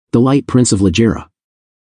The Light Prince of Ligera.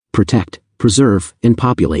 Protect, Preserve, and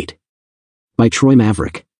Populate. By Troy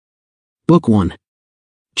Maverick. Book 1.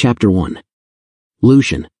 Chapter 1.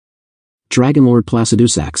 Lucian. Dragonlord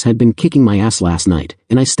Placidusax had been kicking my ass last night,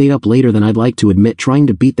 and I stayed up later than I'd like to admit trying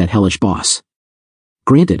to beat that hellish boss.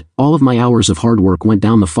 Granted, all of my hours of hard work went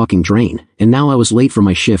down the fucking drain, and now I was late for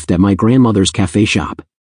my shift at my grandmother's cafe shop.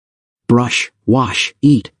 Brush, wash,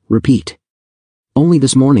 eat, repeat. Only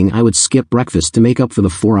this morning I would skip breakfast to make up for the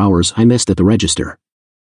 4 hours I missed at the register.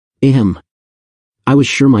 Ahem. I was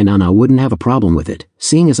sure my nana wouldn't have a problem with it,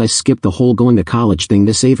 seeing as I skipped the whole going to college thing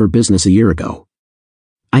to save her business a year ago.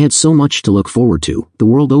 I had so much to look forward to, the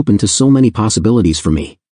world opened to so many possibilities for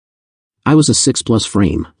me. I was a 6+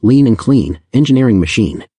 frame, lean and clean, engineering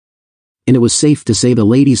machine. And it was safe to say the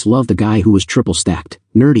ladies loved a guy who was triple stacked,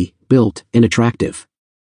 nerdy, built, and attractive.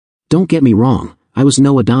 Don't get me wrong, I was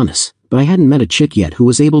no Adonis, but I hadn't met a chick yet who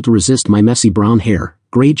was able to resist my messy brown hair,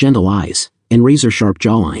 gray gentle eyes, and razor-sharp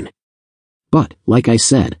jawline. But, like I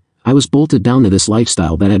said, I was bolted down to this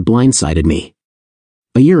lifestyle that had blindsided me.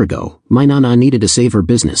 A year ago, my nana needed to save her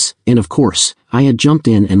business, and of course, I had jumped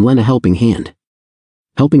in and lent a helping hand.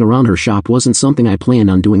 Helping around her shop wasn't something I planned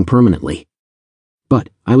on doing permanently. But,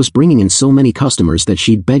 I was bringing in so many customers that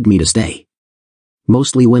she'd begged me to stay.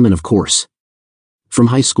 Mostly women, of course. From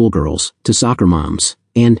high school girls, to soccer moms,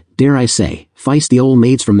 and, dare I say, feisty old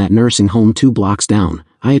maids from that nursing home 2 blocks down,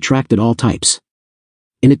 I attracted all types.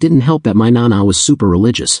 And it didn't help that my nana was super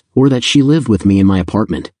religious, or that she lived with me in my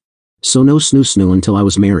apartment. So no snoo-snoo until I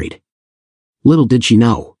was married. Little did she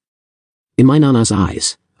know. In my nana's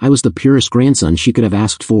eyes, I was the purest grandson she could have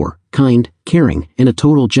asked for, kind, caring, and a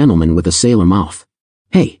total gentleman with a sailor mouth.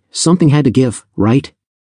 Hey, something had to give, right?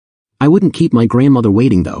 I wouldn't keep my grandmother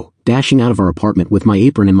waiting though, dashing out of our apartment with my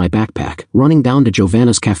apron in my backpack, running down to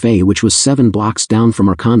Giovanna's cafe, which was 7 blocks down from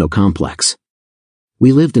our condo complex.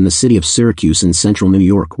 We lived in the city of Syracuse in central New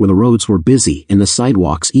York, where the roads were busy and the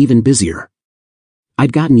sidewalks even busier.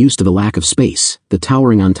 I'd gotten used to the lack of space, the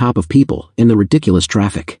towering on top of people, and the ridiculous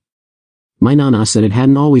traffic. My nana said it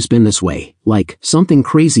hadn't always been this way, like, something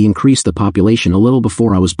crazy increased the population a little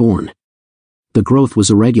before I was born. The growth was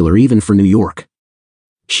irregular even for New York.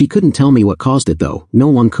 She couldn't tell me what caused it though, no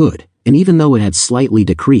one could, and even though it had slightly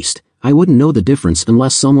decreased, I wouldn't know the difference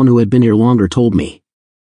unless someone who had been here longer told me.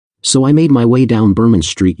 So I made my way down Berman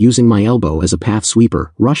Street using my elbow as a path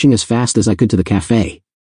sweeper, rushing as fast as I could to the cafe.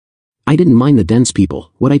 I didn't mind the dense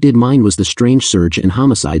people, what I did mind was the strange surge in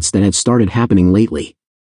homicides that had started happening lately.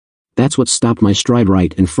 That's what stopped my stride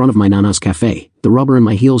right in front of my nana's cafe, the rubber in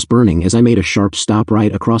my heels burning as I made a sharp stop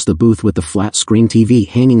right across the booth with the flat-screen TV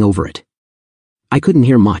hanging over it. I couldn't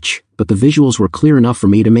hear much, but the visuals were clear enough for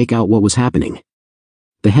me to make out what was happening.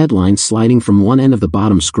 The headline sliding from one end of the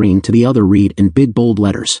bottom screen to the other read in big bold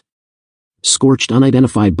letters. Scorched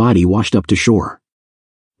unidentified body washed up to shore.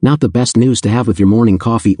 Not the best news to have with your morning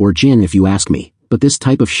coffee or gin if you ask me, but this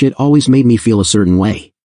type of shit always made me feel a certain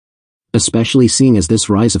way. Especially seeing as this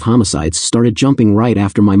rise of homicides started jumping right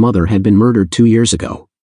after my mother had been murdered 2 years ago.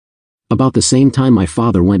 About the same time my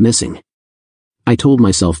father went missing. I told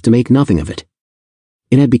myself to make nothing of it.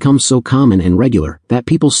 It had become so common and regular that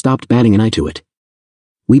people stopped batting an eye to it.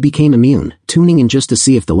 We became immune, tuning in just to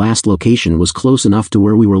see if the last location was close enough to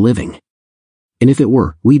where we were living. And if it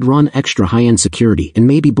were, we'd run extra high-end security and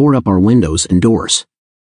maybe board up our windows and doors.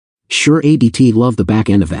 Sure, ADT loved the back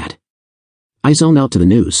end of that. I zoned out to the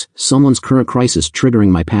news, someone's current crisis triggering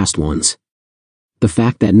my past ones. The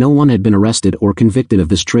fact that no one had been arrested or convicted of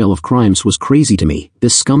this trail of crimes was crazy to me,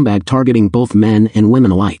 this scumbag targeting both men and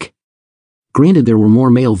women alike. Granted, there were more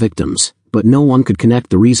male victims, but no one could connect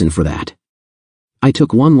the reason for that. I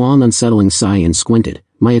took one long unsettling sigh and squinted,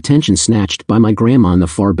 my attention snatched by my grandma in the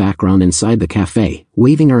far background inside the cafe,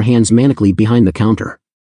 waving her hands manically behind the counter.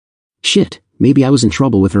 Shit, maybe I was in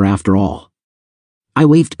trouble with her after all. I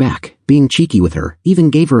waved back, being cheeky with her, even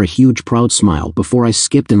gave her a huge proud smile before I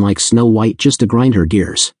skipped in like Snow White just to grind her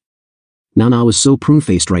gears. Nana was so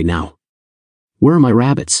prune-faced right now. Where are my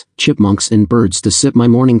rabbits, chipmunks and birds to sip my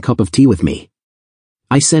morning cup of tea with me?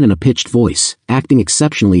 I said in a pitched voice, acting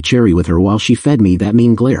exceptionally cherry with her while she fed me that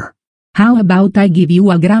mean glare. How about I give you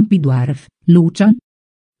a grumpy dwarf, Lucian?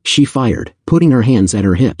 She fired, putting her hands at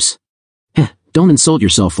her hips. Don't insult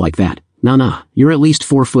yourself like that, Nana, you're at least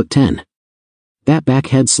 4'10". That back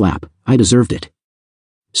head slap, I deserved it.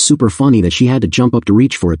 Super funny that she had to jump up to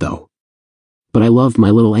reach for it though. But I loved my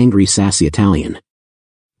little angry sassy Italian.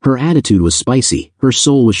 Her attitude was spicy, her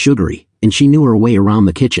soul was sugary, and she knew her way around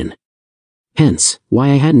the kitchen. Hence, why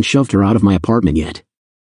I hadn't shoved her out of my apartment yet.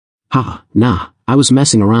 Nah, I was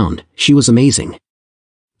messing around, she was amazing.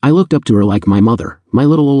 I looked up to her like my mother, my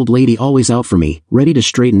little old lady always out for me, ready to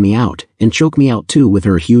straighten me out, and choke me out too with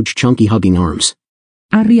her huge chunky hugging arms.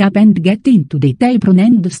 Hurry up and get into the apron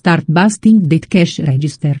and start busting that cash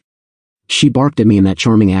register. She barked at me in that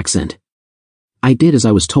charming accent. I did as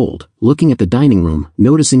I was told, looking at the dining room,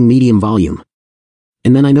 noticing medium volume.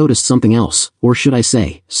 And then I noticed something else, or should I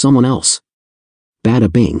say, someone else.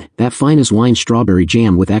 Bada bing, that fine as wine strawberry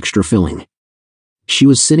jam with extra filling. She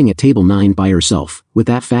was sitting at table 9 by herself, with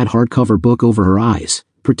that fat hardcover book over her eyes,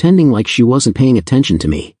 pretending like she wasn't paying attention to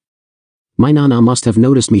me. My nana must have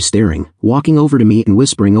noticed me staring, walking over to me and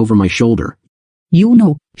whispering over my shoulder. You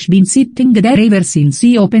know, she's been sitting there ever since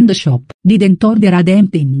he opened the shop, didn't order a damn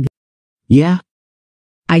thing. Yeah?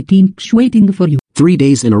 I think she's waiting for you. 3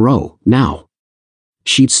 days in a row, now.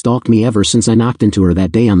 She'd stalked me ever since I knocked into her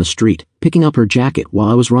that day on the street, picking up her jacket while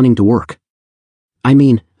I was running to work. I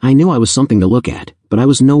mean, I knew I was something to look at, but I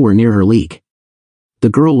was nowhere near her league. The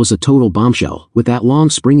girl was a total bombshell, with that long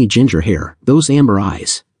springy ginger hair, those amber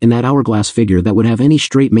eyes, and that hourglass figure that would have any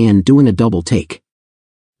straight man doing a double take.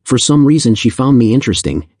 For some reason she found me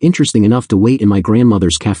interesting enough to wait in my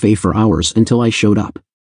grandmother's cafe for hours until I showed up.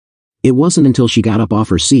 It wasn't until she got up off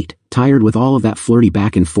her seat, tired with all of that flirty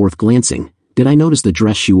back and forth glancing, did I notice the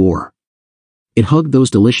dress she wore. It hugged those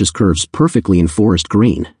delicious curves perfectly in forest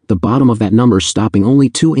green, the bottom of that number stopping only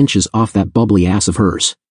 2 inches off that bubbly ass of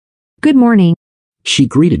hers. Good morning. She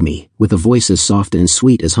greeted me, with a voice as soft and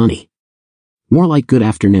sweet as honey. More like good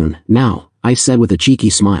afternoon, now, I said with a cheeky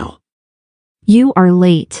smile. You are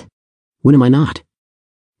late. When am I not?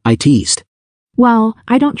 I teased. Well,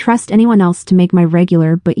 I don't trust anyone else to make my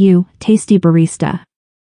regular but you, tasty barista.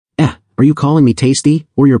 Are you calling me tasty,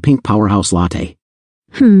 or your pink powerhouse latte?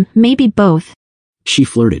 Maybe both. She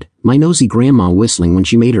flirted, my nosy grandma whistling when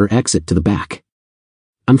she made her exit to the back.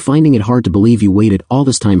 I'm finding it hard to believe you waited all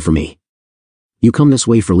this time for me. You come this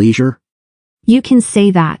way for leisure? You can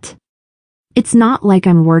say that. It's not like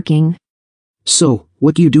I'm working. So,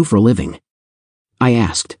 what do you do for a living? I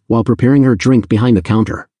asked, while preparing her drink behind the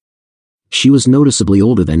counter. She was noticeably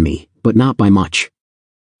older than me, but not by much.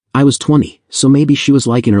 I was 20, so maybe she was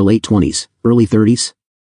like in her late 20s, early 30s.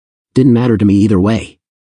 Didn't matter to me either way.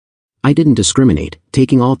 I didn't discriminate,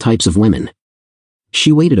 taking all types of women.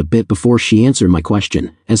 She waited a bit before she answered my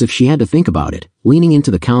question, as if she had to think about it, leaning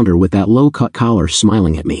into the counter with that low-cut collar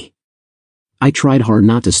smiling at me. I tried hard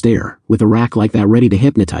not to stare, with a rack like that ready to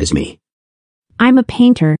hypnotize me. I'm a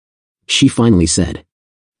painter. She finally said.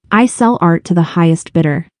 I sell art to the highest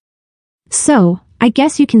bidder. So, I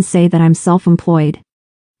guess you can say that I'm self-employed.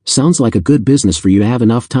 Sounds like a good business for you to have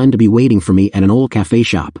enough time to be waiting for me at an old cafe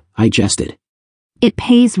shop, I jested. It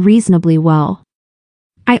pays reasonably well.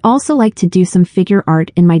 I also like to do some figure art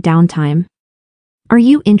in my downtime. Are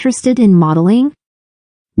you interested in modeling?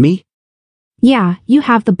 Me? Yeah, you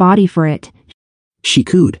have the body for it. She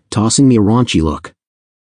cooed, tossing me a raunchy look.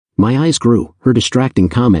 My eyes grew, her distracting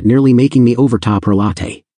comment nearly making me overtop her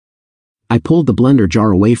latte. I pulled the blender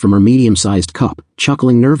jar away from her medium-sized cup,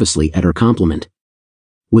 chuckling nervously at her compliment.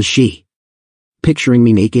 Was she picturing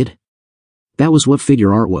me naked? That was what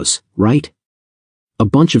figure art was, right? A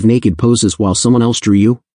bunch of naked poses while someone else drew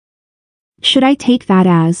you? Should I take that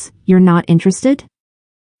as, you're not interested?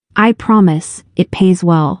 I promise, it pays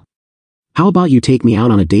well. How about you take me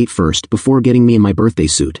out on a date first before getting me in my birthday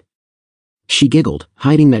suit? She giggled,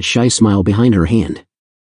 hiding that shy smile behind her hand.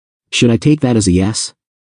 Should I take that as a yes?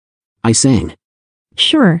 I sang.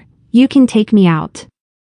 Sure, you can take me out.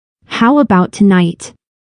 How about tonight?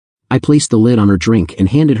 I placed the lid on her drink and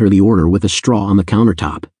handed her the order with a straw on the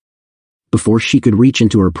countertop. Before she could reach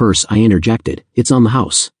into her purse I interjected, it's on the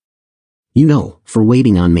house. You know, for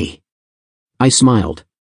waiting on me. I smiled.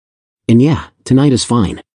 And yeah, tonight is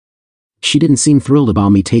fine. She didn't seem thrilled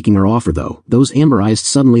about me taking her offer though, those amber eyes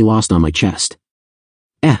suddenly lost on my chest.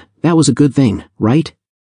 That was a good thing, right?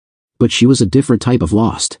 But she was a different type of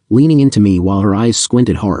lost, leaning into me while her eyes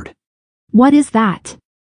squinted hard. What is that?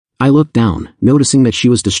 I looked down, noticing that she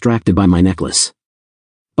was distracted by my necklace.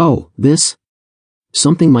 Oh, this?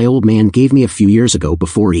 Something my old man gave me a few years ago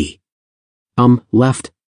before he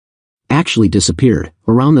left. Actually disappeared,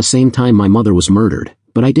 around the same time my mother was murdered,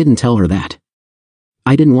 but I didn't tell her that.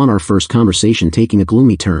 I didn't want our first conversation taking a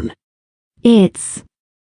gloomy turn. It's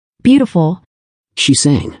beautiful, she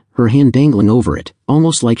sang, her hand dangling over it,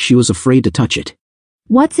 almost like she was afraid to touch it.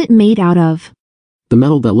 What's it made out of? The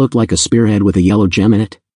metal that looked like a spearhead with a yellow gem in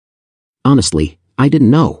it. Honestly, I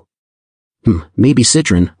didn't know. Maybe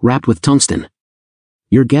citron, wrapped with tungsten.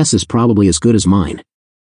 Your guess is probably as good as mine.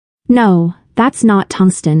 No, that's not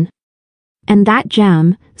tungsten. And that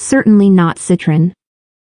gem, certainly not citron.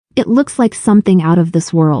 It looks like something out of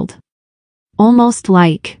this world. Almost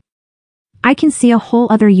like I can see a whole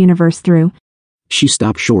other universe through. She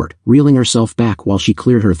stopped short, reeling herself back while she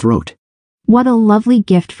cleared her throat. What a lovely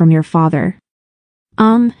gift from your father.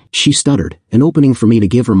 She stuttered, an opening for me to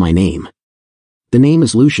give her my name. The name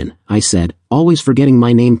is Lucian, I said, always forgetting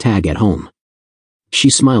my name tag at home. She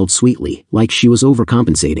smiled sweetly, like she was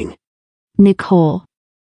overcompensating. Nicole.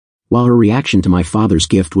 While her reaction to my father's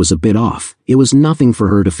gift was a bit off, it was nothing for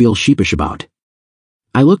her to feel sheepish about.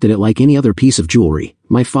 I looked at it like any other piece of jewelry,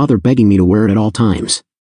 my father begging me to wear it at all times.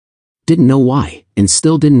 Didn't know why, and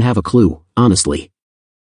still didn't have a clue, honestly.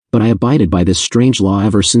 But I abided by this strange law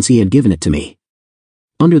ever since he had given it to me.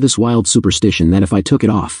 Under this wild superstition that if I took it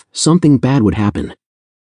off, something bad would happen.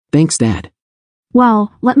 Thanks, Dad.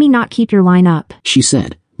 Well, let me not keep your line up, she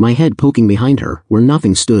said, my head poking behind her where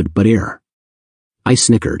nothing stood but air. I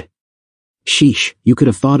snickered. Sheesh, you could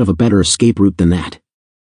have thought of a better escape route than that.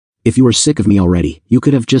 If you were sick of me already, you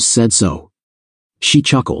could have just said so. She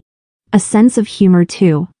chuckled. A sense of humor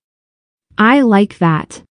too. I like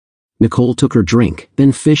that. Nicole took her drink,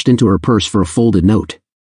 then fished into her purse for a folded note.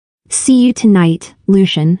 See you tonight,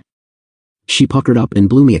 Lucian. She puckered up and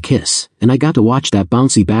blew me a kiss, and I got to watch that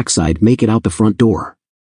bouncy backside make it out the front door.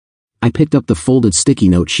 I picked up the folded sticky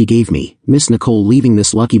note she gave me, Miss Nicole leaving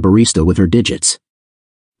this lucky barista with her digits.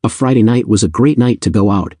 A Friday night was a great night to go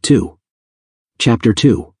out, too. Chapter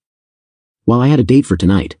 2. While I had a date for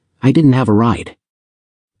tonight, I didn't have a ride.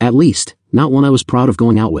 At least, not one I was proud of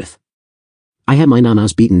going out with. I had my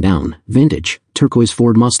Nana's beaten down, vintage, turquoise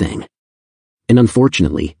Ford Mustang. And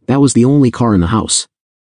unfortunately, that was the only car in the house.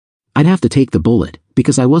 I'd have to take the bullet,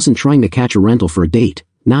 because I wasn't trying to catch a rental for a date,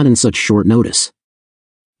 not in such short notice.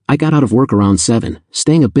 I got out of work around 7,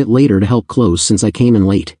 staying a bit later to help close since I came in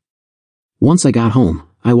late. Once I got home,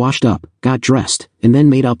 I washed up, got dressed, and then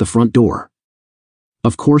made out the front door.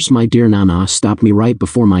 Of course my dear Nana stopped me right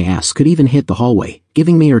before my ass could even hit the hallway,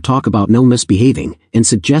 giving me her talk about no misbehaving, and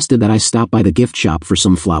suggested that I stop by the gift shop for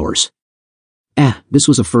some flowers. This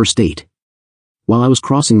was a first date. While I was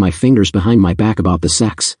crossing my fingers behind my back about the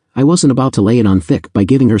sex, I wasn't about to lay it on thick by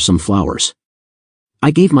giving her some flowers.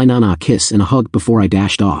 I gave my Nana a kiss and a hug before I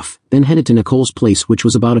dashed off, then headed to Nicole's place, which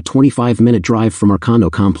was about a 25-minute drive from our condo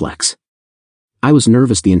complex. I was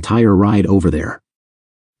nervous the entire ride over there.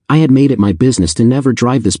 I had made it my business to never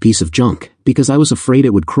drive this piece of junk, because I was afraid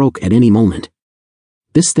it would croak at any moment.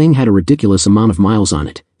 This thing had a ridiculous amount of miles on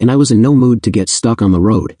it, and I was in no mood to get stuck on the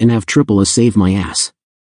road and have AAA save my ass.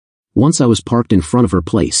 Once I was parked in front of her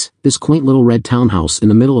place, this quaint little red townhouse in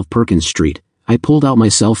the middle of Perkins Street, I pulled out my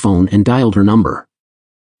cell phone and dialed her number.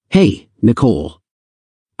 Hey, Nicole.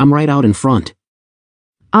 I'm right out in front.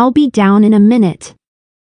 I'll be down in a minute.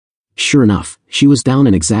 Sure enough, she was down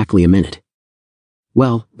in exactly a minute.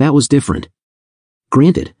 Well, that was different.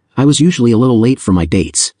 Granted, I was usually a little late for my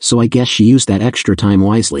dates, so I guess she used that extra time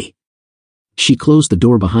wisely. She closed the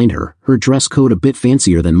door behind her, her dress code a bit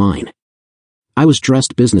fancier than mine. I was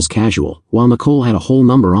dressed business casual, while Nicole had a whole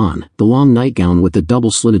number on, the long nightgown with the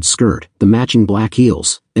double-slitted skirt, the matching black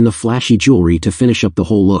heels, and the flashy jewelry to finish up the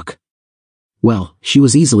whole look. Well, she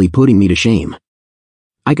was easily putting me to shame.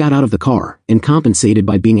 I got out of the car, and compensated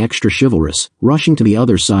by being extra chivalrous, rushing to the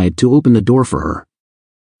other side to open the door for her.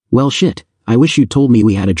 Well shit, I wish you'd told me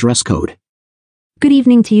we had a dress code. Good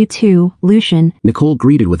evening to you too, Lucian. Nicole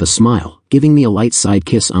greeted with a smile, giving me a light side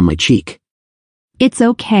kiss on my cheek. It's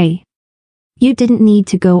okay. You didn't need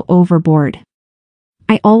to go overboard.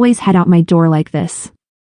 I always head out my door like this.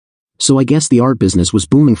 So I guess the art business was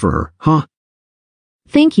booming for her, huh?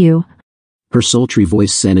 Thank you. Her sultry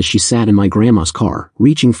voice said as she sat in my grandma's car,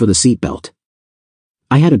 reaching for the seatbelt.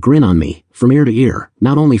 I had a grin on me, from ear to ear,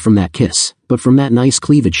 not only from that kiss, but from that nice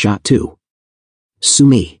cleavage shot too. Sue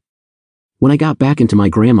me. When I got back into my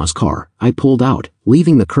grandma's car, I pulled out,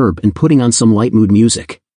 leaving the curb and putting on some light mood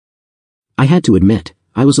music. I had to admit,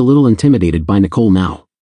 I was a little intimidated by Nicole now.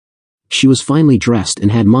 She was finely dressed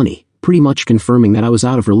and had money, pretty much confirming that I was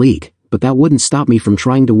out of her league, but that wouldn't stop me from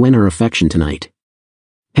trying to win her affection tonight.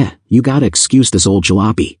 You gotta excuse this old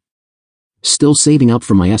jalopy. Still saving up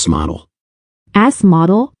for my S model. S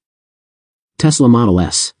model? Tesla Model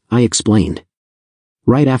S, I explained.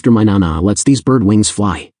 Right after my Nana lets these bird wings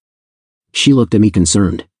fly. She looked at me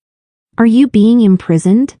concerned. Are you being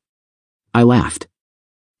imprisoned? I laughed.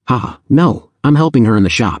 Haha, no, I'm helping her in the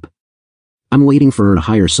shop. I'm waiting for her to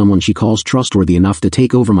hire someone she calls trustworthy enough to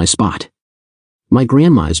take over my spot. My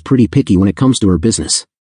grandma is pretty picky when it comes to her business.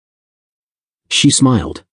 She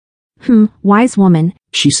smiled. Wise woman,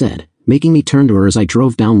 she said, making me turn to her as I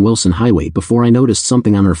drove down Wilson Highway before I noticed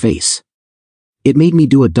something on her face. It made me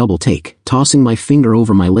do a double take, tossing my finger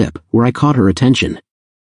over my lip, where I caught her attention.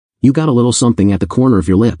 You got a little something at the corner of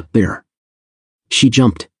your lip, there. She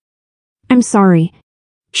jumped. I'm sorry.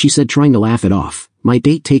 She said, trying to laugh it off, my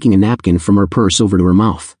date taking a napkin from her purse over to her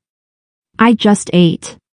mouth. I just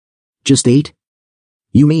ate. Just ate?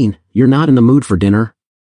 You mean, you're not in the mood for dinner?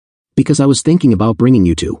 Because I was thinking about bringing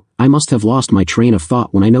you to. I must have lost my train of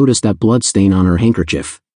thought when I noticed that blood stain on her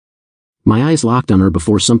handkerchief. My eyes locked on her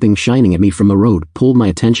before something shining at me from the road pulled my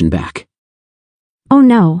attention back. Oh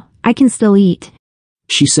no, I can still eat.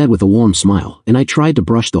 She said with a warm smile, and I tried to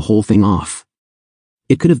brush the whole thing off.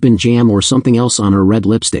 It could have been jam or something else on her red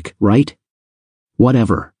lipstick, right?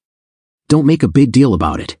 Whatever. Don't make a big deal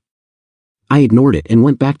about it. I ignored it and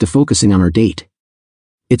went back to focusing on our date.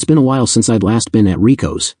 It's been a while since I'd last been at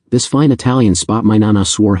Rico's, this fine Italian spot my nana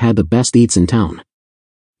swore had the best eats in town.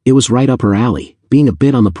 It was right up her alley, being a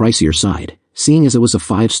bit on the pricier side, seeing as it was a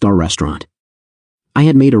 5-star restaurant. I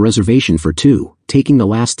had made a reservation for 2, taking the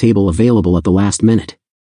last table available at the last minute.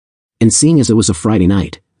 And seeing as it was a Friday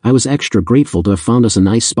night, I was extra grateful to have found us a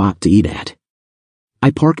nice spot to eat at. I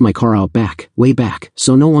parked my car out back, way back,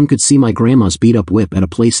 so no one could see my grandma's beat-up whip at a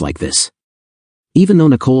place like this. Even though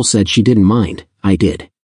Nicole said she didn't mind, I did.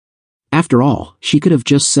 After all, she could have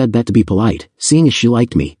just said that to be polite, seeing as she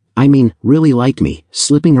liked me, I mean, really liked me,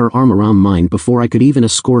 slipping her arm around mine before I could even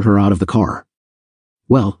escort her out of the car.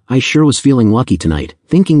 Well, I sure was feeling lucky tonight,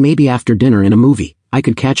 thinking maybe after dinner in a movie, I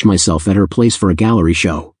could catch myself at her place for a gallery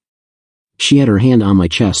show. She had her hand on my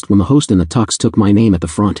chest when the host in the tux took my name at the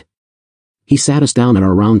front. He sat us down at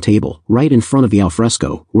our round table, right in front of the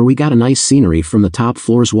alfresco, where we got a nice scenery from the top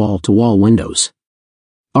floor's wall-to-wall windows.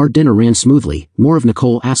 Our dinner ran smoothly, more of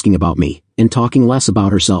Nicole asking about me, and talking less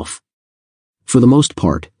about herself. For the most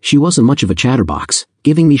part, she wasn't much of a chatterbox,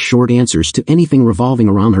 giving me short answers to anything revolving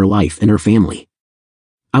around her life and her family.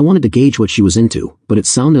 I wanted to gauge what she was into, but it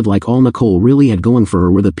sounded like all Nicole really had going for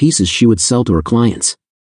her were the pieces she would sell to her clients.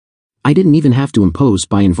 I didn't even have to impose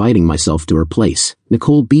by inviting myself to her place,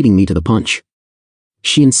 Nicole beating me to the punch.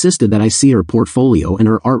 She insisted that I see her portfolio and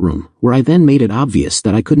her art room, where I then made it obvious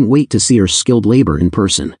that I couldn't wait to see her skilled labor in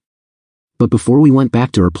person. But before we went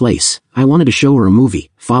back to her place, I wanted to show her a movie,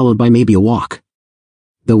 followed by maybe a walk.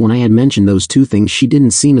 Though when I had mentioned those 2 things she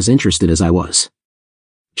didn't seem as interested as I was.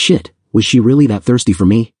 Shit, was she really that thirsty for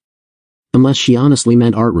me? Unless she honestly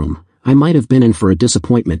meant art room, I might have been in for a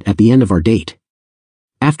disappointment at the end of our date.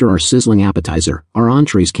 After our sizzling appetizer, our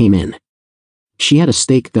entrees came in. She had a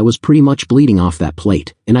steak that was pretty much bleeding off that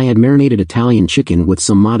plate, and I had marinated Italian chicken with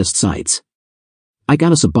some modest sides. I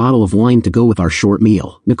got us a bottle of wine to go with our short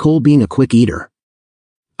meal, Nicole being a quick eater.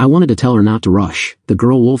 I wanted to tell her not to rush, the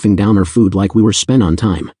girl wolfing down her food like we were spent on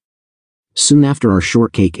time. Soon after our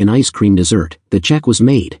shortcake and ice cream dessert, the check was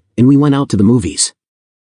made, and we went out to the movies.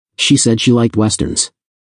 She said she liked westerns.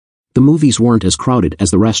 The movies weren't as crowded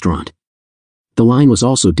as the restaurant. The line was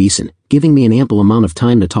also decent, giving me an ample amount of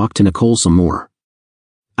time to talk to Nicole some more.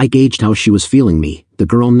 I gauged how she was feeling me, the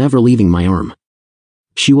girl never leaving my arm.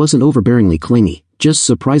 She wasn't overbearingly clingy, just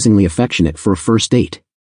surprisingly affectionate for a first date.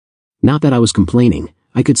 Not that I was complaining,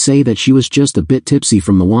 I could say that she was just a bit tipsy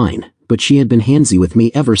from the wine, but she had been handsy with me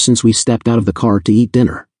ever since we stepped out of the car to eat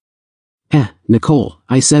dinner. Nicole,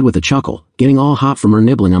 I said with a chuckle, getting all hot from her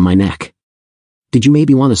nibbling on my neck. Did you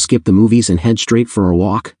maybe want to skip the movies and head straight for our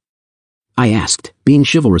walk? I asked, being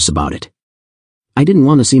chivalrous about it. I didn't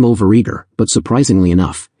want to seem overeager, but surprisingly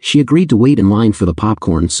enough, she agreed to wait in line for the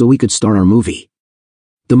popcorn so we could start our movie.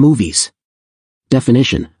 The movies.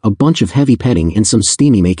 Definition, a bunch of heavy petting and some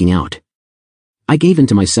steamy making out. I gave in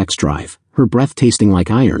to my sex drive, her breath tasting like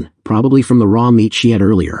iron, probably from the raw meat she had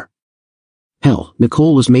earlier. Hell,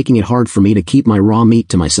 Nicole was making it hard for me to keep my raw meat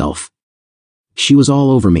to myself. She was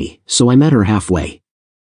all over me, so I met her halfway.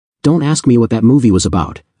 Don't ask me what that movie was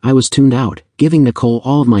about. I was tuned out, giving Nicole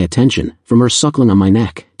all of my attention, from her suckling on my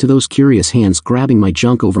neck, to those curious hands grabbing my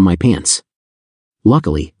junk over my pants.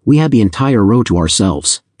 Luckily, we had the entire row to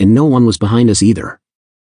ourselves, and no one was behind us either.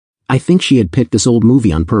 I think she had picked this old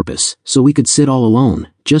movie on purpose, so we could sit all alone,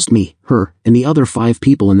 just me, her, and the other 5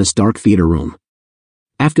 people in this dark theater room.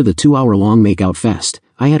 After the 2-hour-long make-out fest,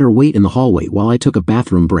 I had her wait in the hallway while I took a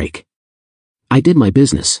bathroom break. I did my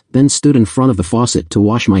business, then stood in front of the faucet to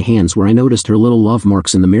wash my hands where I noticed her little love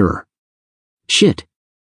marks in the mirror. Shit.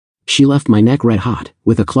 She left my neck red hot,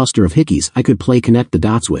 with a cluster of hickeys I could play connect the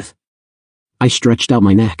dots with. I stretched out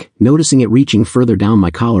my neck, noticing it reaching further down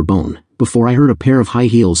my collarbone, before I heard a pair of high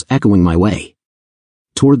heels echoing my way.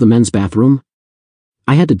 Toward the men's bathroom?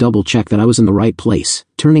 I had to double-check that I was in the right place,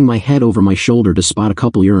 turning my head over my shoulder to spot a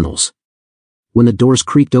couple urinals. When the doors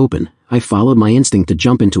creaked open, I followed my instinct to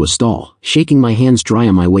jump into a stall, shaking my hands dry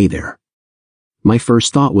on my way there. My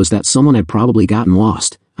first thought was that someone had probably gotten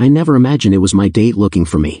lost. I never imagined it was my date looking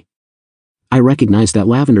for me. I recognized that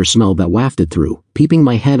lavender smell that wafted through, peeping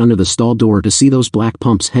my head under the stall door to see those black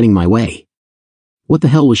pumps heading my way. What the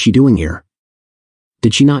hell was she doing here?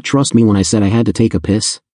 Did she not trust me when I said I had to take a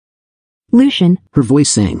piss? Lucian, Her voice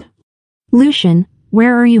sang. Lucian,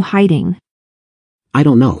 where are you hiding? I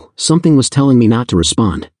don't know, something was telling me not to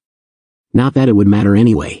respond. Not that it would matter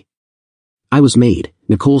anyway. I was made,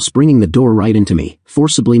 Nicole springing the door right into me,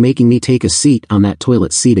 forcibly making me take a seat on that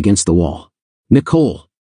toilet seat against the wall. Nicole!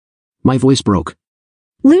 My voice broke.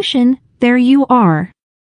 Lucian, there you are.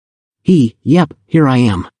 Yep, here I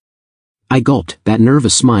am. I gulped, that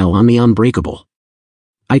nervous smile on me unbreakable.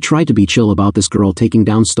 I tried to be chill about this girl taking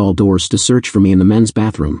down stall doors to search for me in the men's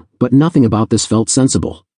bathroom, but nothing about this felt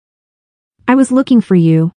sensible. I was looking for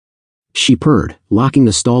you. She purred, locking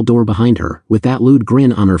the stall door behind her, with that lewd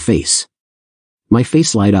grin on her face. My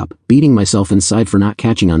face light up, beating myself inside for not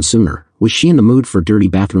catching on sooner. Was she in the mood for dirty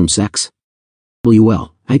bathroom sex?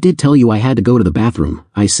 Well, I did tell you I had to go to the bathroom,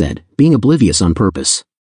 I said, being oblivious on purpose.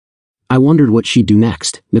 I wondered what she'd do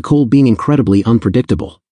next, Nicole being incredibly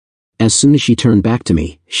unpredictable. As soon as she turned back to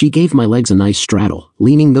me, she gave my legs a nice straddle,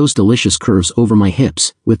 leaning those delicious curves over my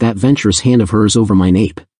hips, with that venturous hand of hers over my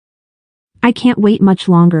nape. I can't wait much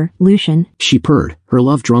longer, Lucian. She purred, her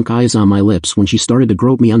love-drunk eyes on my lips when she started to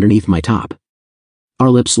grope me underneath my top. Our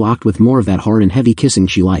lips locked with more of that hard and heavy kissing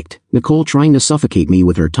she liked, Nicole trying to suffocate me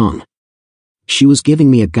with her tongue. She was giving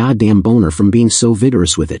me a goddamn boner from being so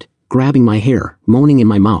vigorous with it, grabbing my hair, moaning in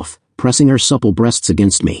my mouth, pressing her supple breasts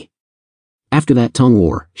against me. After that tongue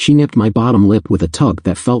war, she nipped my bottom lip with a tug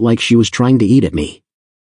that felt like she was trying to eat at me.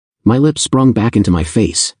 My lips sprung back into my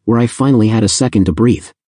face, where I finally had a second to breathe.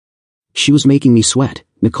 She was making me sweat,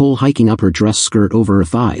 Nicole hiking up her dress skirt over her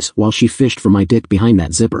thighs while she fished for my dick behind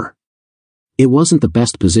that zipper. It wasn't the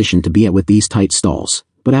best position to be at with these tight stalls,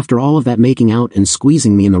 but after all of that making out and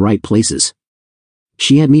squeezing me in the right places,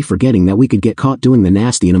 she had me forgetting that we could get caught doing the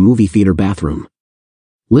nasty in a movie theater bathroom.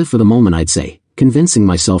 Live for the moment, I'd say, convincing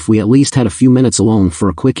myself we at least had a few minutes alone for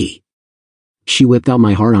a quickie. She whipped out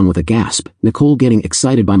my hard-on with a gasp, Nicole getting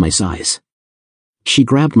excited by my size. She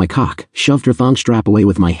grabbed my cock, shoved her thong strap away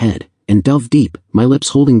with my head, and dove deep, my lips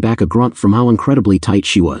holding back a grunt from how incredibly tight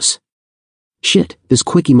she was. Shit, this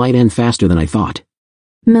quickie might end faster than I thought.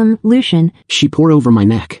 Lucian. She poured over my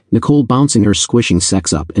neck, Nicole bouncing her squishing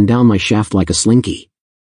sex up and down my shaft like a slinky.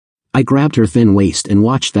 I grabbed her thin waist and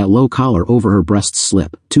watched that low collar over her breasts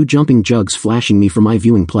slip, two jumping jugs flashing me for my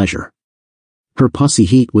viewing pleasure. Her pussy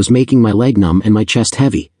heat was making my leg numb and my chest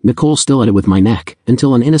heavy, Nicole still at it with my neck,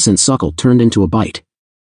 until an innocent suckle turned into a bite.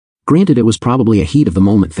 Granted, it was probably a heat of the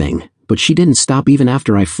moment thing, but she didn't stop even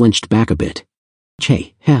after I flinched back a bit.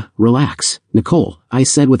 Relax, Nicole, I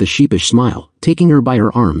said with a sheepish smile, taking her by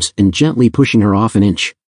her arms and gently pushing her off an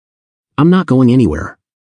inch. I'm not going anywhere.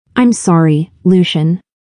 I'm sorry, Lucian.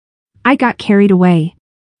 I got carried away.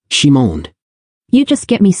 She moaned. You just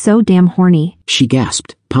get me so damn horny. She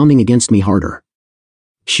gasped, pounding against me harder.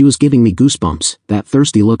 She was giving me goosebumps, that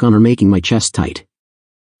thirsty look on her making my chest tight.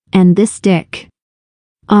 And this dick.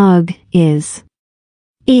 Ugh, is.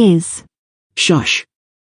 Shush.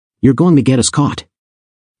 You're going to get us caught.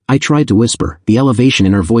 I tried to whisper, the elevation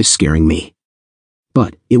in her voice scaring me.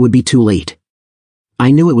 But it would be too late.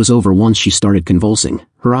 I knew it was over once she started convulsing,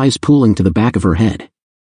 her eyes pooling to the back of her head.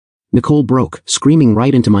 Nicole broke, screaming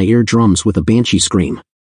right into my eardrums with a banshee scream.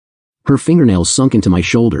 Her fingernails sunk into my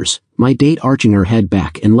shoulders, my date arching her head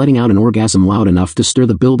back and letting out an orgasm loud enough to stir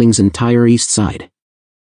the building's entire east side.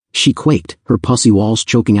 She quaked, her pussy walls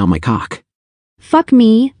choking out my cock. Fuck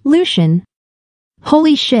me, Lucian.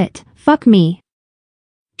 Holy shit, fuck me.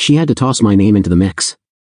 She had to toss my name into the mix.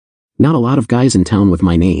 Not a lot of guys in town with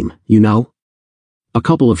my name, you know? A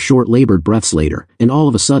couple of short-labored breaths later, and all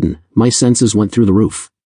of a sudden, my senses went through the roof.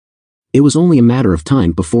 It was only a matter of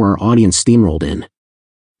time before our audience steamrolled in.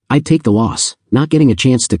 I'd take the loss, not getting a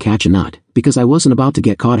chance to catch a nut, because I wasn't about to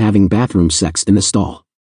get caught having bathroom sex in the stall.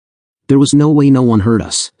 There was no way no one heard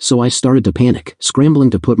us, so I started to panic, scrambling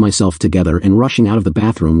to put myself together and rushing out of the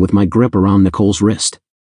bathroom with my grip around Nicole's wrist,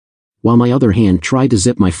 while my other hand tried to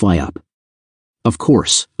zip my fly up. Of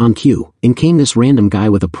course, on cue, in came this random guy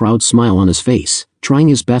with a proud smile on his face, trying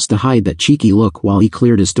his best to hide that cheeky look while he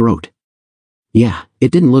cleared his throat. Yeah,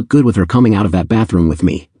 it didn't look good with her coming out of that bathroom with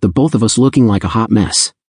me, the both of us looking like a hot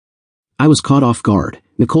mess. I was caught off guard,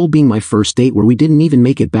 Nicole being my first date where we didn't even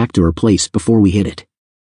make it back to her place before we hit it.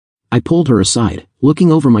 I pulled her aside,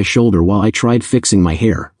 looking over my shoulder while I tried fixing my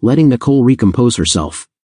hair, letting Nicole recompose herself.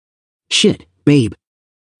 Shit, babe.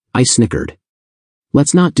 I snickered.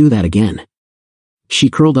 Let's not do that again. She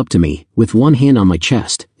curled up to me, with one hand on my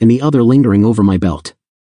chest, and the other lingering over my belt.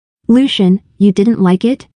 Lucian, you didn't like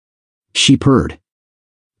it? She purred.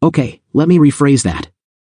 Okay, let me rephrase that.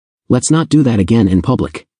 Let's not do that again in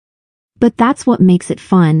public. But that's what makes it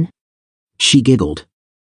fun. She giggled.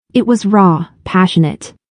 It was raw,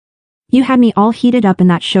 passionate. You had me all heated up in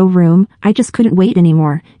that showroom, I just couldn't wait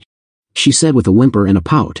anymore. She said with a whimper and a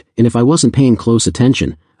pout, and if I wasn't paying close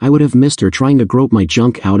attention, I would have missed her trying to grope my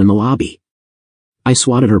junk out in the lobby. I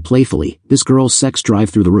swatted her playfully, this girl's sex drive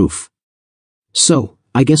through the roof. So,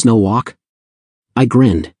 I guess no walk? I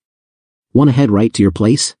grinned. Wanna head right to your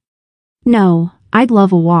place? No, I'd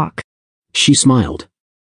love a walk. She smiled.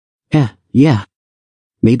 Yeah.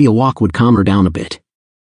 Maybe a walk would calm her down a bit.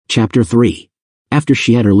 Chapter 3. After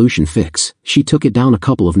she had her Lucian fix, she took it down a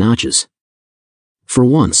couple of notches. For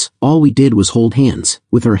once, all we did was hold hands,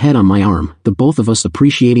 with her head on my arm, the both of us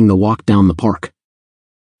appreciating the walk down the park.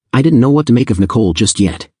 I didn't know what to make of Nicole just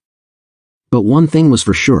yet. But one thing was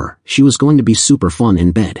for sure, she was going to be super fun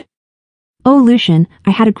in bed. Oh Lucian,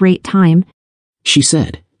 I had a great time, she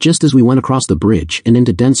said, just as we went across the bridge and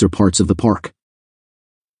into denser parts of the park.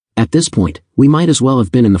 At this point, we might as well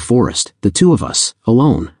have been in the forest, the two of us,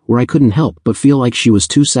 alone, where I couldn't help but feel like she was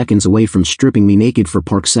 2 seconds away from stripping me naked for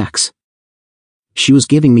park sex. She was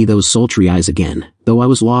giving me those sultry eyes again, though I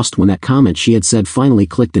was lost when that comment she had said finally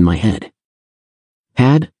clicked in my head.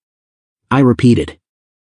 Had? I repeated.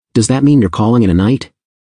 Does that mean you're calling it a night?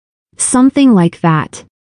 Something like that.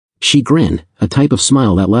 She grinned, a type of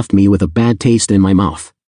smile that left me with a bad taste in my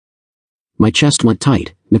mouth. My chest went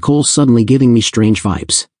tight, Nicole suddenly giving me strange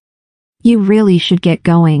vibes. You really should get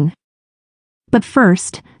going. But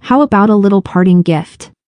first, how about a little parting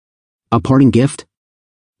gift? A parting gift?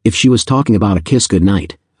 If she was talking about a kiss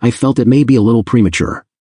goodnight, I felt it may be a little premature.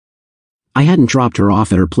 I hadn't dropped her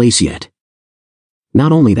off at her place yet.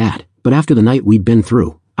 Not only that, but after the night we'd been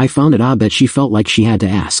through, I found it odd that she felt like she had to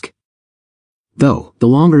ask. Though, the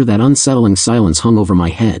longer that unsettling silence hung over my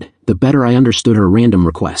head, the better I understood her random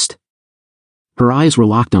request. Her eyes were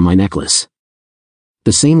locked on my necklace.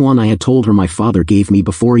 The same one I had told her my father gave me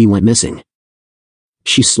before he went missing.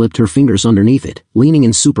 She slipped her fingers underneath it, leaning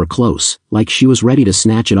in super close, like she was ready to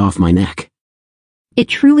snatch it off my neck. It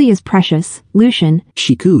truly is precious, Lucian,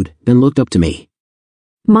 she cooed, then looked up to me.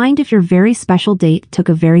 Mind if your very special date took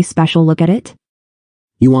a very special look at it?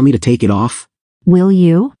 You want me to take it off? Will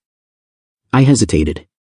you? I hesitated.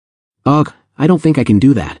 Ugh, I don't think I can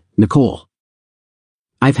do that, Nicole.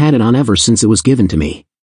 I've had it on ever since it was given to me.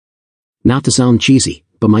 Not to sound cheesy,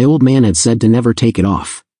 but my old man had said to never take it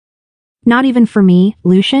off. Not even for me,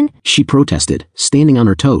 Lucian? She protested, standing on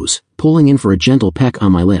her toes, pulling in for a gentle peck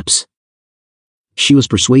on my lips. She was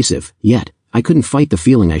persuasive, yet, I couldn't fight the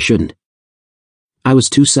feeling I shouldn't. I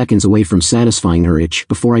was 2 seconds away from satisfying her itch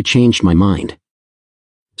before I changed my mind.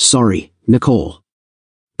 Sorry, Nicole.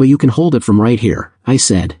 But you can hold it from right here, I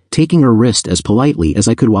said, taking her wrist as politely as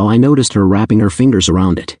I could while I noticed her wrapping her fingers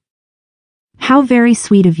around it. How very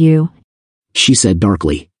sweet of you, she said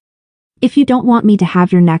darkly. If you don't want me to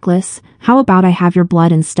have your necklace, how about I have your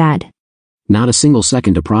blood instead? Not a single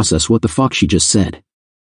second to process what the fuck she just said.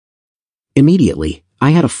 Immediately,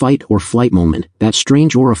 I had a fight or flight moment, that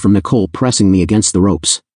strange aura from Nicole pressing me against the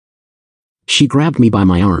ropes. She grabbed me by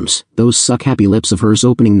my arms, those suck-happy lips of hers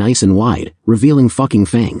opening nice and wide, revealing fucking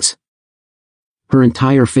fangs. Her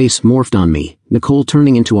entire face morphed on me, Nicole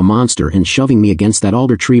turning into a monster and shoving me against that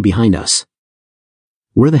alder tree behind us.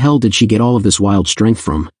 Where the hell did she get all of this wild strength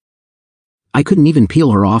from? I couldn't even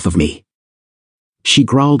peel her off of me. She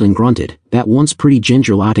growled and grunted, that once pretty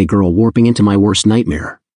ginger latte girl warping into my worst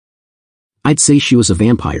nightmare. I'd say she was a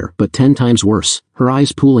vampire, but 10 times worse, her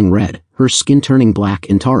eyes pooling red, her skin turning black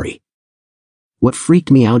and tarry. What freaked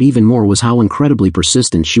me out even more was how incredibly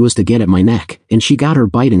persistent she was to get at my neck, and she got her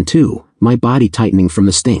bite in too, my body tightening from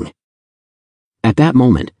the sting. At that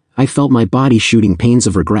moment, I felt my body shooting pains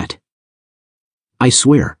of regret. I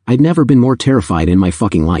swear, I'd never been more terrified in my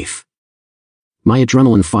fucking life. My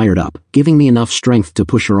adrenaline fired up, giving me enough strength to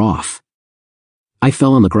push her off. I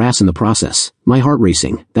fell on the grass in the process, my heart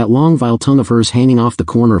racing, that long vile tongue of hers hanging off the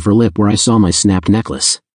corner of her lip where I saw my snapped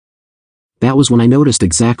necklace. That was when I noticed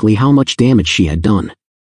exactly how much damage she had done.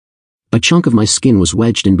 A chunk of my skin was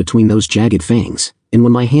wedged in between those jagged fangs, and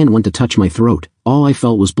when my hand went to touch my throat, all I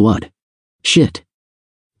felt was blood. Shit.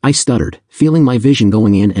 I stuttered, feeling my vision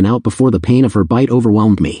going in and out before the pain of her bite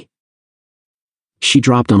overwhelmed me. She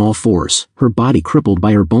dropped on all fours, her body crippled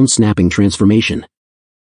by her bone-snapping transformation.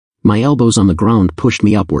 My elbows on the ground pushed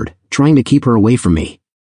me upward, trying to keep her away from me.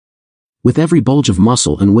 With every bulge of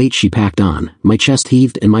muscle and weight she packed on, my chest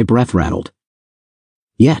heaved and my breath rattled.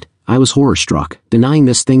 Yet, I was horror-struck, denying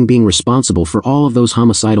this thing being responsible for all of those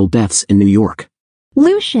homicidal deaths in New York.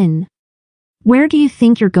 Lucian! Where do you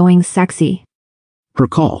think you're going, sexy? Her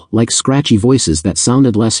call, like scratchy voices that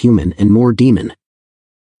sounded less human and more demon.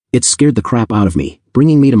 It scared the crap out of me,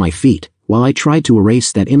 bringing me to my feet, while I tried to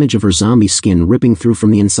erase that image of her zombie skin ripping through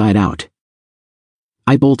from the inside out.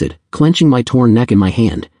 I bolted, clenching my torn neck in my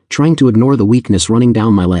hand, trying to ignore the weakness running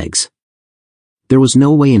down my legs. There was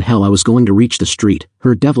no way in hell I was going to reach the street,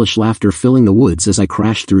 her devilish laughter filling the woods as I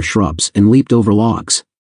crashed through shrubs and leaped over logs.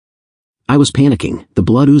 I was panicking, the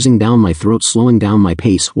blood oozing down my throat, slowing down my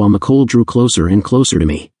pace while Nicole drew closer and closer to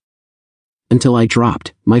me. Until I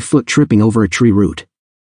dropped, my foot tripping over a tree root.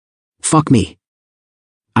 Fuck me.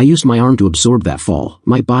 I used my arm to absorb that fall,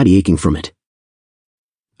 my body aching from it.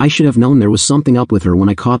 I should have known there was something up with her when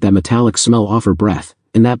I caught that metallic smell off her breath,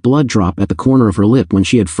 and that blood drop at the corner of her lip when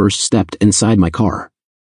she had first stepped inside my car.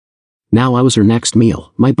 Now I was her next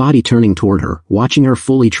meal, my body turning toward her, watching her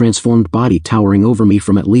fully transformed body towering over me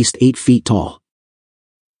from at least 8 feet tall.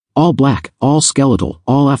 All black, all skeletal,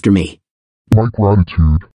 all after me. My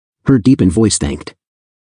gratitude. Her deepened voice thanked.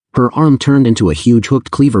 Her arm turned into a huge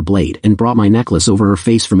hooked cleaver blade and brought my necklace over her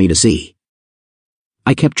face for me to see.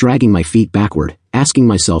 I kept dragging my feet backward, asking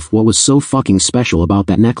myself what was so fucking special about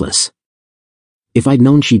that necklace. If I'd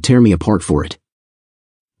known she'd tear me apart for it.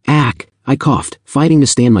 Ack, I coughed, fighting to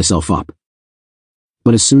stand myself up.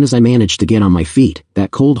 But as soon as I managed to get on my feet,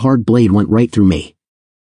 that cold hard blade went right through me.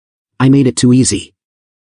 I made it too easy.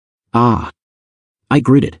 Ah. I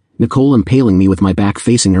gritted, Nicole impaling me with my back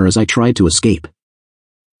facing her as I tried to escape.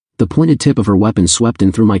 The pointed tip of her weapon swept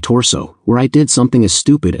in through my torso, where I did something as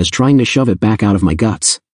stupid as trying to shove it back out of my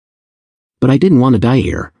guts. But I didn't want to die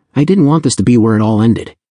here, I didn't want this to be where it all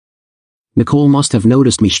ended. Nicole must have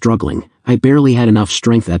noticed me struggling, I barely had enough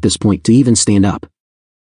strength at this point to even stand up.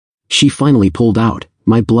 She finally pulled out,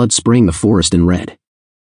 my blood spraying the forest in red.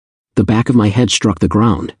 The back of my head struck the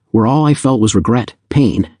ground, where all I felt was regret,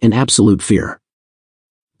 pain, and absolute fear.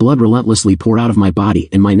 Blood relentlessly poured out of my body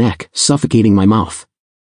and my neck, suffocating my mouth.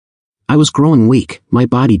 I was growing weak, my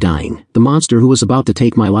body dying, the monster who was about to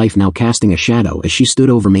take my life now casting a shadow as she stood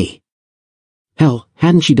over me. Hell,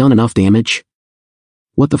 hadn't she done enough damage?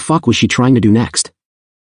 What the fuck was she trying to do next?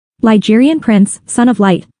 Ligerian prince, son of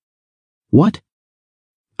light. What?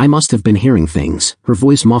 I must have been hearing things, her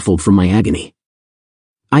voice muffled from my agony.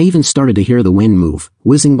 I even started to hear the wind move,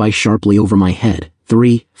 whizzing by sharply over my head,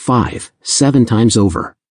 3, 5, 7 times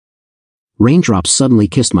over. Raindrops suddenly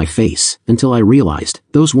kissed my face, until I realized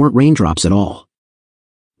those weren't raindrops at all.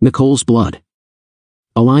 Nicole's blood.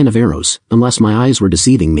 A line of arrows, unless my eyes were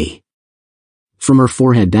deceiving me. From her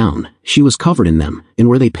forehead down, she was covered in them, and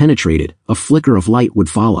where they penetrated, a flicker of light would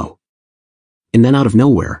follow. And then out of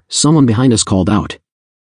nowhere, someone behind us called out.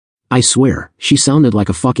 I swear, she sounded like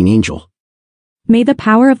a fucking angel. May the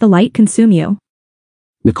power of the light consume you.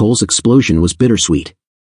 Nicole's explosion was bittersweet.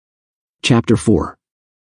 Chapter 4.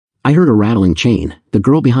 I heard a rattling chain, the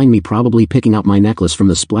girl behind me probably picking up my necklace from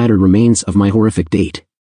the splattered remains of my horrific date.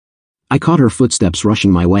 I caught her footsteps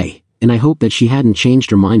rushing my way, and I hoped that she hadn't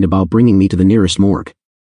changed her mind about bringing me to the nearest morgue.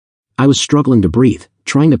 I was struggling to breathe,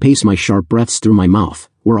 trying to pace my sharp breaths through my mouth,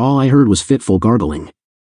 where all I heard was fitful gargling.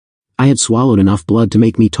 I had swallowed enough blood to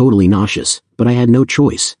make me totally nauseous, but I had no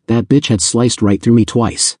choice, that bitch had sliced right through me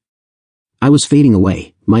twice. I was fading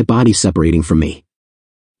away, my body separating from me.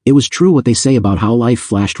 It was true what they say about how life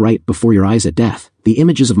flashed right before your eyes at death, the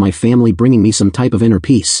images of my family bringing me some type of inner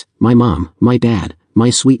peace, my mom, my dad, my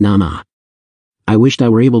sweet nana. I wished I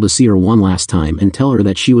were able to see her one last time and tell her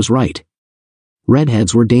that she was right.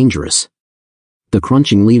 Redheads were dangerous. The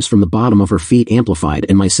crunching leaves from the bottom of her feet amplified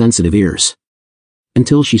in my sensitive ears.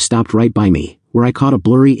 Until she stopped right by me, where I caught a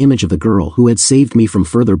blurry image of the girl who had saved me from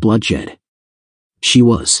further bloodshed. She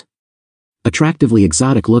was attractively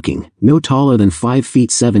exotic looking, no taller than 5 feet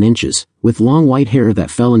 7 inches, with long white hair that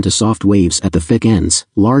fell into soft waves at the thick ends,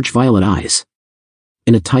 large violet eyes,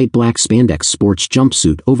 and a tight black spandex sports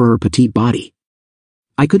jumpsuit over her petite body.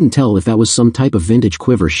 I couldn't tell if that was some type of vintage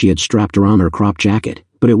quiver she had strapped around her crop jacket,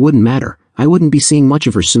 but it wouldn't matter, I wouldn't be seeing much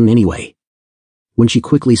of her soon anyway. When she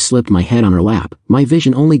quickly slipped my head on her lap, my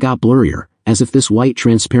vision only got blurrier, as if this white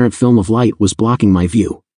transparent film of light was blocking my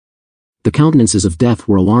view. The countenances of death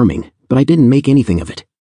were alarming, but I didn't make anything of it.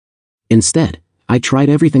 Instead, I tried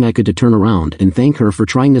everything I could to turn around and thank her for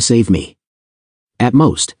trying to save me. At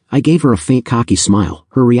most, I gave her a faint cocky smile,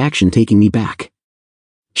 her reaction taking me back.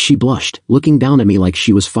 She blushed, looking down at me like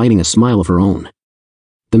she was fighting a smile of her own.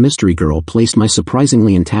 The mystery girl placed my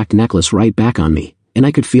surprisingly intact necklace right back on me, and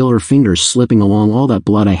I could feel her fingers slipping along all that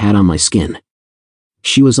blood I had on my skin.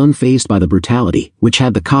 She was unfazed by the brutality, which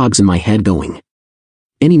had the cogs in my head going.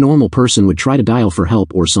 Any normal person would try to dial for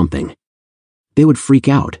help or something. They would freak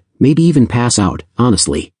out, maybe even pass out,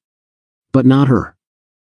 honestly. But not her.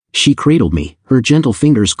 She cradled me, her gentle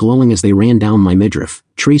fingers glowing as they ran down my midriff,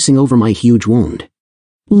 tracing over my huge wound.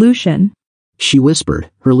 Lucian. She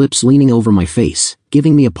whispered, her lips leaning over my face,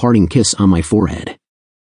 giving me a parting kiss on my forehead.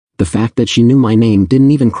 The fact that she knew my name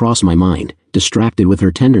didn't even cross my mind, distracted with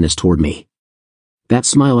her tenderness toward me. That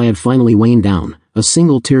smile I had finally waned down, a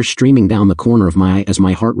single tear streaming down the corner of my eye as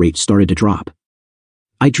my heart rate started to drop.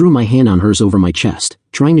 I drew my hand on hers over my chest,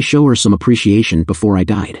 trying to show her some appreciation before I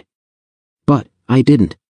died. But I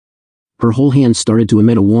didn't. Her whole hand started to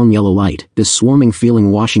emit a warm yellow light, this swarming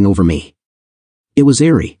feeling washing over me. It was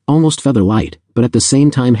airy, almost feather-light, but at the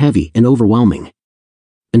same time heavy and overwhelming.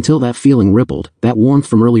 Until that feeling rippled, that warmth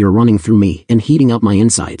from earlier running through me and heating up my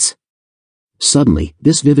insides. Suddenly,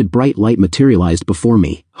 this vivid bright light materialized before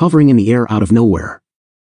me, hovering in the air out of nowhere.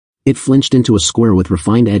 It flinched into a square with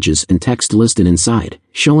refined edges and text listed inside,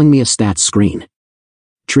 showing me a stats screen.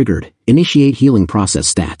 Triggered, initiate healing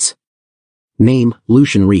process stats. Name,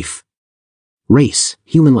 Lucian Reef. Race,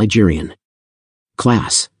 human Ligerian.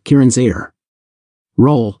 Class, Kiran's heir.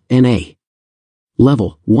 Role, NA.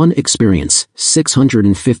 Level, 1 experience,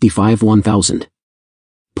 655 1000.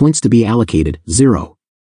 Points to be allocated, 0.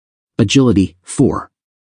 Agility, 4.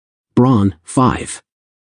 Brawn, 5.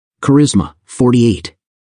 Charisma, 48.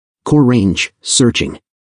 Core range, searching.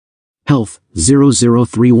 Health,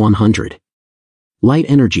 003-100. Light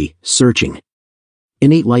energy, searching.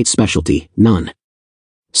 Innate light specialty, none.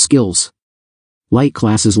 Skills. Light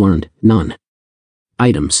classes learned, none.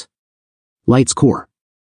 Items. Light's core.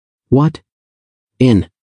 What? In.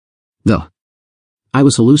 The. I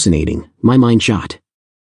was hallucinating, my mind shot.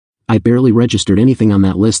 I barely registered anything on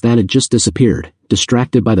that list that had just disappeared,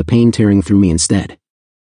 distracted by the pain tearing through me instead.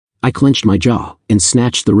 I clenched my jaw, and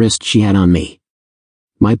snatched the wrist she had on me.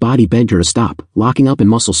 My body begged her to stop, locking up in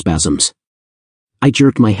muscle spasms. I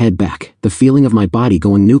jerked my head back, the feeling of my body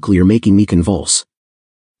going nuclear making me convulse.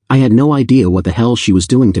 I had no idea what the hell she was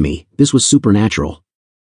doing to me, this was supernatural.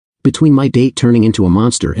 Between my date turning into a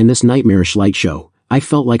monster and this nightmarish light show, I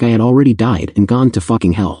felt like I had already died and gone to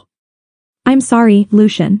fucking hell. I'm sorry,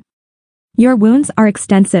 Lucian. Your wounds are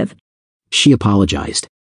extensive. She apologized.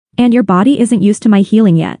 And your body isn't used to my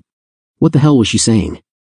healing yet. What the hell was she saying?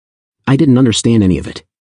 I didn't understand any of it.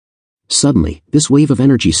 Suddenly, this wave of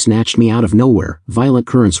energy snatched me out of nowhere, violent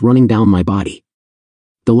currents running down my body.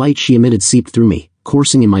 The light she emitted seeped through me,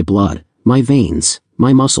 coursing in my blood, my veins,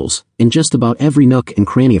 my muscles, and just about every nook and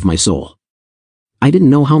cranny of my soul. I didn't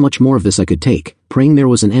know how much more of this I could take, praying there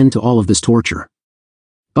was an end to all of this torture.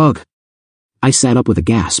 Ugh! I sat up with a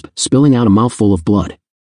gasp, spilling out a mouthful of blood.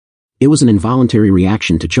 It was an involuntary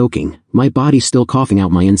reaction to choking, my body still coughing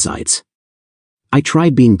out my insides. I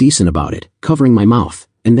tried being decent about it, covering my mouth,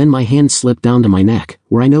 and then my hand slipped down to my neck,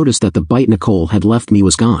 where I noticed that the bite Nicole had left me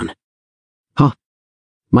was gone. Huh.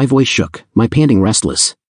 My voice shook, my panting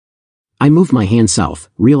restless. I moved my hand south,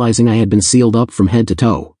 realizing I had been sealed up from head to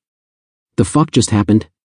toe. The fuck just happened?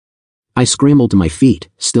 I scrambled to my feet,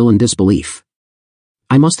 still in disbelief.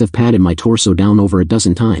 I must have patted my torso down over a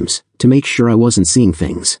dozen times, to make sure I wasn't seeing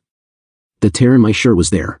things. The tear in my shirt was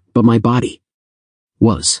there, but my body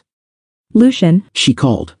was. Lucian, She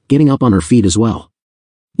called, getting up on her feet as well.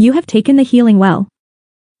 you have taken the healing well.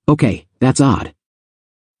 Okay, that's odd.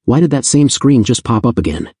 Why did that same screen just pop up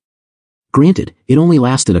again? Granted, it only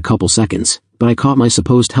lasted a couple seconds, but I caught my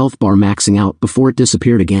supposed health bar maxing out before it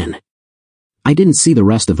disappeared again. I didn't see the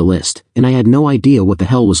rest of the list, and I had no idea what the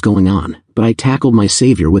hell was going on, but I tackled my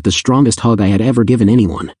savior with the strongest hug I had ever given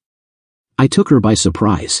anyone. I took her by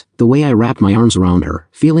surprise, the way I wrapped my arms around her,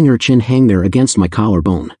 feeling her chin hang there against my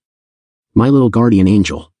collarbone. My little guardian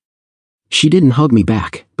angel. She didn't hug me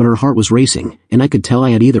back, but her heart was racing, and I could tell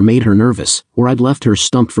I had either made her nervous, or I'd left her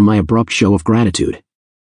stumped from my abrupt show of gratitude.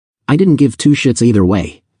 I didn't give two shits either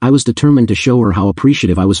way, I was determined to show her how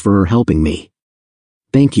appreciative I was for her helping me.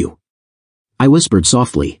 Thank you. I whispered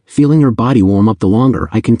softly, feeling her body warm up the longer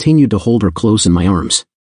I continued to hold her close in my arms.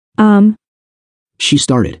 She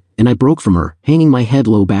started, and I broke from her, hanging my head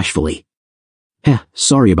low bashfully.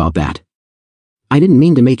 Sorry about that. I didn't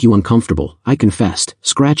mean to make you uncomfortable, I confessed,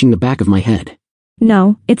 scratching the back of my head.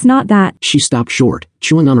 No, it's not that. She stopped short,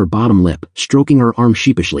 chewing on her bottom lip, stroking her arm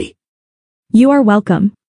sheepishly. You are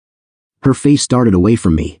welcome. Her face darted away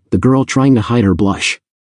from me, the girl trying to hide her blush.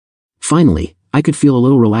 Finally, I could feel a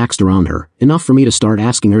little relaxed around her, enough for me to start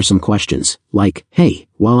asking her some questions, like, hey,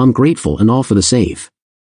 while I'm grateful and all for the save,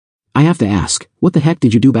 I have to ask, what the heck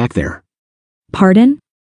did you do back there? Pardon?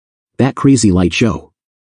 That crazy light show.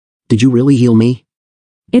 Did you really heal me?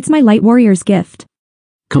 It's my light warrior's gift.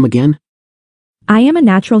 Come again? I am a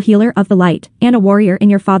natural healer of the light, and a warrior in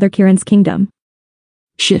your father Kiran's kingdom.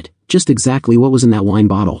 Shit, just exactly what was in that wine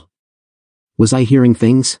bottle. Was I hearing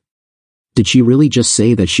things? Did she really just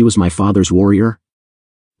say that she was my father's warrior?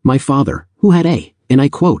 My father, who had and I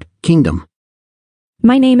quote, kingdom.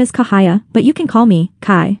 My name is Kahaya, but you can call me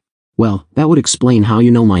Kai. Well, that would explain how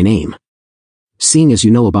you know my name. Seeing as you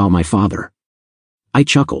know about my father. I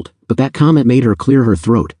chuckled, but that comment made her clear her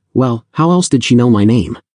throat. Well, how else did she know my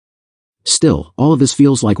name? Still, all of this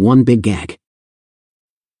feels like one big gag.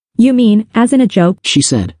 You mean, as in a joke? She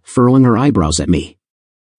said, furrowing her eyebrows at me.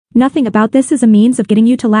 Nothing about this is a means of getting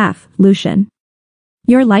you to laugh, Lucian.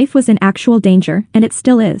 Your life was in actual danger, and it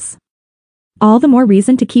still is. All the more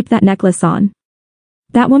reason to keep that necklace on.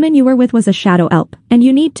 That woman you were with was a shadow elf, and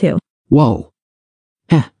you need to. Whoa.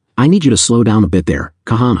 Heh, I need you to slow down a bit there,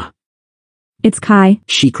 Kahana. It's Kai.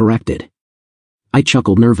 She corrected. I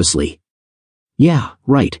chuckled nervously. Yeah,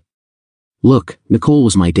 right. Look, Nicole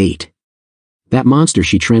was my date. That monster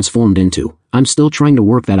she transformed into, I'm still trying to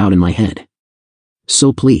work that out in my head.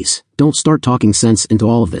 So please, don't start talking sense into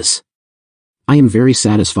all of this. I am very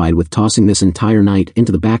satisfied with tossing this entire night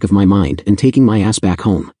into the back of my mind and taking my ass back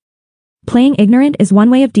home. Playing ignorant is one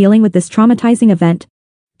way of dealing with this traumatizing event,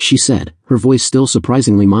 She said, her voice still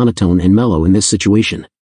surprisingly monotone and mellow in this situation.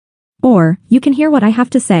 Or, you can hear what I have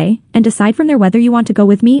to say, and decide from there whether you want to go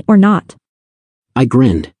with me or not. I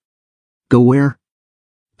grinned. Go where?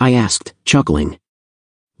 I asked, chuckling.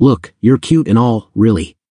 Look, you're cute and all,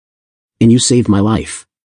 really. And you saved my life.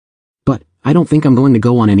 But, I don't think I'm going to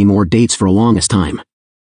go on any more dates for a longest time.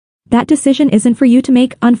 That decision isn't for you to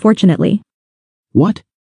make, unfortunately. What?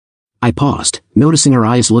 I paused, noticing her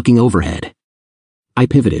eyes looking overhead. I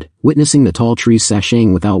pivoted, witnessing the tall trees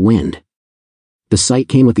sashaying without wind. The sight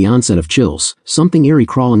came with the onset of chills, something eerie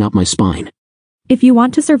crawling up my spine. If you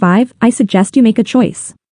want to survive, I suggest you make a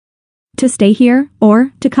choice. To stay here,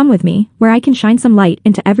 or to come with me, where I can shine some light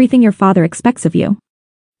into everything your father expects of you.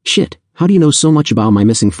 Shit, how do you know so much about my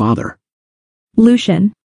missing father?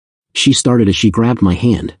 Lucian. She started as she grabbed my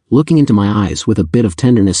hand, looking into my eyes with a bit of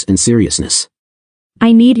tenderness and seriousness.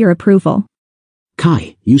 I need your approval.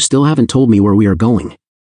 Kai, you still haven't told me where we are going.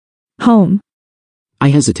 Home. I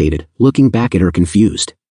hesitated, looking back at her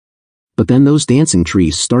confused. But then those dancing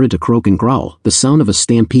trees started to croak and growl, the sound of a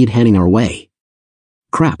stampede heading our way.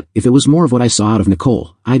 Crap, if it was more of what I saw out of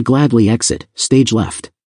Nicole, I'd gladly exit, stage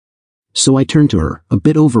left. So I turned to her, a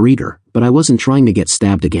bit overeager, but I wasn't trying to get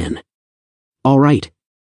stabbed again. All right.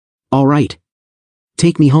 All right.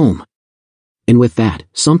 Take me home. And with that,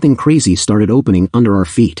 something crazy started opening under our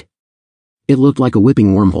feet. It looked like a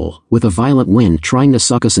whipping wormhole, with a violent wind trying to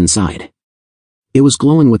suck us inside. It was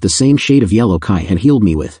glowing with the same shade of yellow Kai had healed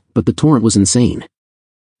me with, but the torrent was insane.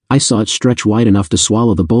 I saw it stretch wide enough to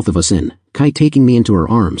swallow the both of us in, Kai taking me into her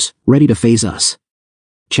arms, ready to phase us.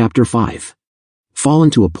 Chapter 5. Fall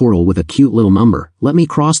into a portal with a cute little number, let me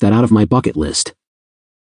cross that out of my bucket list.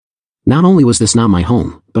 Not only was this not my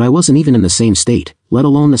home, but I wasn't even in the same state, let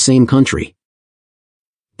alone the same country.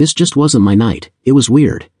 This just wasn't my night, it was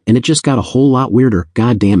weird, and it just got a whole lot weirder,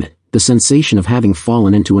 god damn it. The sensation of having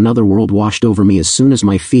fallen into another world washed over me as soon as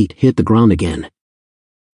my feet hit the ground again.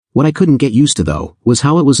 What I couldn't get used to though, was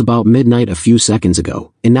how it was about midnight a few seconds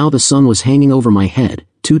ago, and now the sun was hanging over my head,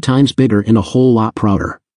 2 times bigger and a whole lot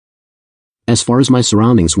prouder. As far as my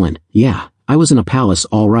surroundings went, yeah, I was in a palace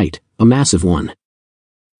alright, a massive one.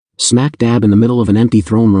 Smack dab in the middle of an empty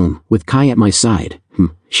throne room, with Kai at my side,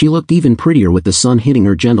 she looked even prettier with the sun hitting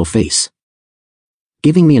her gentle face.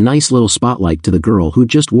 Giving me a nice little spotlight to the girl who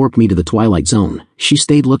just warped me to the Twilight Zone, she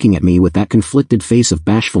stayed looking at me with that conflicted face of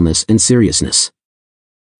bashfulness and seriousness.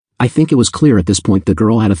 I think it was clear at this point the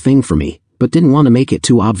girl had a thing for me, but didn't want to make it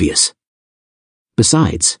too obvious.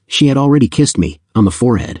 Besides, she had already kissed me, on the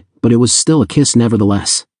forehead, but it was still a kiss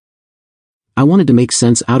nevertheless. I wanted to make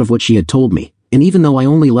sense out of what she had told me, and even though I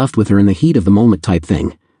only left with her in the heat of the moment type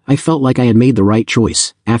thing, I felt like I had made the right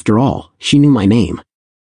choice. After all, she knew my name.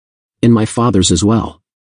 And my father's as well.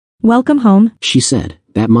 Welcome home, she said,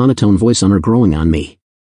 that monotone voice on her growing on me.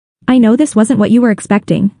 I know this wasn't what you were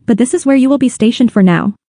expecting, but this is where you will be stationed for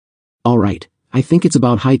now. All right, I think it's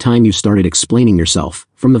about high time you started explaining yourself,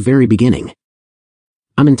 from the very beginning.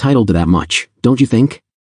 I'm entitled to that much, don't you think?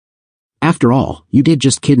 After all, you did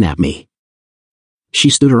just kidnap me. She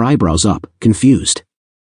stood her eyebrows up, confused.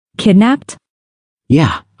 Kidnapped?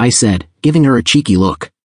 Yeah, I said, giving her a cheeky look.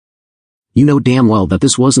 You know damn well that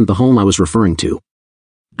this wasn't the home I was referring to.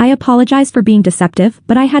 I apologize for being deceptive,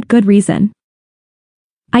 but I had good reason.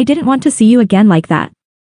 I didn't want to see you again like that.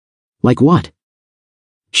 Like what?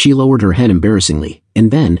 She lowered her head embarrassingly, and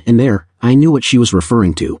then, and there, I knew what she was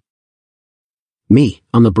referring to. Me,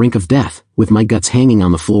 on the brink of death, with my guts hanging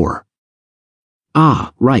on the floor.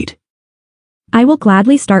 Ah, right. I will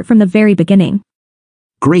gladly start from the very beginning.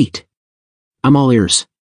 Great. I'm all ears.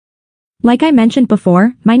 Like I mentioned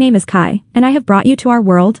before, my name is Kai, and I have brought you to our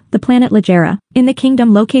world, the planet Ligera, in the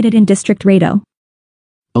kingdom located in District Rado.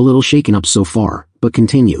 A little shaken up so far, but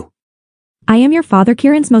continue. I am your father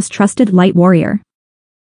Kieran's most trusted light warrior.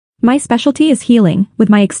 My specialty is healing, with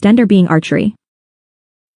my extender being archery.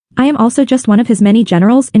 I am also just one of his many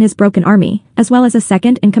generals in his broken army, as well as a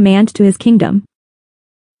second in command to his kingdom.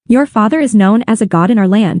 Your father is known as a god in our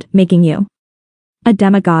land, making you a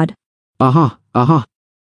demigod.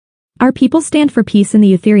 Our people stand for peace in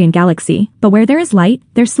the Eutherian galaxy, but where there is light,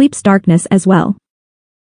 there sleeps darkness as well.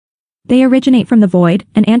 They originate from the void,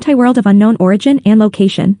 an anti-world of unknown origin and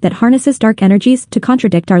location that harnesses dark energies to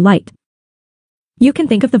contradict our light. You can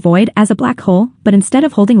think of the void as a black hole, but instead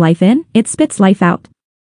of holding life in, it spits life out.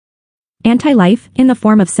 Anti-life, in the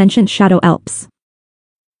form of sentient shadow elves.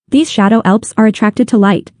 These shadow elves are attracted to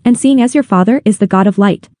light, and seeing as your father is the god of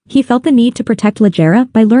light, he felt the need to protect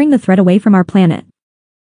Ligera by luring the threat away from our planet.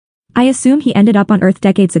 I assume he ended up on Earth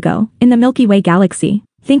decades ago, in the Milky Way galaxy,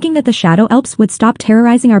 thinking that the shadow elves would stop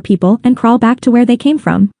terrorizing our people and crawl back to where they came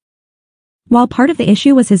from. While part of the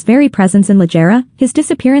issue was his very presence in Ligera, his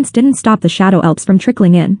disappearance didn't stop the shadow elves from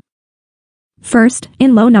trickling in. First,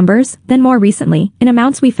 in low numbers, then more recently, in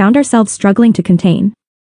amounts we found ourselves struggling to contain.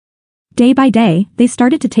 Day by day, they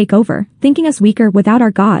started to take over, thinking us weaker without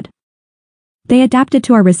our god. They adapted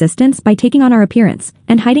to our resistance by taking on our appearance,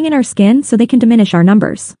 and hiding in our skin so they can diminish our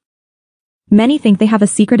numbers. Many think they have a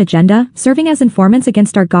secret agenda, serving as informants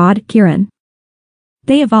against our god, Kieran.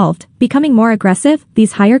 They evolved, becoming more aggressive,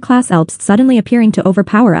 these higher-class elves suddenly appearing to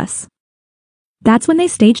overpower us. That's when they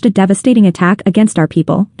staged a devastating attack against our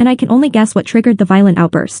people, and I can only guess what triggered the violent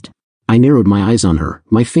outburst. I narrowed my eyes on her,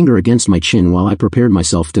 my finger against my chin while I prepared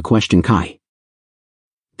myself to question Kai.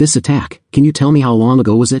 This attack, can you tell me how long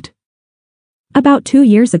ago was it? About 2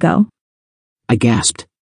 years ago. I gasped.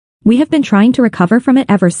 We have been trying to recover from it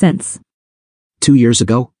ever since. 2 years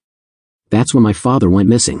ago? That's when my father went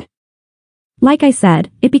missing. Like I said,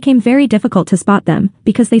 it became very difficult to spot them,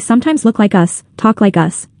 because they sometimes look like us, talk like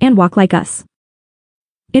us, and walk like us.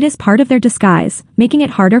 It is part of their disguise, making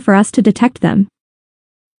it harder for us to detect them.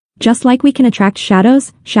 Just like we can attract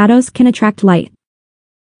shadows, shadows can attract light.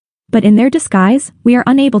 But in their disguise, we are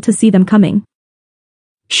unable to see them coming.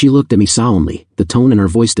 She looked at me solemnly, the tone in her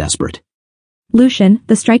voice desperate. Lucian,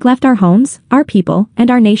 the strike left our homes, our people, and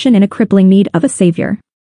our nation in a crippling need of a savior.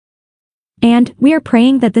 And we are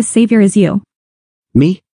praying that this savior is you.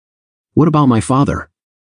 Me? What about my father?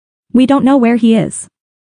 We don't know where he is.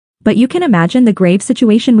 But you can imagine the grave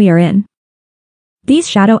situation we are in. These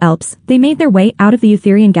shadow elves, they made their way out of the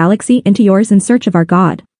Eutherian galaxy into yours in search of our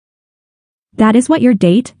god. That is what your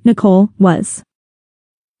date, Nicole, was.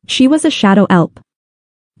 She was a shadow elf.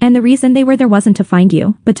 And the reason they were there wasn't to find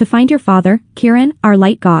you, but to find your father, Kieran, our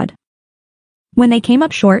light god. When they came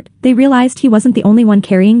up short, they realized he wasn't the only one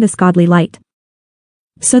carrying this godly light.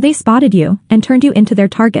 So they spotted you, and turned you into their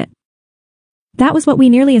target. That was what we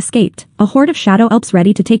nearly escaped, a horde of shadow elves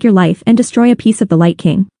ready to take your life and destroy a piece of the Light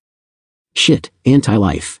King. Shit,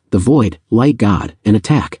 anti-life, the void, light god, an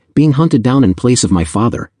attack, being hunted down in place of my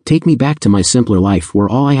father, take me back to my simpler life where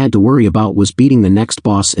all I had to worry about was beating the next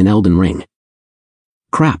boss in Elden Ring.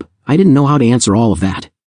 Crap, I didn't know how to answer all of that.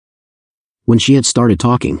 When she had started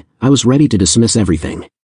talking, I was ready to dismiss everything.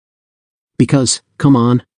 Because, come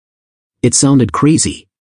on. It sounded crazy.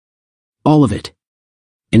 All of it.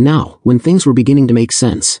 And now, when things were beginning to make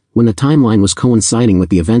sense, when the timeline was coinciding with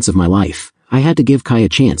the events of my life, I had to give Kai a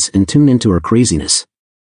chance and tune into her craziness.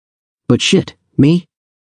 But shit, me?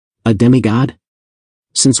 A demigod?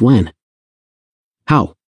 Since when?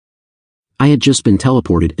 How? I had just been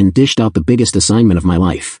teleported and dished out the biggest assignment of my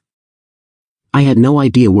life. I had no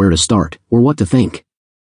idea where to start, or what to think.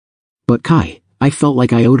 But Kai, I felt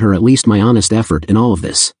like I owed her at least my honest effort in all of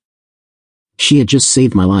this. She had just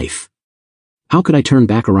saved my life. How could I turn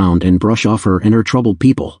back around and brush off her and her troubled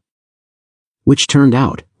people? Which turned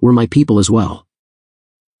out, were my people as well.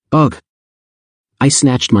 Ugh. I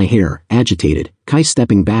snatched my hair, agitated, Kai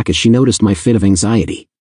stepping back as she noticed my fit of anxiety.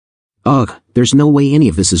 Ugh, there's no way any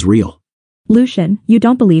of this is real. Lucian, you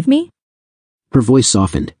don't believe me? Her voice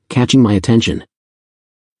softened, catching my attention.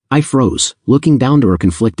 I froze, looking down to her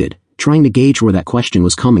conflicted, trying to gauge where that question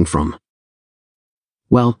was coming from.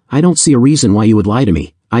 Well, I don't see a reason why you would lie to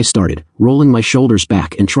me, I started, rolling my shoulders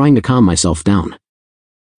back and trying to calm myself down.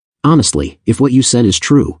 Honestly, if what you said is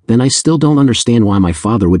true, then I still don't understand why my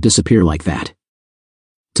father would disappear like that.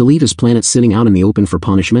 To leave his planet sitting out in the open for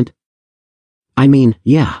punishment? I mean,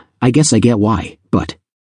 yeah, I guess I get why, but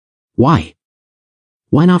why?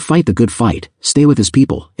 Why not fight the good fight, stay with his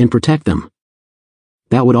people, and protect them?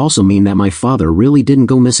 That would also mean that my father really didn't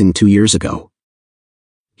go missing 2 years ago.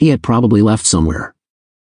 he had probably left somewhere.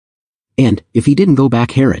 And, if he didn't go back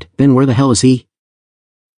Herod, then where the hell is he?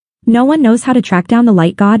 No one knows how to track down the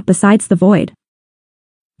light god besides the void.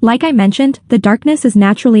 Like I mentioned, the darkness is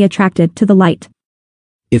naturally attracted to the light.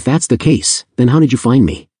 If that's the case, then how did you find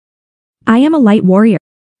me? I am a light warrior.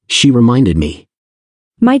 She reminded me.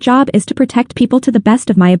 My job is to protect people to the best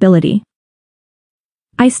of my ability.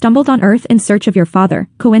 I stumbled on Earth in search of your father,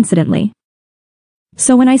 coincidentally.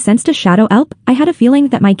 So when I sensed a shadow elf, I had a feeling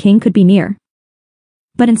that my king could be near.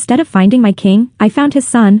 But instead of finding my king, I found his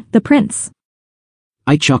son, the prince.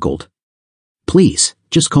 I chuckled. Please,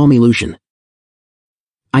 just call me Lucian.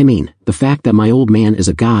 I mean, the fact that my old man is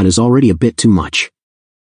a god is already a bit too much.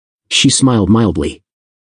 She smiled mildly.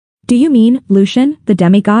 Do you mean, Lucian, the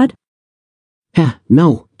demigod? Heh,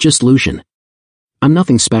 no, just Lucian. I'm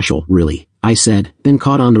nothing special, really, I said, then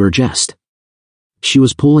caught on to her jest. She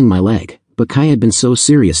was pulling my leg, but Kai had been so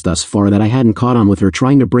serious thus far that I hadn't caught on with her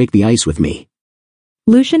trying to break the ice with me.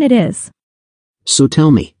 Lucian it is. So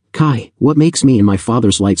tell me, Kai, what makes me and my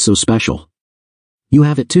father's light so special? You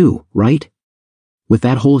have it too, right? With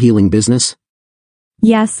that whole healing business?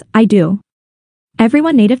 Yes, I do.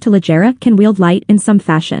 Everyone native to Ligera can wield light in some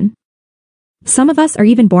fashion. Some of us are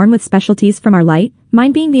even born with specialties from our light,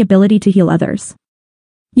 mine being the ability to heal others.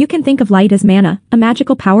 You can think of light as mana, a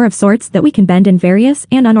magical power of sorts that we can bend in various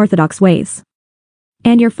and unorthodox ways.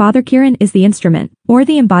 And your father Kirin is the instrument, or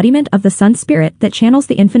the embodiment of the sun spirit that channels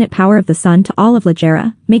the infinite power of the sun to all of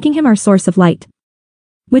Ligera, making him our source of light.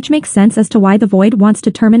 Which makes sense as to why the void wants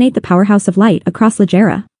to terminate the powerhouse of light across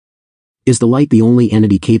Ligera. Is the light the only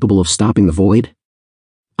entity capable of stopping the void?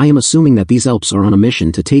 I am assuming that these elves are on a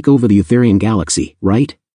mission to take over the Eutherian galaxy,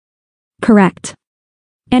 right? Correct.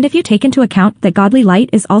 And if you take into account that godly light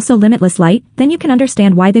is also limitless light, then you can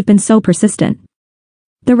understand why they've been so persistent.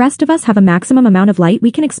 The rest of us have a maximum amount of light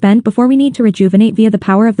we can expend before we need to rejuvenate via the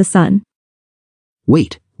power of the sun.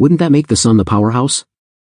 Wait, wouldn't that make the sun the powerhouse?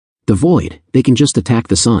 The void, they can just attack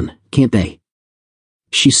the sun, can't they?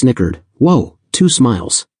 She snickered. Whoa, 2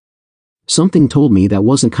 smiles. Something told me that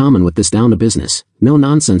wasn't common with this down-to-business,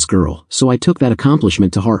 no-nonsense girl, so I took that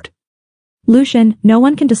accomplishment to heart. Lucian, no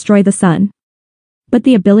one can destroy the sun. But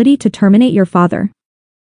the ability to terminate your father.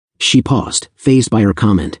 She paused, fazed by her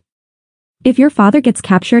comment. If your father gets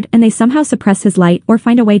captured and they somehow suppress his light or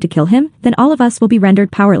find a way to kill him, then all of us will be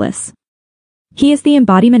rendered powerless. He is the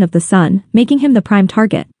embodiment of the sun, making him the prime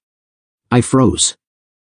target. I froze.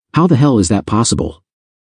 How the hell is that possible?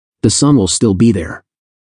 The sun will still be there.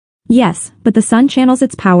 Yes, but the sun channels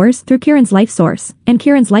its powers through Kirin's life source, and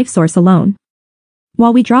Kirin's life source alone.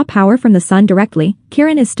 While we draw power from the sun directly,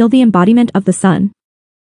 Kirin is still the embodiment of the sun.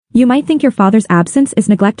 You might think your father's absence is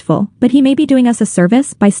neglectful, but he may be doing us a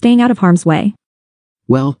service by staying out of harm's way.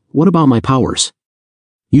 Well, what about my powers?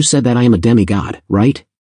 You said that I am a demigod, right?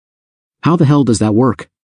 How the hell does that work?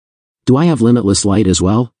 Do I have limitless light as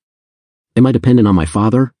well? Am I dependent on my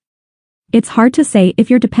father? It's hard to say if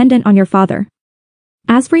you're dependent on your father.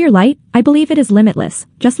 As for your light, I believe it is limitless,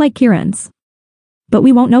 just like Kirin's. But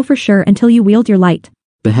we won't know for sure until you wield your light.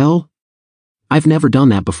 The hell? I've never done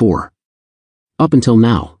that before. Up until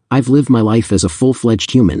now, I've lived my life as a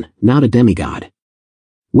full-fledged human, not a demigod.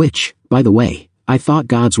 Which, by the way, I thought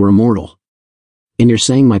gods were immortal. And you're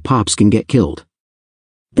saying my pops can get killed.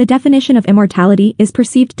 The definition of immortality is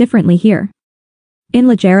perceived differently here. In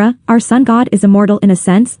Ligera, our sun god is immortal in a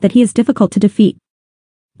sense that he is difficult to defeat.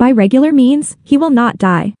 By regular means, he will not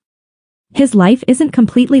die. His life isn't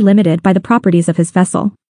completely limited by the properties of his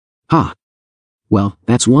vessel. Ha! Well,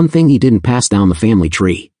 that's one thing he didn't pass down the family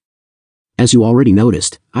tree. As you already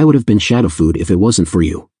noticed, I would have been shadow food if it wasn't for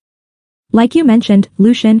you. Like you mentioned,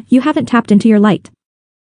 Lucian, you haven't tapped into your light.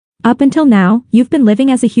 Up until now, you've been living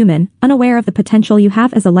as a human, unaware of the potential you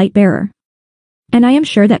have as a light bearer. And I am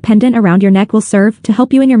sure that pendant around your neck will serve to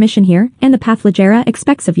help you in your mission here and the path Ligera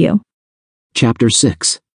expects of you. Chapter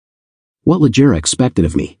 6. What Ligera expected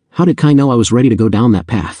of me. How did Kai know I was ready to go down that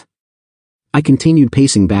path? I continued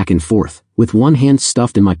pacing back and forth, with one hand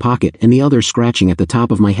stuffed in my pocket and the other scratching at the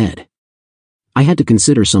top of my head. I had to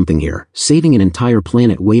consider something here. Saving an entire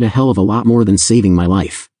planet weighed a hell of a lot more than saving my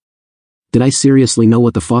life. Did I seriously know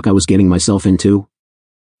what the fuck I was getting myself into?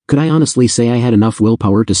 Could I honestly say I had enough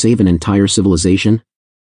willpower to save an entire civilization?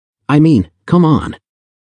 I mean, come on.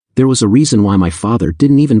 There was a reason why my father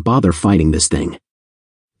didn't even bother fighting this thing.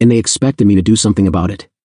 And they expected me to do something about it.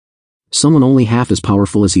 Someone only half as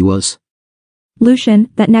powerful as he was. Lucian,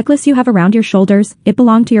 that necklace you have around your shoulders, it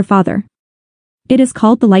belonged to your father. It is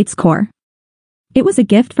called the Light's Core. It was a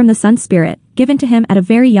gift from the Sun Spirit, given to him at a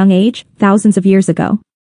very young age, thousands of years ago.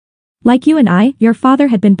 Like you and I, your father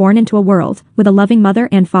had been born into a world, with a loving mother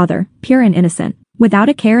and father, pure and innocent, without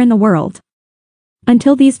a care in the world.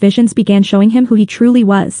 Until these visions began showing him who he truly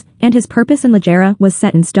was, and his purpose in Ligera was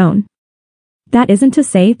set in stone. That isn't to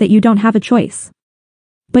say that you don't have a choice.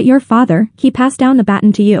 But your father, he passed down the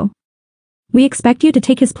baton to you. We expect you to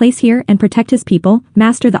take his place here and protect his people,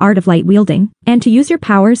 master the art of light wielding, and to use your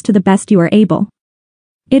powers to the best you are able.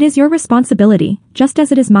 It is your responsibility, just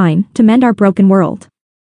as it is mine, to mend our broken world.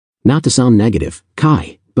 Not to sound negative,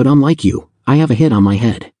 Kai, but unlike you, I have a hit on my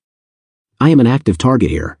head. I am an active target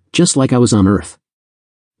here, just like I was on Earth.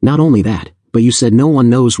 Not only that, but you said no one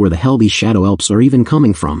knows where the hell these shadow elves are even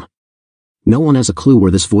coming from. No one has a clue where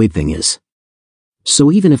this void thing is.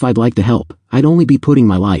 So even if I'd like to help, I'd only be putting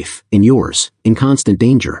my life, and yours, in constant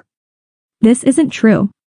danger. This isn't true.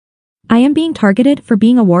 I am being targeted for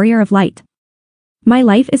being a warrior of light. My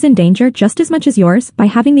life is in danger just as much as yours by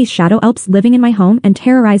having these shadow elves living in my home and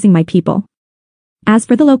terrorizing my people. As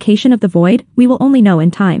for the location of the void, we will only know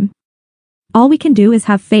in time. All we can do is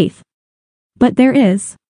have faith. But there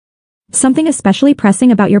is something especially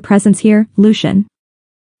pressing about your presence here, Lucian.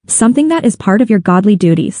 Something that is part of your godly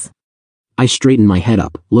duties. I straightened my head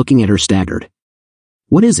up, looking at her staggered.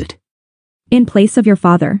 What is it? In place of your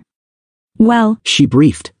father. Well, she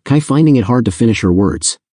briefed, Kai finding it hard to finish her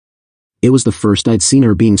words. It was the first I'd seen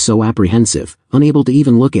her being so apprehensive, unable to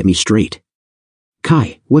even look at me straight.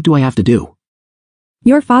 Kai, what do I have to do?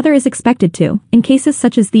 Your father is expected to, in cases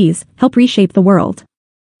such as these, help reshape the world.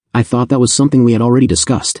 I thought that was something we had already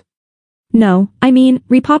discussed. No, I mean,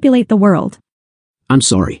 repopulate the world. I'm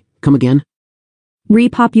sorry, come again?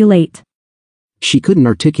 Repopulate. She couldn't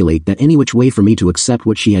articulate that any which way for me to accept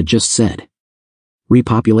what she had just said.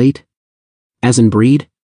 Repopulate? As in breed?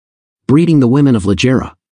 Breeding the women of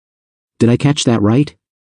Ligera. Did I catch that right?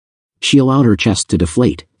 She allowed her chest to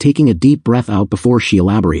deflate, taking a deep breath out before she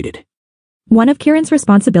elaborated. One of Kiran's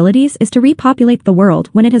responsibilities is to repopulate the world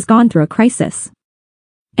when it has gone through a crisis.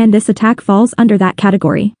 And this attack falls under that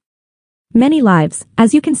category. Many lives,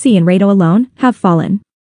 as you can see in Rado alone, have fallen.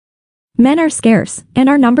 Men are scarce, and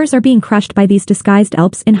our numbers are being crushed by these disguised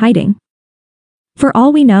elves in hiding. For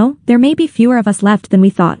all we know, there may be fewer of us left than we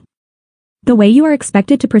thought. The way you are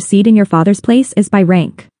expected to proceed in your father's place is by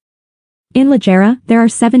rank. In Ligera, there are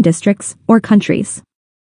 7 districts, or countries.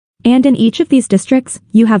 And in each of these districts,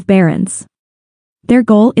 you have barons. Their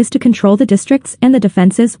goal is to control the districts and the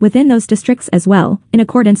defenses within those districts as well, in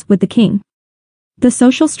accordance with the king. The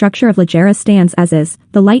social structure of Ligera stands as is,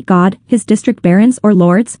 the light god, his district barons or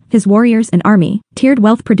lords, his warriors and army, tiered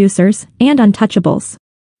wealth producers, and untouchables.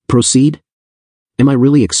 Proceed? Am I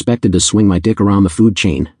really expected to swing my dick around the food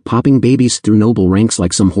chain, popping babies through noble ranks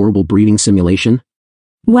like some horrible breeding simulation?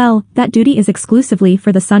 Well, that duty is exclusively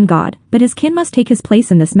for the sun god, but his kin must take his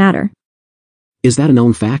place in this matter. Is that a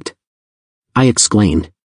known fact? I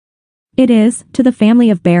exclaimed. It is, to the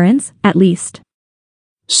family of barons, at least.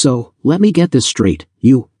 So, let me get this straight,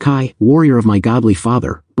 you, Kai, warrior of my godly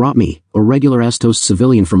father, brought me, a regular Astos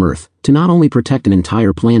civilian from Earth, to not only protect an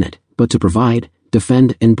entire planet, but to provide,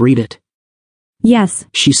 defend and breed it. Yes,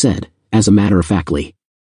 she said, as a matter-of-factly.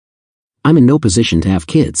 I'm in no position to have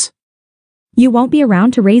kids. You won't be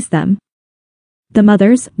around to raise them. The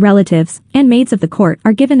mothers, relatives, and maids of the court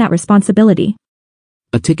are given that responsibility.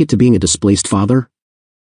 A ticket to being a displaced father?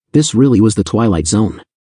 This really was the Twilight Zone.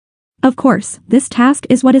 Of course, this task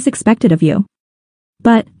is what is expected of you.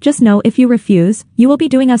 But, just know if you refuse, you will be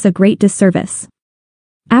doing us a great disservice.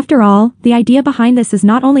 After all, the idea behind this is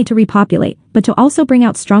not only to repopulate, but to also bring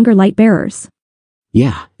out stronger light bearers.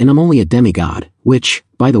 Yeah, and I'm only a demigod, which,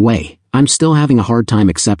 by the way, I'm still having a hard time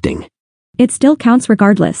accepting. It still counts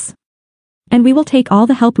regardless. And we will take all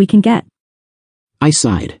the help we can get. I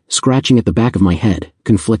sighed, scratching at the back of my head,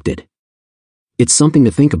 conflicted. It's something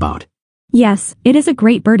to think about. Yes, it is a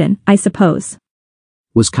great burden, I suppose.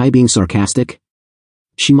 Was Kai being sarcastic?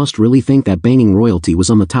 She must really think that banging royalty was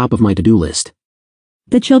on the top of my to-do list.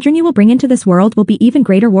 The children you will bring into this world will be even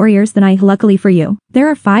greater warriors than I. Luckily for you, there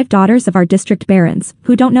are 5 daughters of our district barons,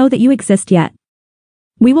 who don't know that you exist yet.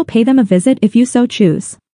 We will pay them a visit if you so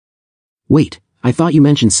choose. Wait, I thought you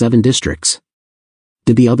mentioned 7 districts.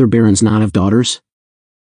 Did the other barons not have daughters?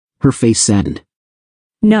 Her face saddened.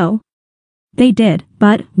 No. They did,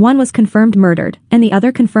 but one was confirmed murdered, and the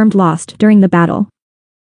other confirmed lost during the battle.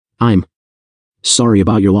 I'm sorry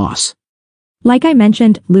about your loss. Like I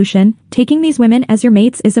mentioned, Lucian, taking these women as your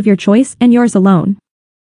mates is of your choice and yours alone.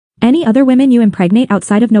 Any other women you impregnate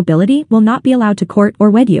outside of nobility will not be allowed to court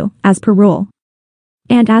or wed you, as per rule.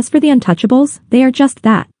 And as for the untouchables, they are just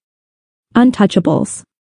that. Untouchables.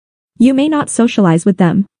 You may not socialize with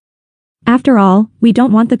them. After all, we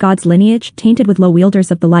don't want the god's lineage tainted with low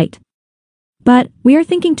wielders of the light. But, we are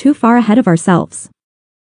thinking too far ahead of ourselves.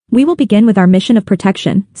 We will begin with our mission of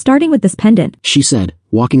protection, starting with this pendant, she said,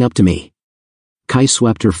 walking up to me. Kai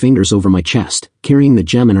swept her fingers over my chest, carrying the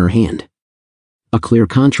gem in her hand. A clear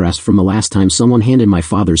contrast from the last time someone handed my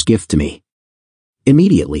father's gift to me.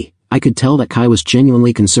 Immediately, I could tell that Kai was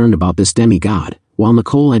genuinely concerned about this demigod, while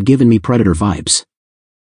Nicole had given me predator vibes.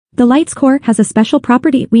 The light's core has a special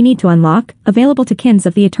property we need to unlock, available to kins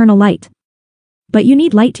of the eternal light. But you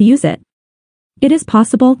need light to use it. It is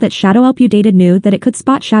possible that Shadow Elp you dated knew that it could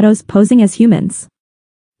spot shadows posing as humans.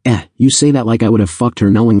 You say that like I would have fucked her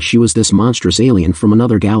knowing she was this monstrous alien from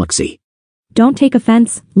another galaxy. Don't take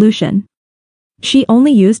offense, Lucian. She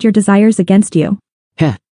only used your desires against you.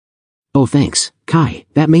 Heh. Oh thanks, Kai,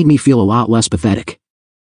 that made me feel a lot less pathetic.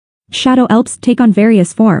 Shadow Elps take on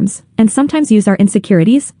various forms, and sometimes use our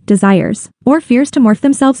insecurities, desires, or fears to morph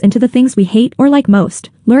themselves into the things we hate or like most,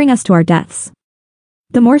 luring us to our deaths.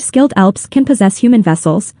 The more skilled Elps can possess human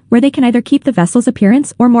vessels, where they can either keep the vessel's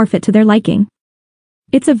appearance or morph it to their liking.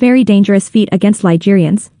 It's a very dangerous feat against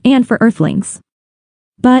Ligerians, and for Earthlings.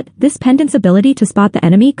 But, this pendant's ability to spot the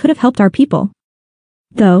enemy could have helped our people.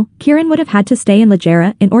 Though, Kieran would have had to stay in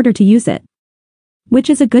Ligera in order to use it. Which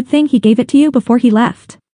is a good thing he gave it to you before he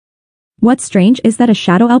left. What's strange is that a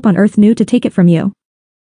Shadow Elp on Earth knew to take it from you.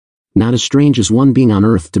 Not as strange as one being on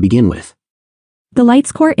Earth to begin with. The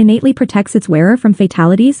light's core innately protects its wearer from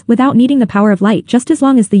fatalities without needing the power of light just as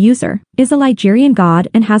long as the user is a Ligerian god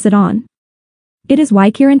and has it on. It is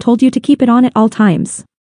why Kieran told you to keep it on at all times.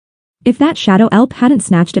 If that Shadow Elp hadn't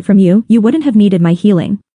snatched it from you, you wouldn't have needed my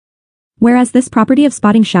healing. Whereas this property of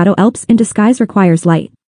spotting Shadow Elps in disguise requires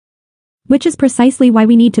light. Which is precisely why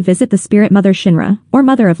we need to visit the Spirit Mother Shinra, or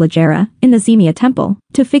Mother of Ligera, in the Zemia Temple,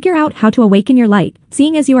 to figure out how to awaken your light,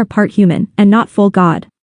 seeing as you are part human, and not full god.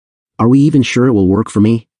 Are we even sure it will work for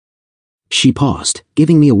me? She paused,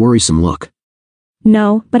 giving me a worrisome look.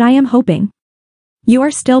 No, but I am hoping. You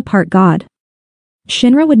are still part god.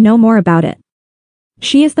 Shinra would know more about it.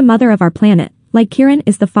 She is the mother of our planet, like Kieran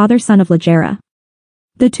is the father-son of Ligera.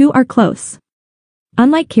 The two are close.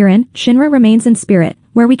 Unlike Kieran, Shinra remains in spirit,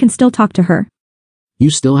 where we can still talk to her. You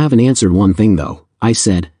still haven't answered one thing though, I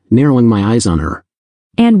said, narrowing my eyes on her.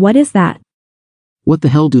 And what is that? What the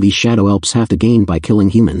hell do these Shadow Elps have to gain by killing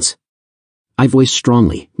humans? I voiced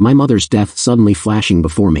strongly, my mother's death suddenly flashing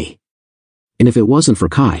before me. And if it wasn't for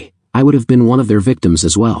Kai, I would have been one of their victims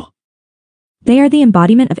as well. They are the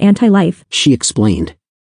embodiment of anti-life, she explained.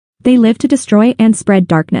 They live to destroy and spread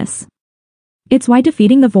darkness. It's why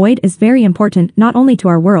defeating the void is very important not only to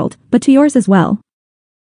our world, but to yours as well.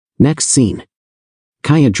 Next scene.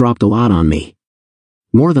 Kai had dropped a lot on me.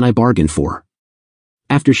 More than I bargained for.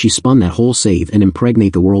 After she spun that whole save and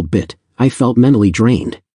impregnate the world bit, I felt mentally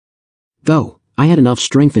drained. Though, I had enough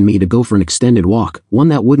strength in me to go for an extended walk, one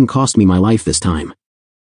that wouldn't cost me my life this time.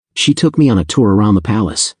 She took me on a tour around the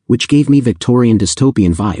palace, which gave me Victorian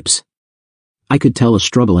dystopian vibes. I could tell a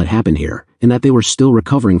struggle had happened here, and that they were still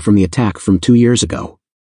recovering from the attack from 2 years ago.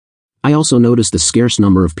 I also noticed a scarce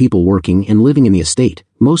number of people working and living in the estate,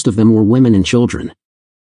 most of them were women and children.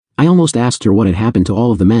 I almost asked her what had happened to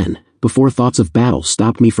all of the men, before thoughts of battle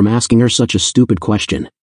stopped me from asking her such a stupid question.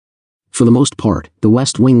 For the most part, the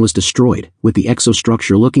West Wing was destroyed, with the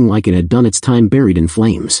exostructure looking like it had done its time buried in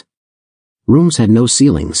flames. Rooms had no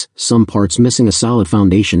ceilings, some parts missing a solid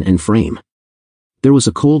foundation and frame. There was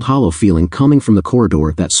a cold hollow feeling coming from the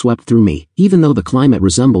corridor that swept through me, even though the climate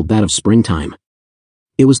resembled that of springtime.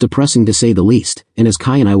 It was depressing to say the least, and as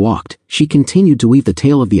Kai and I walked, she continued to weave the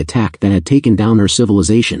tale of the attack that had taken down her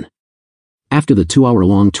civilization. After the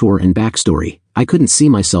 2-hour-long tour and backstory, I couldn't see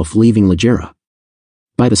myself leaving Ligera.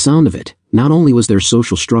 By the sound of it, not only was their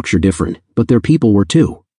social structure different, but their people were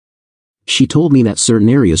too. She told me that certain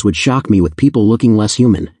areas would shock me with people looking less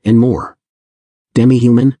human, and more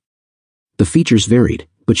demi-human? The features varied,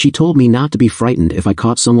 but she told me not to be frightened if I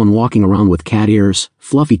caught someone walking around with cat ears,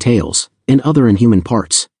 fluffy tails, and other inhuman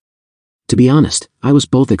parts. To be honest, I was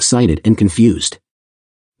both excited and confused.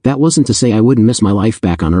 That wasn't to say I wouldn't miss my life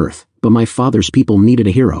back on Earth, but my father's people needed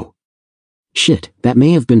a hero. Shit, that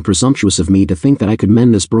may have been presumptuous of me to think that I could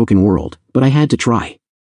mend this broken world, but I had to try.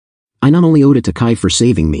 I not only owed it to Kai for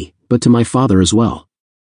saving me, but to my father as well.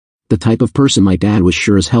 The type of person my dad was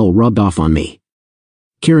sure as hell rubbed off on me.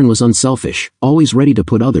 Kieran was unselfish, always ready to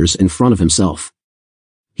put others in front of himself.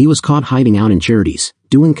 He was caught hiding out in charities,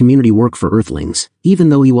 doing community work for Earthlings, even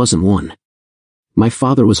though he wasn't one. My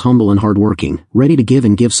father was humble and hardworking, ready to give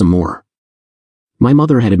and give some more. My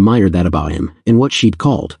mother had admired that about him, and what she'd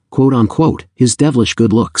called, quote-unquote, his devilish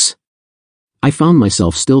good looks. I found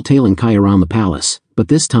myself still tailing Kai around the palace, but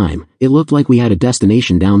this time, it looked like we had a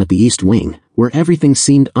destination down at the East Wing, where everything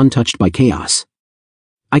seemed untouched by chaos.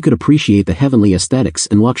 I could appreciate the heavenly aesthetics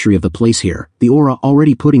and luxury of the place here, the aura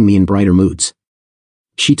already putting me in brighter moods.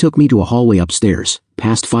 She took me to a hallway upstairs,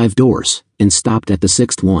 past 5 doors, and stopped at the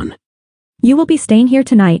 6th one. You will be staying here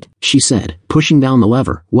tonight, she said, pushing down the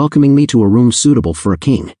lever, welcoming me to a room suitable for a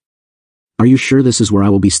king. Are you sure this is where I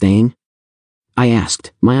will be staying? I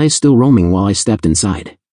asked, my eyes still roaming while I stepped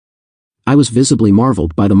inside. I was visibly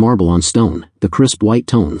marveled by the marble on stone, the crisp white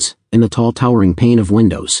tones, and the tall towering pane of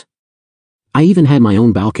windows. I even had my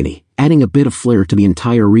own balcony, adding a bit of flair to the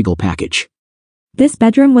entire regal package. This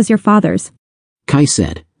bedroom was your father's, Kai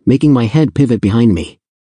said, making my head pivot behind me.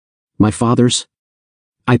 My father's?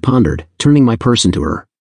 I pondered, turning my person to her.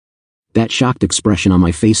 That shocked expression on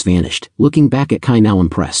my face vanished, looking back at Kai now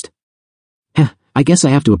impressed. I guess I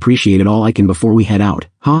have to appreciate it all I can before we head out,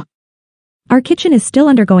 huh? Our kitchen is still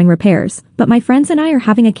undergoing repairs, but my friends and I are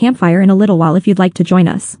having a campfire in a little while if you'd like to join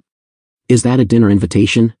us. Is that a dinner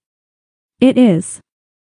invitation? It is.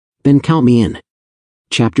 Then count me in.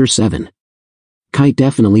 Chapter 7. Kai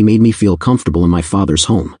definitely made me feel comfortable in my father's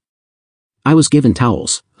home. I was given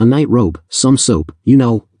towels, a night robe, some soap,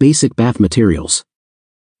 basic bath materials.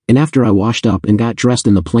 And after I washed up and got dressed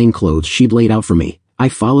in the plain clothes she'd laid out for me, I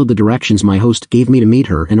followed the directions my host gave me to meet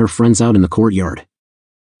her and her friends out in the courtyard.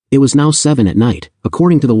 It was now 7 at night,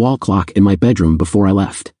 according to the wall clock in my bedroom before I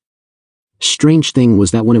left. Strange thing was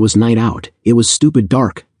that when it was night out, it was stupid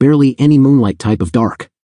dark, barely any moonlight type of dark.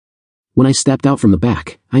 When I stepped out from the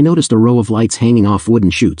back, I noticed a row of lights hanging off wooden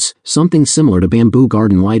chutes, something similar to bamboo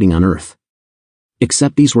garden lighting on Earth.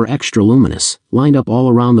 Except these were extra luminous, lined up all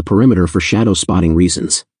around the perimeter for shadow spotting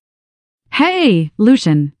reasons. Hey,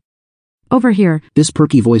 Lucian. Over here. This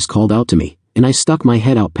perky voice called out to me, and I stuck my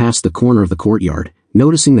head out past the corner of the courtyard,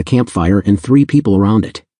 noticing the campfire and 3 people around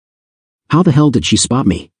it. How the hell did she spot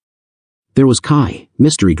me? There was Kai,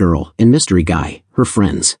 mystery girl, and mystery guy, her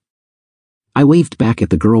friends. I waved back at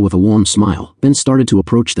the girl with a warm smile, then started to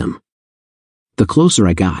approach them. The closer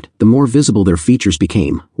I got, the more visible their features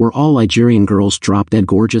became. Were all Ligerian girls drop-dead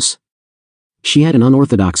gorgeous? She had an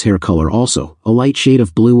unorthodox hair color also, a light shade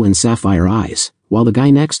of blue and sapphire eyes, while the guy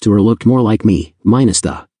next to her looked more like me, minus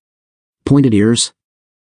the pointed ears.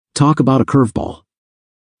 Talk about a curveball.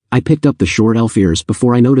 I picked up the short elf ears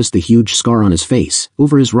before I noticed the huge scar on his face,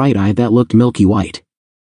 over his right eye that looked milky white.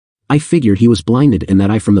 I figured he was blinded in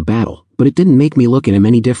that eye from the battle, but it didn't make me look at him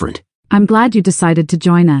any different. I'm glad you decided to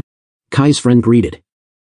join us. Kai's friend greeted.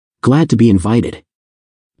 Glad to be invited.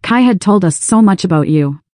 Kai had told us so much about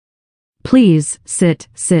you. Please, sit.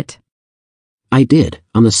 I did.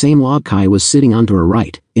 On the same log Kai was sitting on to her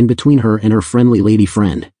right, in between her and her friendly lady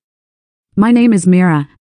friend. My name is Mira.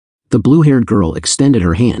 The blue-haired girl extended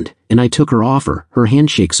her hand, and I took her offer, her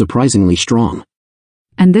handshake surprisingly strong.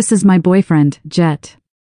 And this is my boyfriend, Jet.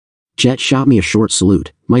 Jet shot me a short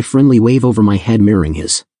salute, my friendly wave over my head mirroring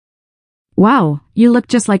his. Wow, you look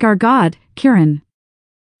just like our god, Kiran.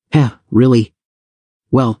 Really?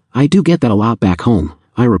 Well, I do get that a lot back home,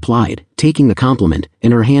 I replied, taking the compliment,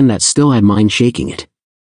 and her hand that still had mine shaking it.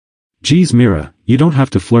 Geez Mira, you don't have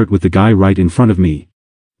to flirt with the guy right in front of me.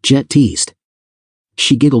 Jet teased.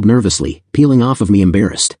 She giggled nervously, peeling off of me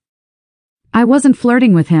embarrassed. I wasn't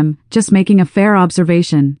flirting with him, just making a fair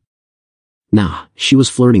observation. Nah, she was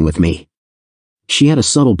flirting with me. She had a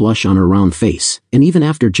subtle blush on her round face, and even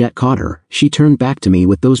after Jet caught her, she turned back to me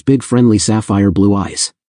with those big friendly sapphire blue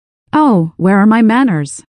eyes. Oh, where are my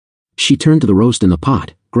manners? She turned to the roast in the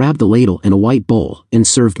pot, grabbed a ladle and a white bowl, and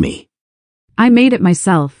served me. I made it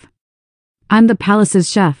myself. I'm the palace's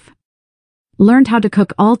chef. Learned how to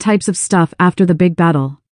cook all types of stuff after the big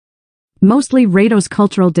battle. Mostly Rado's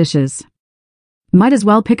cultural dishes. Might as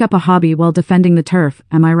well pick up a hobby while defending the turf,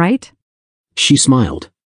 am I right? She smiled.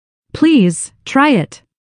 Please, try it.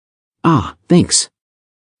 Ah, thanks.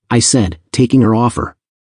 I said, taking her offer.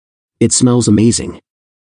 It smells amazing.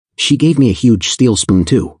 She gave me a huge steel spoon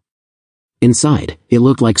too. Inside, it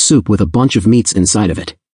looked like soup with a bunch of meats inside of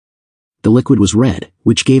it. The liquid was red,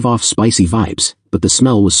 which gave off spicy vibes, but the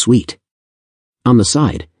smell was sweet. On the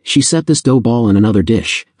side, she set this dough ball in another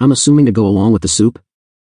dish, I'm assuming to go along with the soup.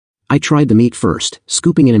 I tried the meat first,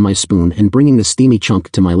 scooping it in my spoon and bringing the steamy chunk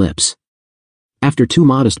to my lips. After 2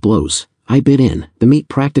 modest blows, I bit in, the meat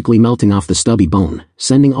practically melting off the stubby bone,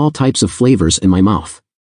 sending all types of flavors in my mouth.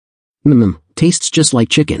 Tastes just like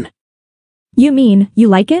chicken. You mean, you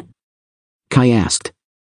like it? Kai asked.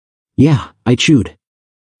 Yeah, I chewed.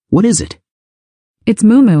 What is it? It's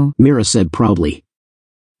moo-moo, Mira said proudly.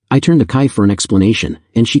 I turned to Kai for an explanation,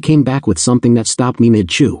 and she came back with something that stopped me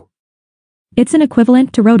mid-chew. It's an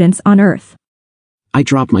equivalent to rodents on Earth. I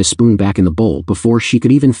dropped my spoon back in the bowl before she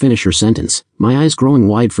could even finish her sentence, my eyes growing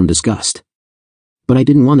wide from disgust. but I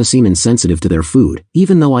didn't want to seem insensitive to their food,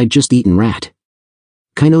 even though I'd just eaten rat.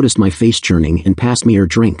 Kai noticed my face churning and passed me her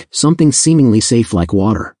drink, something seemingly safe like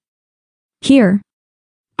water. Here.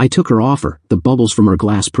 I took her offer, the bubbles from her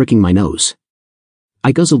glass pricking my nose.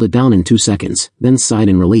 I guzzled it down in 2 seconds, then sighed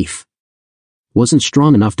in relief. Wasn't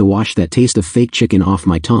strong enough to wash that taste of fake chicken off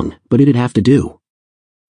my tongue, but it'd have to do.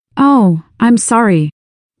 Oh, I'm sorry.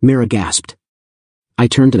 Mira gasped. I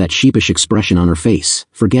turned to that sheepish expression on her face,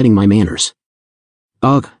 forgetting my manners.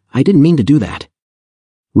 Ugh, I didn't mean to do that.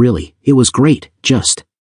 Really, it was great, just.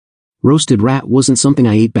 Roasted rat wasn't something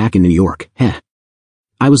I ate back in New York, heh.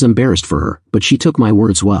 I was embarrassed for her, but she took my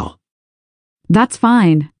words well. That's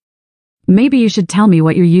fine. Maybe you should tell me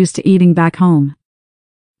what you're used to eating back home.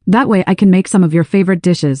 That way I can make some of your favorite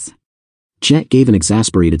dishes. Jet gave an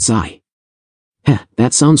exasperated sigh. Heh,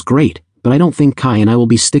 that sounds great, but I don't think Kai and I will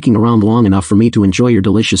be sticking around long enough for me to enjoy your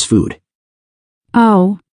delicious food.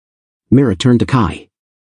 Oh. Mira turned to Kai.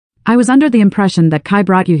 I was under the impression that Kai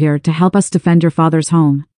brought you here to help us defend your father's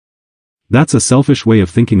home. That's a selfish way of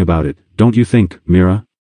thinking about it, don't you think, Mira?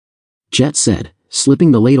 Jet said,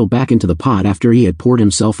 slipping the ladle back into the pot after he had poured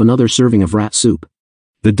himself another serving of rat soup.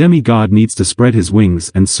 The demigod needs to spread his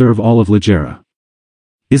wings and serve all of Ligera.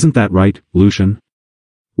 Isn't that right, Lucian?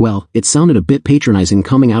 Well, it sounded a bit patronizing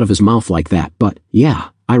coming out of his mouth like that, but, yeah,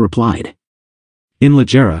 I replied. In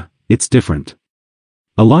Ligera, it's different.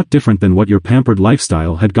 A lot different than what your pampered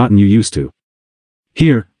lifestyle had gotten you used to.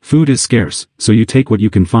 Here, food is scarce, so you take what you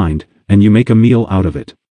can find, and you make a meal out of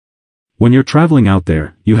it. When you're traveling out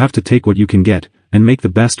there, you have to take what you can get, and make the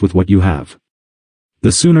best with what you have.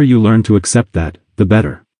 The sooner you learn to accept that, the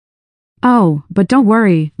better. Oh, but don't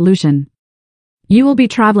worry, Lucian. You will be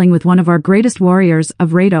traveling with one of our greatest warriors of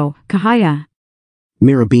Rado, Kahaya.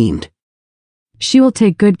 Mira beamed. She will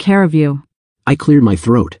take good care of you. I cleared my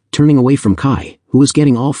throat, turning away from Kai, who was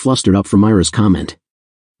getting all flustered up from Myra's comment.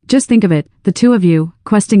 Just think of it, the two of you,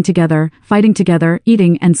 questing together, fighting together,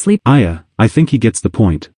 eating and sleep. Aya, I think he gets the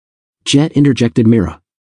point. Jet interjected Mira.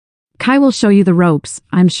 Kai will show you the ropes,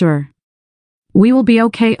 I'm sure. We will be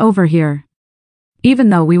okay over here. Even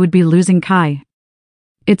though we would be losing Kai.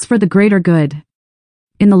 It's for the greater good.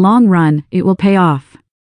 In the long run, it will pay off.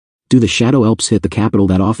 Do the Shadow Elves hit the capital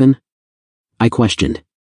that often? I questioned.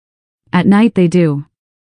 At night they do.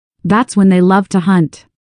 That's when they love to hunt.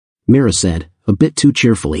 Mira said, a bit too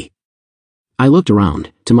cheerfully. I looked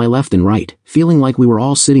around, to my left and right, feeling like we were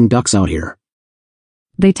all sitting ducks out here.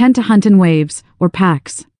 They tend to hunt in waves, or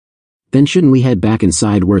packs. Then shouldn't we head back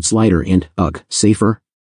inside where it's lighter and, safer?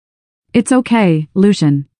 It's okay,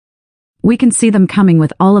 Lucian. We can see them coming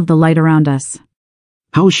with all of the light around us.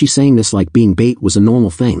 How is she saying this like being bait was a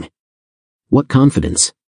normal thing? What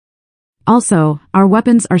confidence? Also, our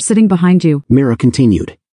weapons are sitting behind you. Mira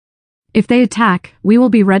continued. If they attack, we will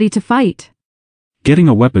be ready to fight. Getting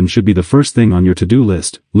a weapon should be the first thing on your to-do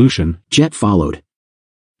list, Lucian. Jet followed.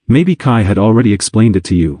 Maybe Kai had already explained it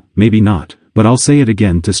to you, maybe not, but I'll say it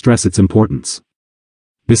again to stress its importance.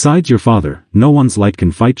 Besides your father, no one's light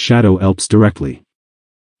can fight Shadow Elves directly.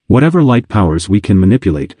 Whatever light powers we can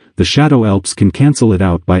manipulate, the Shadow Elves can cancel it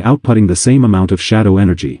out by outputting the same amount of shadow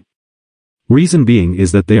energy. Reason being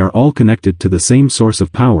is that they are all connected to the same source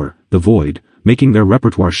of power, the void, making their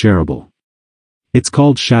repertoire shareable. It's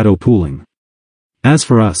called shadow pooling. As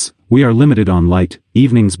for us, we are limited on light,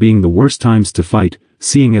 evenings being the worst times to fight,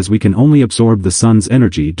 seeing as we can only absorb the sun's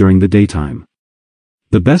energy during the daytime.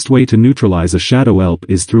 The best way to neutralize a Shadow Elf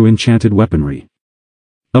is through enchanted weaponry.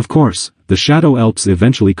 Of course, the Shadow Elves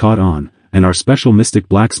eventually caught on, and our special mystic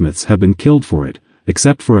blacksmiths have been killed for it,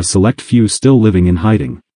 except for a select few still living in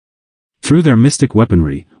hiding. Through their mystic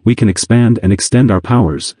weaponry, we can expand and extend our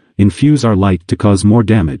powers, infuse our light to cause more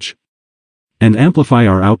damage, and amplify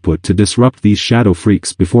our output to disrupt these shadow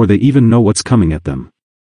freaks before they even know what's coming at them.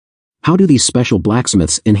 How do these special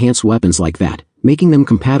blacksmiths enhance weapons like that, making them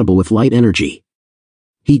compatible with light energy?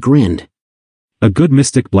 He grinned. A good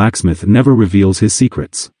mystic blacksmith never reveals his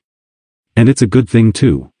secrets. And it's a good thing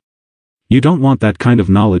too. You don't want that kind of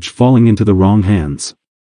knowledge falling into the wrong hands.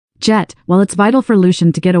 Jet, while it's vital for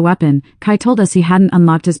Lucian to get a weapon, Kai told us he hadn't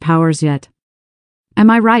unlocked his powers yet. Am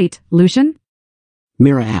I right, Lucian?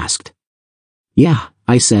 Mira asked. Yeah,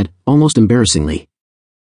 I said, almost embarrassingly.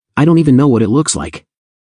 I don't even know what it looks like.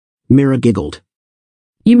 Mira giggled.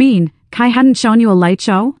 You mean, Kai hadn't shown you a light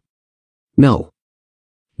show? No.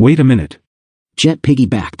 Wait a minute. Jet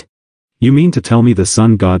piggybacked. You mean to tell me the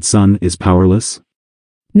sun god's son is powerless?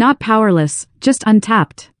 Not powerless, just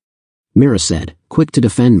untapped. Mira said, quick to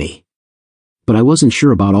defend me. But I wasn't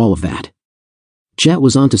sure about all of that. Jet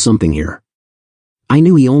was onto something here. I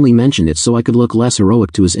knew he only mentioned it so I could look less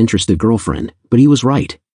heroic to his interested girlfriend, but he was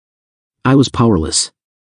right. I was powerless.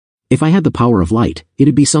 If I had the power of light,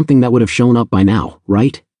 it'd be something that would have shown up by now,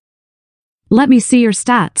 right? Let me see your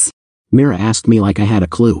stats. Mira asked me like I had a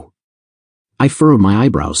clue. I furrowed my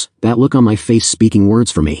eyebrows, that look on my face speaking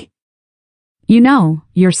words for me. You know,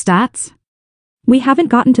 your stats? We haven't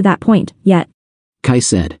gotten to that point yet. Kai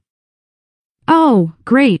said. Oh,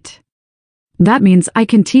 great. That means I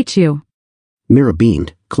can teach you. Mira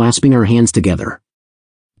beamed, clasping her hands together.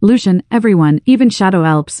 Lucian, everyone, even shadow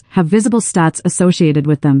elves, have visible stats associated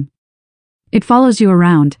with them. It follows you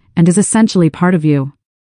around, and is essentially part of you.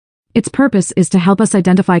 Its purpose is to help us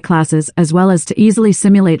identify classes as well as to easily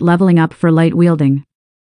simulate leveling up for light wielding.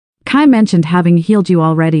 Kai mentioned having healed you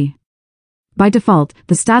already. By default,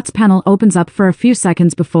 the stats panel opens up for a few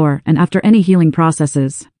seconds before and after any healing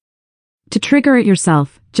processes. To trigger it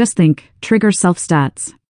yourself, just think, trigger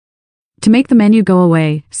self-stats. To make the menu go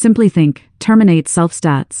away, simply think, terminate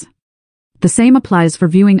self-stats. The same applies for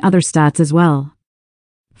viewing other stats as well.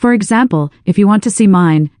 For example, if you want to see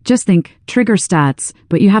mine, just think, trigger stats,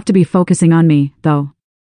 but you have to be focusing on me, though.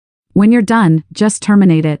 When you're done, just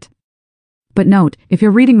terminate it. But note, if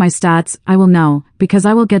you're reading my stats, I will know, because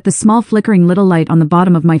I will get the small flickering little light on the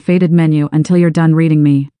bottom of my faded menu until you're done reading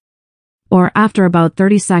me. Or after about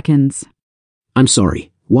 30 seconds. I'm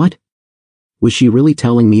sorry, what? Was she really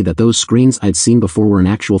telling me that those screens I'd seen before were an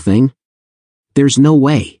actual thing? There's no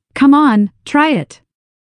way. Come on, try it.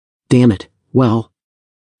 Damn it, well.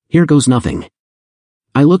 Here goes nothing.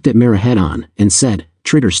 I looked at Mira head-on, and said,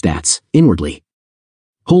 trigger stats, inwardly.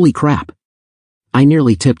 Holy crap. I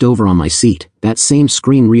nearly tipped over on my seat, that same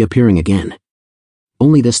screen reappearing again.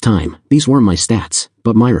 Only this time, these weren't my stats,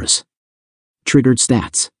 but Myra's. Triggered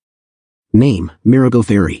stats. Name,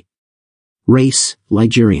 Miragotheri. Race,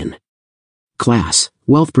 Ligerian. Class,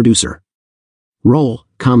 Wealth Producer. Role,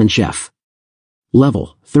 Common Chef.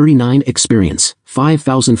 Level, 39. Experience,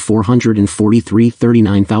 5,443.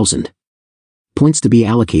 39,000. Points to be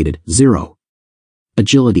allocated, 0.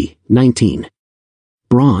 Agility, 19.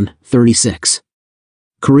 Brawn, 36.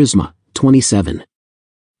 Charisma, 27.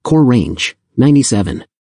 Core range, 97.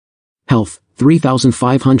 Health,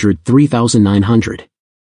 3,500. 3,900.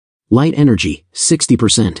 Light energy,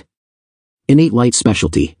 60%. Innate light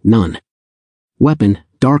specialty, none. Weapon,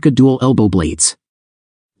 Darka dual elbow blades.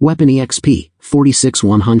 Weapon EXP,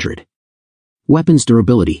 46,100. Weapons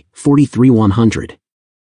durability, 43,100.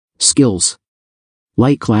 Skills.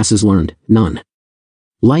 Light classes learned, none.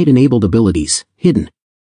 Light enabled abilities, hidden.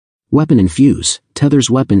 Weapon infuse, tethers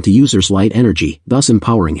weapon to user's light energy, thus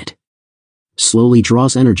empowering it. Slowly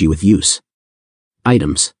draws energy with use.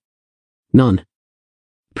 Items. None.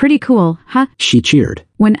 Pretty cool, huh? She cheered.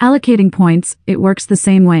 When allocating points, it works the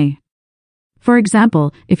same way. For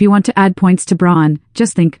example, if you want to add points to Brawn,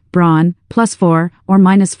 just think, Brawn, +4, or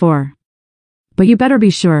 -4. But you better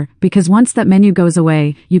be sure, because once that menu goes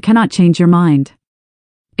away, you cannot change your mind.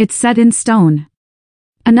 It's set in stone.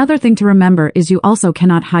 Another thing to remember is you also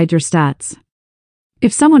cannot hide your stats.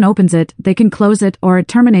 If someone opens it, they can close it or it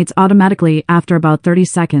terminates automatically after about 30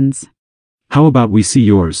 seconds. How about we see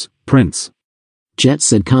yours, Prince? Jet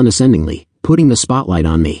said condescendingly, putting the spotlight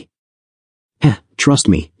on me. Heh, trust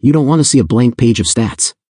me, you don't want to see a blank page of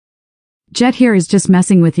stats. Jet here is just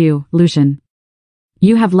messing with you, Lucian.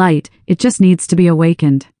 You have light, it just needs to be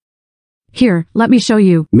awakened. Here, let me show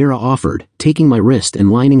you. Mira offered, taking my wrist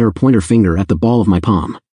and lining her pointer finger at the ball of my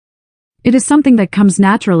palm. It is something that comes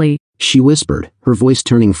naturally, she whispered, her voice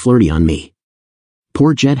turning flirty on me.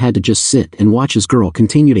 Poor Jet had to just sit and watch his girl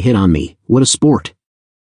continue to hit on me, what a sport.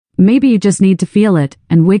 Maybe you just need to feel it,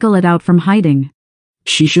 and wiggle it out from hiding.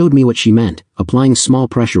 She showed me what she meant, applying small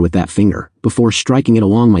pressure with that finger, before striking it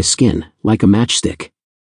along my skin, like a matchstick.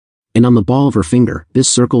 And on the ball of her finger, this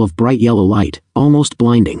circle of bright yellow light, almost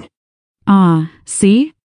blinding. Ah,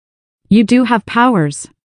 see? You do have powers.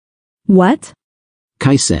 What?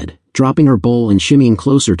 Kai said, dropping her bowl and shimmying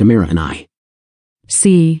closer to Mira and I.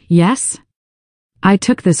 See, yes? I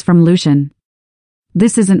took this from Lucian.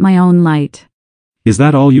 This isn't my own light. Is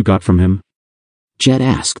that all you got from him? Jet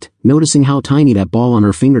asked, noticing how tiny that ball on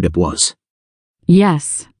her fingertip was.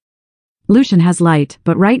 Yes. Lucian has light,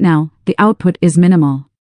 but right now, the output is minimal.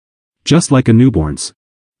 Just like a newborn's.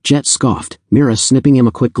 Jet scoffed, Mira snipping him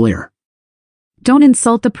a quick glare. Don't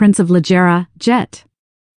insult the Prince of Ligera, Jet.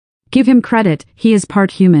 Give him credit, he is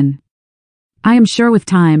part human. I am sure with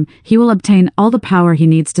time, he will obtain all the power he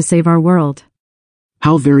needs to save our world.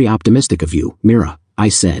 How very optimistic of you, Mira, I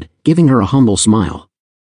said, giving her a humble smile.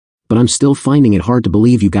 But I'm still finding it hard to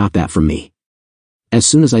believe you got that from me. As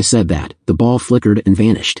soon as I said that, the ball flickered and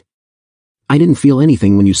vanished. I didn't feel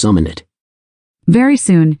anything when you summoned it. Very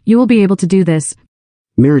soon, you will be able to do this.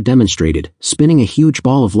 Mira demonstrated, spinning a huge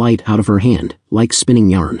ball of light out of her hand, like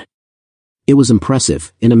spinning yarn. It was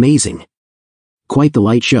impressive and amazing. Quite the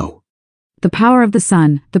light show. The power of the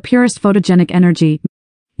sun, the purest photogenic energy.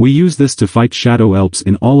 We use this to fight shadow elves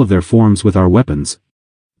in all of their forms with our weapons.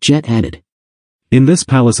 Jet added. In this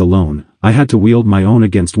palace alone, I had to wield my own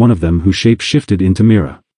against one of them who shape-shifted into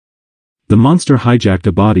Mira. The monster hijacked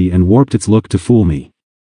a body and warped its look to fool me.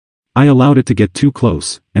 I allowed it to get too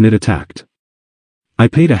close, and it attacked. I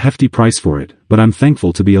paid a hefty price for it, but I'm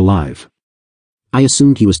thankful to be alive. I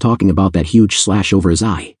assumed he was talking about that huge slash over his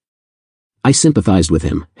eye. I sympathized with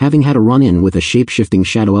him, having had a run-in with a shape-shifting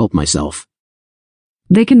shadow elf myself.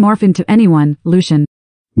 They can morph into anyone, Lucian.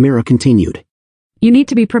 Mira continued. You need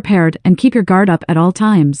to be prepared and keep your guard up at all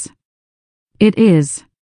times. It is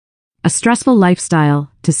a stressful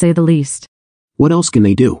lifestyle, to say the least. What else can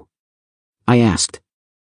they do? I asked.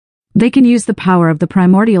 They can use the power of the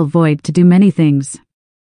primordial void to do many things.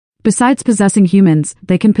 Besides possessing humans,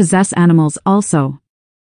 they can possess animals also.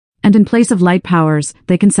 And in place of light powers,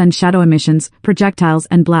 they can send shadow emissions, projectiles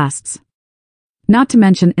and blasts. Not to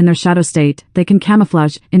mention, in their shadow state, they can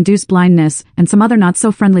camouflage, induce blindness, and some other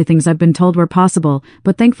not-so-friendly things I've been told were possible,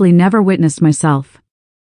 but thankfully never witnessed myself.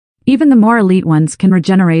 Even the more elite ones can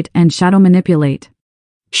regenerate and shadow manipulate.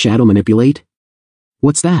 Shadow manipulate?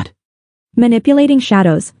 What's that? Manipulating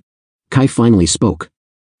shadows. Kai finally spoke.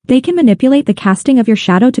 They can manipulate the casting of your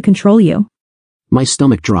shadow to control you. My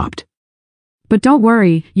stomach dropped. But don't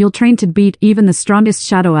worry, you'll train to beat even the strongest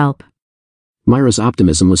shadow elf. Myra's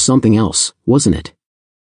optimism was something else, wasn't it?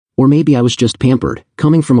 Or maybe I was just pampered,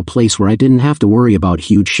 coming from a place where I didn't have to worry about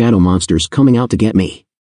huge shadow monsters coming out to get me.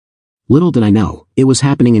 Little did I know, it was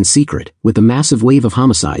happening in secret, with a massive wave of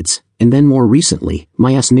homicides, and then more recently,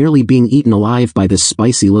 my ass nearly being eaten alive by this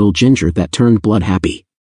spicy little ginger that turned blood happy.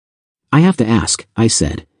 I have to ask, I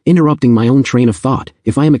said, interrupting my own train of thought,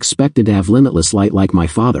 if I am expected to have limitless light like my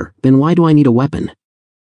father, then why do I need a weapon?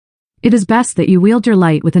 It is best that you wield your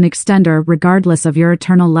light with an extender regardless of your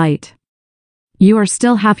eternal light. You are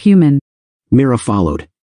still half human. Mira followed.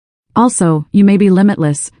 Also, you may be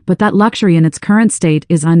limitless, but that luxury in its current state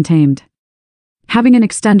is untamed. Having an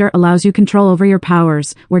extender allows you control over your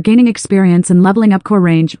powers, where gaining experience and leveling up core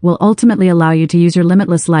range will ultimately allow you to use your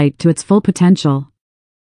limitless light to its full potential.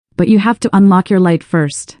 But you have to unlock your light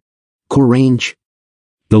first. Core range?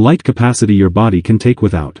 The light capacity your body can take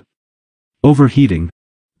without overheating.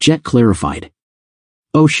 Jet clarified.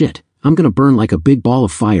 Oh shit, I'm gonna burn like a big ball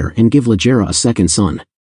of fire and give Ligera a second sun.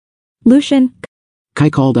 Lucian. Kai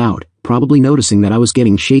called out, probably noticing that I was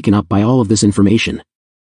getting shaken up by all of this information.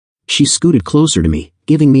 She scooted closer to me,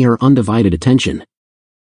 giving me her undivided attention.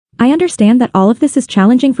 I understand that all of this is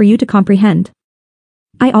challenging for you to comprehend.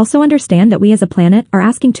 I also understand that we as a planet are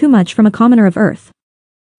asking too much from a commoner of Earth.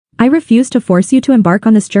 I refuse to force you to embark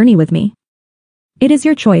on this journey with me. It is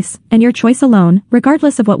your choice, and your choice alone,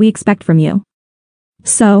 regardless of what we expect from you.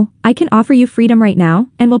 So, I can offer you freedom right now,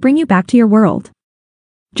 and will bring you back to your world.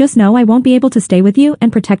 Just know I won't be able to stay with you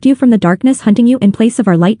and protect you from the darkness hunting you in place of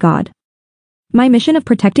our light god. My mission of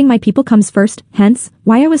protecting my people comes first, hence,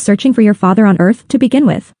 why I was searching for your father on Earth to begin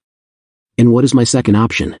with. And what is my second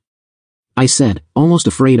option? I said, almost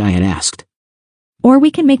afraid I had asked. Or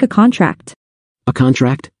we can make a contract. A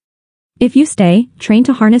contract? If you stay, train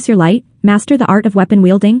to harness your light, master the art of weapon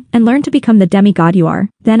wielding, and learn to become the demigod you are,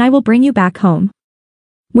 then I will bring you back home.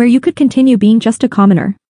 Where you could continue being just a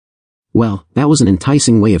commoner. Well, that was an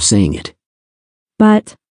enticing way of saying it.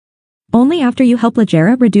 But only after you help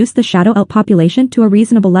Ligera reduce the shadow elf population to a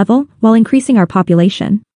reasonable level, while increasing our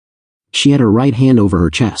population. She had her right hand over her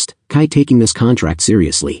chest, Kai taking this contract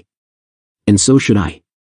seriously. And so should I.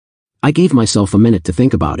 I gave myself a minute to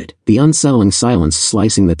think about it, the unsettling silence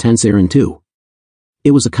slicing the tense air in two.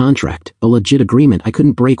 It was a contract, a legit agreement I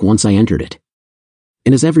couldn't break once I entered it.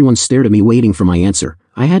 And as everyone stared at me waiting for my answer,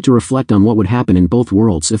 I had to reflect on what would happen in both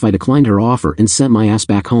worlds if I declined her offer and sent my ass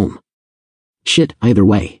back home. Shit, either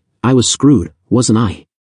way, I was screwed, wasn't I?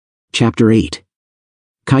 Chapter 8.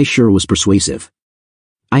 Kai sure was persuasive.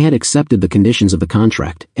 I had accepted the conditions of the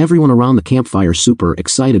contract, everyone around the campfire super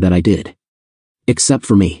excited that I did. Except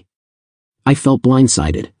for me. I felt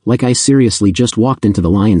blindsided, like I seriously just walked into the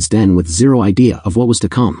lion's den with zero idea of what was to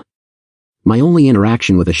come. My only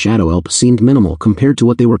interaction with a shadow elf seemed minimal compared to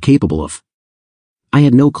what they were capable of. I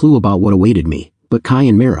had no clue about what awaited me, but Kai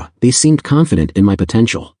and Mira, they seemed confident in my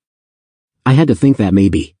potential. I had to think that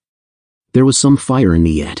maybe there was some fire in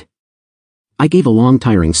me yet. I gave a long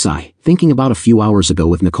tiring sigh, thinking about a few hours ago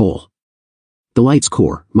with Nicole. The light's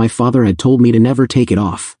core, my father had told me to never take it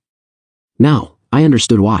off. Now, I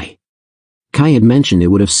understood why. Kai had mentioned it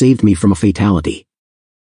would have saved me from a fatality.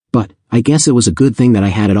 But, I guess it was a good thing that I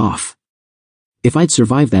had it off. If I'd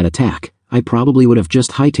survived that attack, I probably would have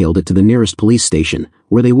just hightailed it to the nearest police station,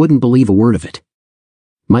 where they wouldn't believe a word of it.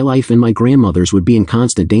 My life and my grandmother's would be in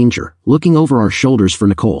constant danger, looking over our shoulders for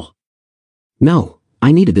Nicole. No,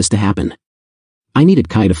 I needed this to happen. I needed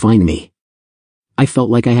Kai to find me. I felt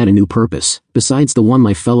like I had a new purpose, besides the one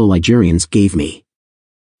my fellow Ligerians gave me.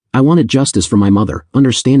 I wanted justice for my mother,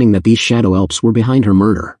 understanding that these shadow elves were behind her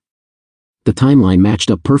murder. The timeline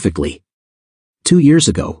matched up perfectly. 2 years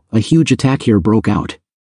ago, a huge attack here broke out.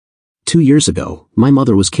 2 years ago, my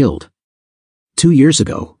mother was killed. 2 years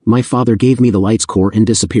ago, my father gave me the lights core and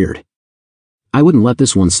disappeared. I wouldn't let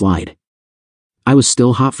this one slide. I was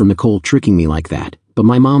still hot from Nicole tricking me like that, but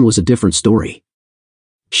my mom was a different story.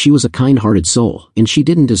 She was a kind-hearted soul, and she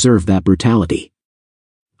didn't deserve that brutality.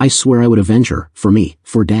 I swear I would avenge her, for me,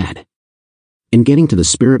 for Dad. And getting to the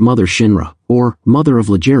spirit mother Shinra, or Mother of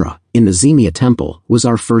Ligera, in the Zemia Temple, was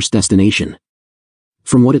our first destination.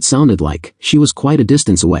 From what it sounded like, she was quite a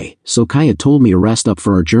distance away, so Kai had told me to rest up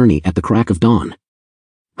for our journey at the crack of dawn.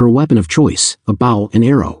 Her weapon of choice, a bow and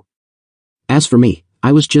arrow. As for me,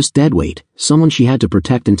 I was just deadweight, someone she had to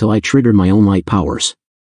protect until I triggered my own light powers.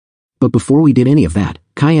 But before we did any of that,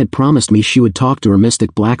 Kai had promised me she would talk to her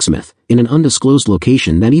mystic blacksmith, in an undisclosed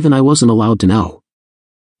location that even I wasn't allowed to know.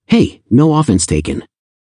 Hey, no offense taken.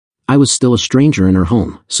 I was still a stranger in her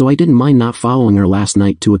home, so I didn't mind not following her last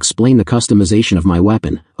night to explain the customization of my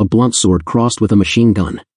weapon, a blunt sword crossed with a machine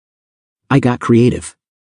gun. I got creative.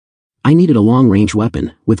 I needed a long-range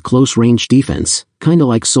weapon, with close-range defense, kinda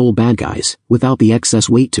like Soul Bad Guys, without the excess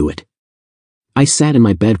weight to it. I sat in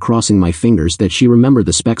my bed crossing my fingers that she remembered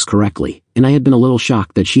the specs correctly, and I had been a little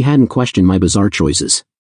shocked that she hadn't questioned my bizarre choices.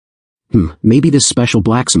 Maybe this special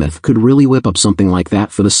blacksmith could really whip up something like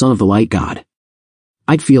that for the son of the light god.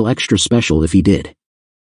 I'd feel extra special if he did.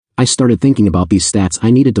 I started thinking about these stats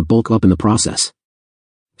I needed to bulk up in the process.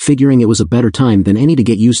 Figuring it was a better time than any to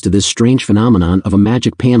get used to this strange phenomenon of a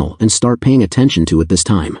magic panel and start paying attention to it this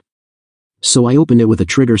time. So I opened it with a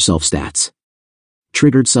trigger self-stats.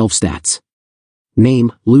 Triggered self-stats.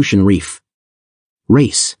 Name, Lucian Reef.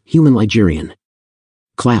 Race, Human Ligerian.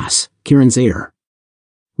 Class, Kiran's Heir.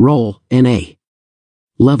 Role, NA.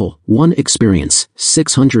 Level, 1 Experience,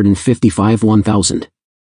 655 1000.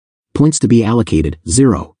 Points to be allocated,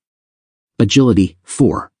 0. Agility,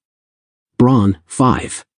 4. Brawn,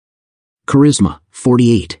 5. Charisma,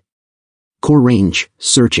 48. Core range,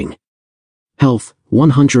 searching. Health,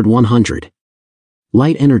 100.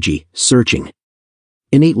 Light energy, searching.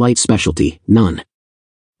 Innate light specialty, none.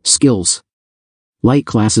 Skills. Light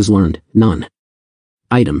classes learned, none.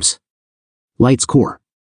 Items. Light's core.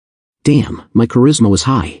 Damn, my charisma was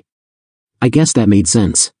high. I guess that made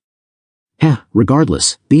sense.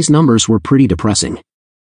 Regardless, these numbers were pretty depressing.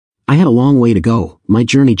 I had a long way to go, my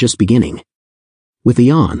journey just beginning. With a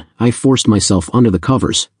yawn, I forced myself under the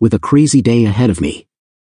covers, with a crazy day ahead of me.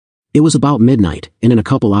 It was about midnight, and in a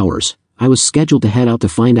couple hours, I was scheduled to head out to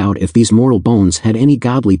find out if these mortal bones had any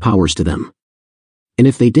godly powers to them. And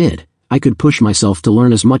if they did, I could push myself to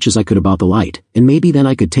learn as much as I could about the light, and maybe then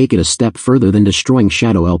I could take it a step further than destroying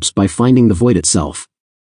shadow elves by finding the void itself.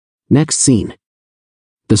 Next scene.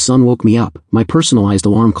 The sun woke me up, my personalized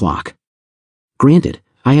alarm clock. Granted,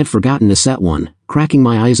 I had forgotten to set one, cracking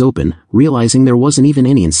my eyes open, realizing there wasn't even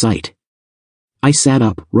any in sight. I sat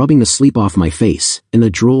up, rubbing the sleep off my face, and the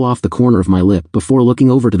drool off the corner of my lip before looking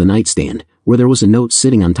over to the nightstand, where there was a note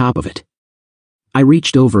sitting on top of it. I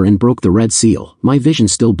reached over and broke the red seal, my vision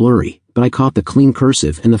still blurry, but I caught the clean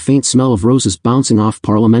cursive and the faint smell of roses bouncing off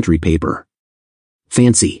parliamentary paper.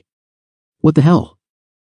 Fancy. What the hell?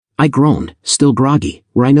 I groaned, still groggy,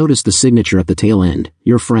 where I noticed the signature at the tail end,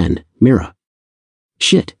 your friend, Mira.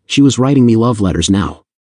 Shit, she was writing me love letters now.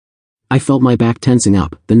 I felt my back tensing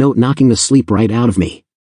up, the note knocking the sleep right out of me.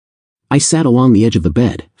 I sat along the edge of the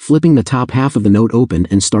bed, flipping the top half of the note open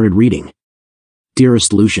and started reading.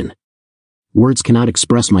 Dearest Lucian. Words cannot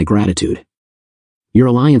express my gratitude. Your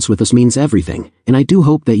alliance with us means everything, and I do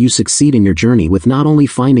hope that you succeed in your journey with not only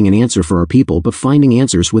finding an answer for our people but finding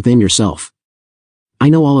answers within yourself. I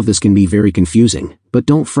know all of this can be very confusing, but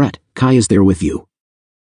don't fret, Kai is there with you.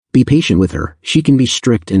 Be patient with her, she can be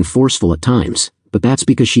strict and forceful at times, but that's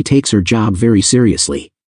because she takes her job very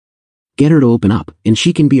seriously. Get her to open up, and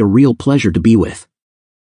she can be a real pleasure to be with.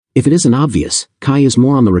 If it isn't obvious, Kai is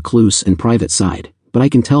more on the recluse and private side, but I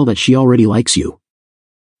can tell that she already likes you.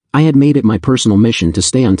 I had made it my personal mission to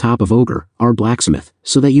stay on top of Ogre, our blacksmith,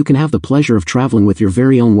 so that you can have the pleasure of traveling with your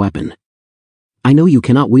very own weapon. I know you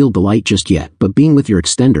cannot wield the light just yet, but being with your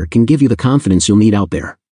extender can give you the confidence you'll need out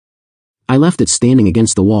there. I left it standing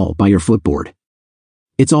against the wall by your footboard.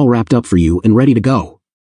 It's all wrapped up for you and ready to go.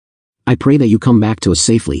 I pray that you come back to us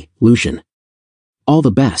safely, Lucian. All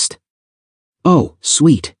the best. Oh,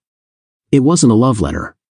 sweet. It wasn't a love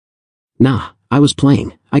letter. Nah, I was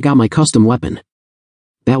playing. I got my custom weapon.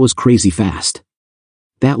 That was crazy fast.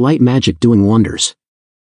 That light magic doing wonders.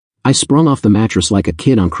 I sprung off the mattress like a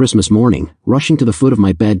kid on Christmas morning, rushing to the foot of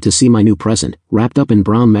my bed to see my new present, wrapped up in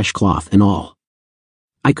brown mesh cloth and all.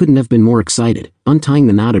 I couldn't have been more excited, untying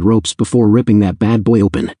the knotted ropes before ripping that bad boy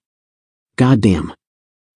open. Goddamn.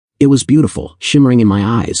 It was beautiful, shimmering in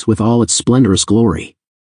my eyes with all its splendorous glory.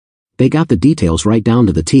 They got the details right down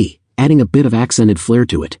to the T, adding a bit of accented flair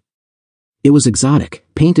to it. It was exotic,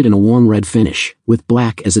 painted in a warm red finish, with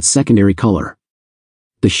black as its secondary color.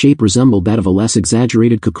 The shape resembled that of a less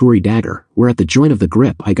exaggerated kukuri dagger, where at the joint of the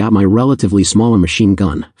grip I got my relatively smaller machine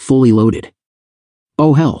gun, fully loaded.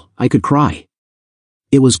 Oh hell, I could cry.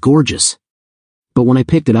 It was gorgeous. But when I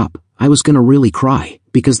picked it up, I was gonna really cry,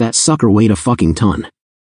 because that sucker weighed a fucking ton.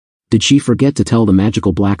 Did she forget to tell the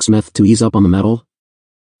magical blacksmith to ease up on the metal?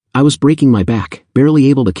 I was breaking my back, barely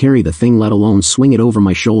able to carry the thing let alone swing it over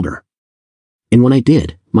my shoulder. And when I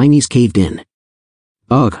did, my knees caved in.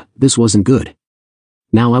 Ugh, this wasn't good.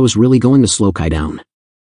 Now I was really going to slow Kai down.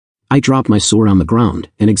 I dropped my sword on the ground,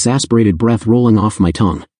 an exasperated breath rolling off my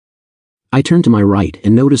tongue. I turned to my right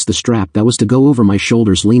and noticed the strap that was to go over my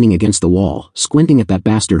shoulders leaning against the wall, squinting at that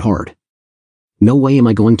bastard hard. No way am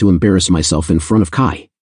I going to embarrass myself in front of Kai.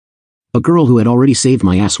 A girl who had already saved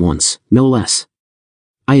my ass once, no less.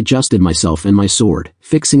 I adjusted myself and my sword,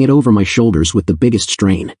 fixing it over my shoulders with the biggest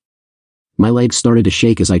strain. My legs started to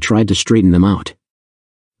shake as I tried to straighten them out.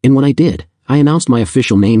 And when I did, I announced my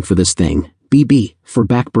official name for this thing, BB, for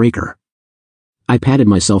backbreaker. I patted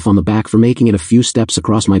myself on the back for making it a few steps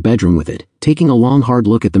across my bedroom with it, taking a long hard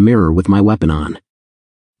look at the mirror with my weapon on.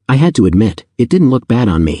 I had to admit, it didn't look bad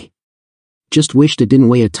on me. Just wished it didn't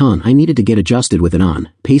weigh a ton. I needed to get adjusted with it on,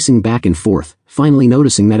 pacing back and forth, finally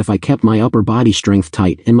noticing that if I kept my upper body strength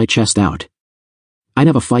tight and my chest out, I'd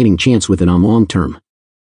have a fighting chance with it on long term.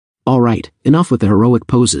 Alright, enough with the heroic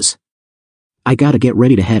poses. I gotta get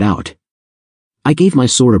ready to head out. I gave my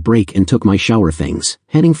sword a break and took my shower things,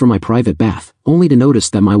 heading for my private bath, only to notice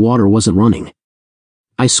that my water wasn't running.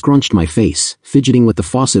 I scrunched my face, fidgeting with the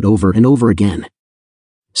faucet over and over again.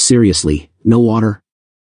 Seriously, no water?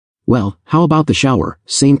 Well, how about the shower?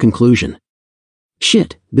 Same conclusion.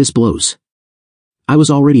 Shit, this blows. I was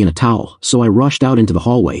already in a towel, so I rushed out into the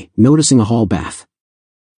hallway, noticing a hall bath.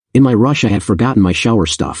 In my rush I had forgotten my shower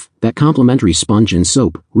stuff, that complimentary sponge and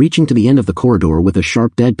soap, reaching to the end of the corridor with a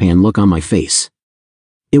sharp deadpan look on my face.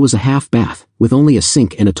 It was a half bath, with only a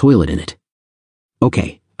sink and a toilet in it.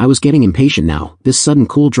 Okay, I was getting impatient now, this sudden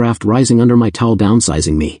cool draft rising under my towel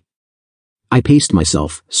downsizing me. I paced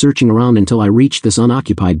myself, searching around until I reached this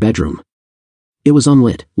unoccupied bedroom. It was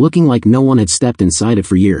unlit, looking like no one had stepped inside it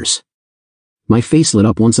for years. My face lit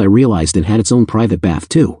up once I realized it had its own private bath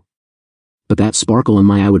too. But that sparkle in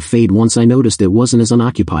my eye would fade once I noticed it wasn't as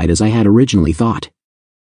unoccupied as I had originally thought.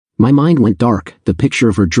 My mind went dark, the picture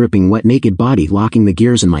of her dripping wet naked body locking the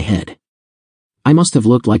gears in my head. I must have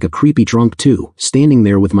looked like a creepy drunk too, standing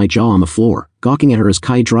there with my jaw on the floor, gawking at her as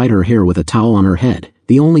Kai dried her hair with a towel on her head,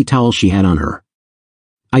 the only towel she had on her.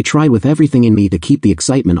 I tried with everything in me to keep the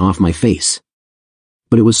excitement off my face.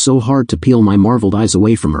 But it was so hard to peel my marveled eyes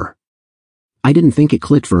away from her. I didn't think it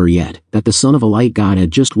clicked for her yet, that the son of a light god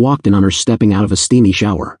had just walked in on her stepping out of a steamy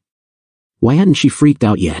shower. Why hadn't she freaked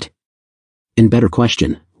out yet? And better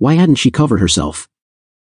question, why hadn't she covered herself?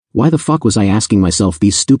 Why the fuck was I asking myself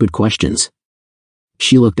these stupid questions?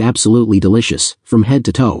 She looked absolutely delicious, from head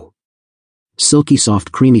to toe. Silky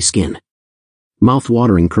soft creamy skin.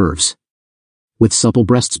 Mouth-watering curves. With supple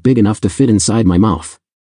breasts big enough to fit inside my mouth.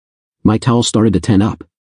 My towel started to ten up.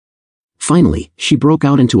 Finally, she broke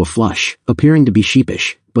out into a flush, appearing to be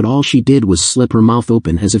sheepish, but all she did was slip her mouth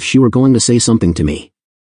open as if she were going to say something to me.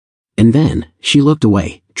 And then, she looked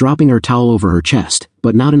away, dropping her towel over her chest,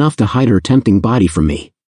 but not enough to hide her tempting body from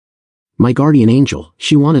me. My guardian angel,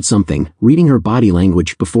 she wanted something, reading her body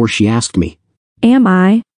language before she asked me. Am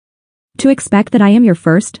I to expect that I am your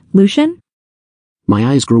first, Lucian? My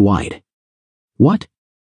eyes grew wide. What?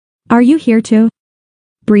 Are you here to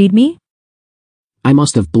breed me? I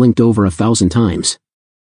must have blinked over 1,000 times.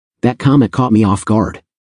 That comment caught me off guard.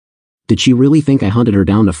 Did she really think I hunted her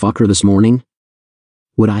down to fuck her this morning?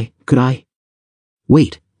 Would I? Could I?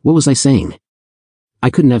 Wait, what was I saying?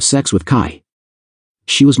 I couldn't have sex with Kai.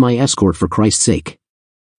 She was my escort for Christ's sake.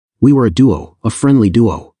 We were a duo, a friendly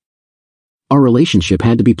duo. Our relationship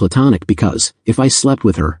had to be platonic because, if I slept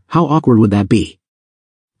with her, how awkward would that be?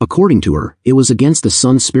 According to her, it was against the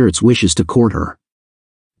sun spirit's wishes to court her.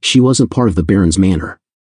 She wasn't part of the Baron's manor.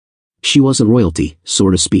 She wasn't royalty, so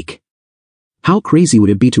to speak. How crazy would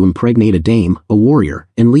it be to impregnate a dame, a warrior,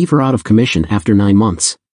 and leave her out of commission after 9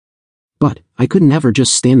 months? But, I could never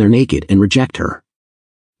just stand there naked and reject her.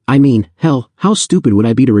 I mean, hell, how stupid would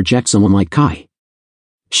I be to reject someone like Kai?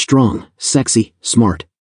 Strong, sexy, smart.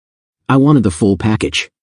 I wanted the full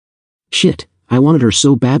package. Shit, I wanted her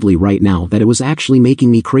so badly right now that it was actually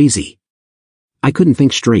making me crazy. I couldn't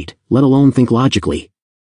think straight, let alone think logically.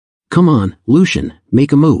 Come on, Lucian,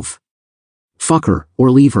 make a move. Fuck her,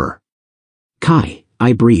 or leave her. Kai,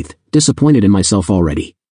 I breathed, disappointed in myself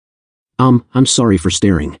already. I'm sorry for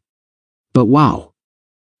staring. But wow.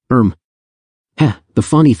 The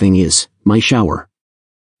funny thing is, my shower.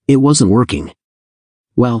 It wasn't working.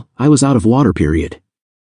 Well, I was out of water period.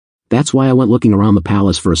 That's why I went looking around the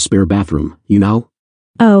palace for a spare bathroom, you know?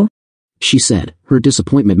 Oh. She said, her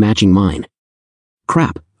disappointment matching mine.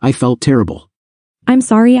 Crap, I felt terrible. I'm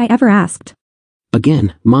sorry I ever asked.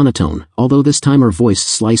 Again, monotone, although this time her voice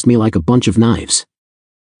sliced me like a bunch of knives.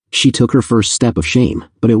 She took her first step of shame,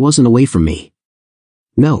 but it wasn't away from me.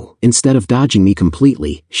 No, instead of dodging me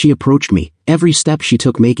completely, she approached me, every step she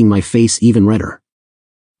took making my face even redder.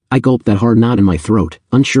 I gulped that hard knot in my throat,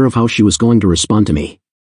 unsure of how she was going to respond to me.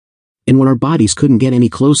 And when our bodies couldn't get any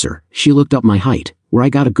closer, she looked up my height, where I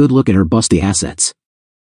got a good look at her busty assets.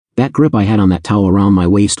 That grip I had on that towel around my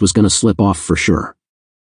waist was gonna slip off for sure.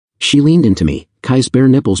 She leaned into me, Kai's bare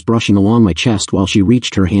nipples brushing along my chest while she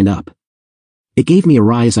reached her hand up. It gave me a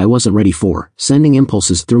rise I wasn't ready for, sending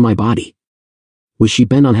impulses through my body. Was she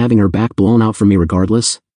bent on having her back blown out from me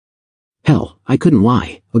regardless? Hell, I couldn't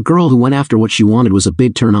lie, a girl who went after what she wanted was a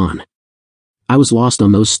big turn on. I was lost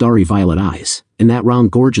on those starry violet eyes, and that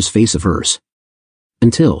round gorgeous face of hers.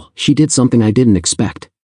 Until, she did something I didn't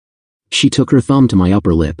expect. She took her thumb to my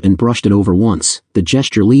upper lip and brushed it over once, the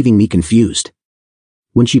gesture leaving me confused.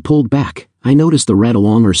 When she pulled back, I noticed the red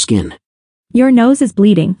along her skin. Your nose is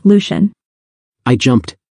bleeding, Lucian. I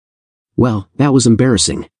jumped. Well, that was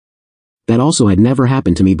embarrassing. That also had never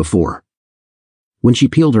happened to me before. When she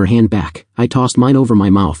peeled her hand back, I tossed mine over my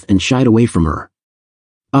mouth and shied away from her.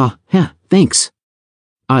 Thanks.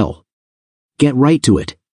 I'll get right to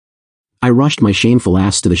it. I rushed my shameful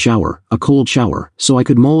ass to the shower, a cold shower, so I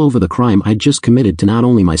could mull over the crime I'd just committed to not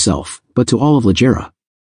only myself, but to all of Ligera.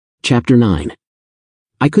 Chapter 9.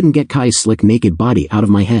 I couldn't get Kai's slick naked body out of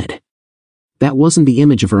my head. That wasn't the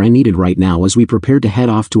image of her I needed right now as we prepared to head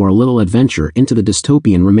off to our little adventure into the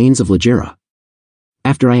dystopian remains of Ligera.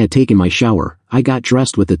 After I had taken my shower, I got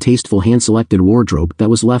dressed with the tasteful hand-selected wardrobe that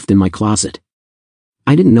was left in my closet.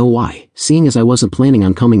 I didn't know why, seeing as I wasn't planning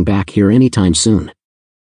on coming back here anytime soon.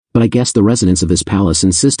 But I guess the residents of this palace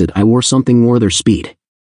insisted I wore something more their speed.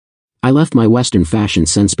 I left my Western fashion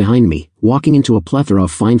sense behind me, walking into a plethora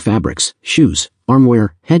of fine fabrics, shoes, armwear,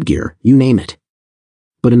 headgear, you name it.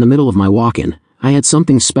 But in the middle of my walk-in, I had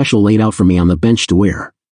something special laid out for me on the bench to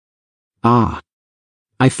wear. I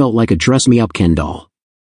felt like a dress-me-up Ken doll.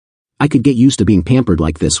 I could get used to being pampered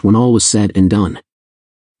like this when all was said and done.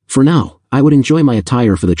 For now, I would enjoy my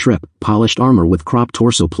attire for the trip, polished armor with cropped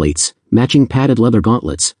torso plates, matching padded leather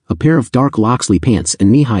gauntlets, a pair of dark Loxley pants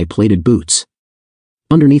and knee-high plated boots.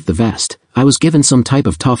 Underneath the vest, I was given some type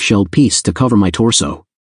of tough-shelled piece to cover my torso.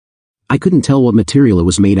 I couldn't tell what material it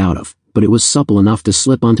was made out of, but it was supple enough to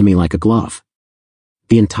slip onto me like a glove.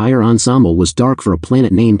 The entire ensemble was dark for a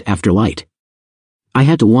planet named after light. I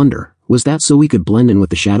had to wonder, was that so we could blend in with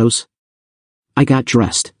the shadows? I got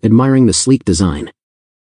dressed, admiring the sleek design.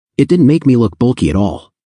 It didn't make me look bulky at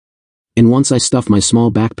all. And once I stuffed my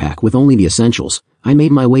small backpack with only the essentials, I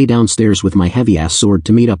made my way downstairs with my heavy-ass sword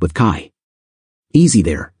to meet up with Kai. Easy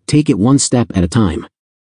there, take it one step at a time.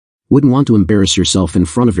 Wouldn't want to embarrass yourself in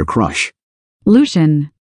front of your crush.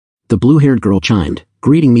 Lucian. The blue-haired girl chimed,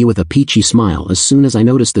 greeting me with a peachy smile as soon as I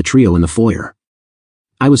noticed the trio in the foyer.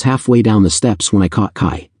 I was halfway down the steps when I caught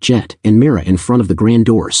Kai, Jet, and Mira in front of the grand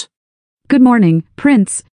doors. Good morning,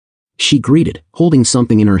 Prince. She greeted, holding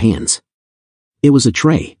something in her hands. It was a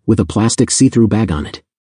tray, with a plastic see-through bag on it.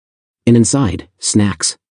 And inside,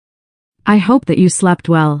 snacks. I hope that you slept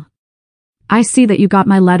well. I see that you got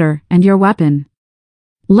my letter and your weapon.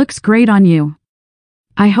 Looks great on you.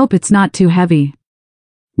 I hope it's not too heavy.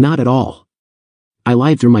 Not at all. I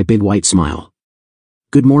lied through my big white smile.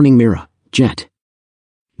 Good morning, Mira, Jet.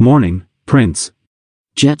 Morning, Prince.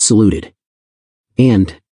 Jet saluted.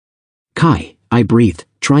 And Kai, I breathed,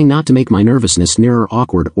 trying not to make my nervousness nearer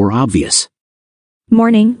awkward or obvious.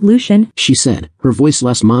 Morning, Lucian, She said, her voice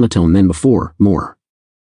less monotone than before, more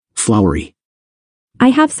flowery. I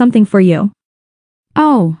have something for you.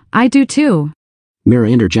 Oh, I do too. Mira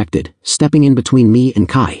interjected, stepping in between me and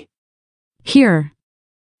Kai. Here.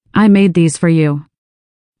 I made these for you.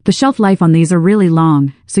 The shelf life on these are really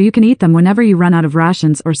long, so you can eat them whenever you run out of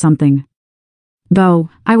rations or something. Though,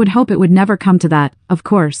 I would hope it would never come to that, of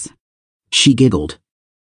course. She giggled.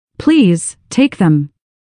 Please, take them.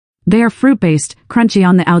 They are fruit-based, crunchy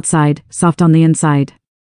on the outside, soft on the inside.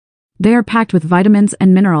 They are packed with vitamins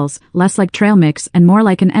and minerals, less like trail mix and more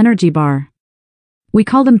like an energy bar. We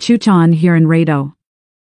call them chuchan here in Rado.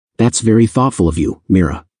 That's very thoughtful of you,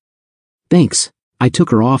 Mira. Thanks. I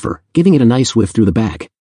took her offer, giving it a nice whiff through the bag.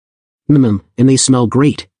 And they smell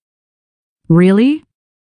great. Really?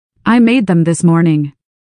 I made them this morning.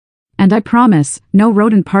 And I promise, no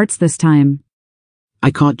rodent parts this time.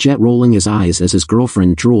 I caught Jet rolling his eyes as his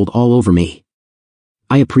girlfriend drooled all over me.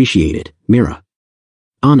 I appreciate it, Mira.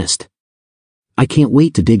 Honest. I can't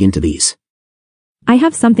wait to dig into these. I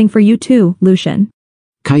have something for you too, Lucian.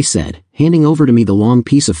 Kai said, handing over to me the long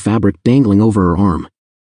piece of fabric dangling over her arm.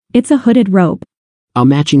 It's a hooded robe. A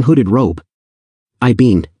matching hooded robe. I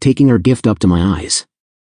beamed, taking her gift up to my eyes.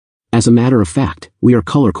 As a matter of fact, we are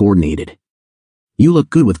color coordinated. You look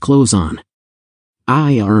good with clothes on.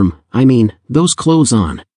 Those clothes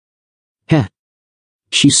on. Heh.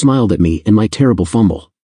 She smiled at me and my terrible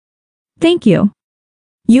fumble. Thank you.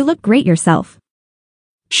 You look great yourself.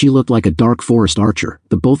 She looked like a dark forest archer,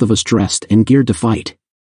 the both of us dressed and geared to fight.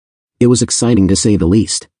 It was exciting to say the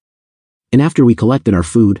least. And after we collected our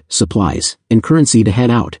food, supplies, and currency to head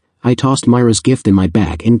out, I tossed Myra's gift in my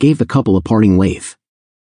bag and gave the couple a parting wave.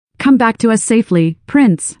 Come back to us safely,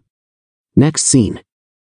 Prince. Next scene.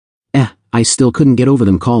 I still couldn't get over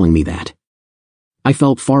them calling me that. I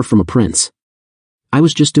felt far from a prince. I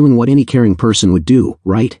was just doing what any caring person would do,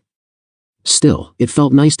 right? Still, it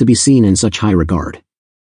felt nice to be seen in such high regard.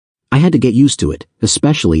 I had to get used to it,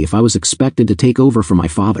 especially if I was expected to take over for my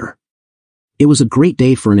father. It was a great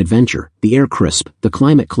day for an adventure, the air crisp, the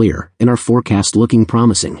climate clear, and our forecast looking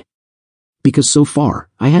promising. Because so far,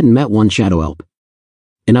 I hadn't met one shadow elf.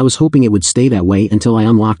 And I was hoping it would stay that way until I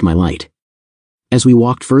unlocked my light. As we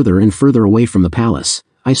walked further and further away from the palace,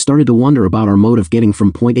 I started to wonder about our mode of getting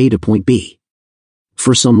from point A to point B.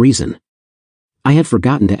 For some reason, I had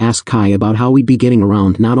forgotten to ask Kai about how we'd be getting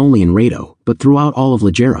around not only in Rado, but throughout all of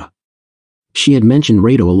Ligera. She had mentioned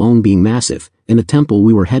Rado alone being massive, and the temple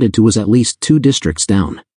we were headed to was at least 2 districts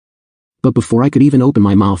down. But before I could even open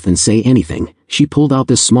my mouth and say anything, she pulled out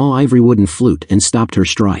this small ivory wooden flute and stopped her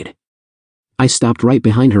stride. I stopped right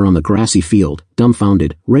behind her on the grassy field,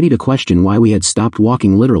 dumbfounded, ready to question why we had stopped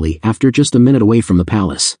walking literally after just a minute away from the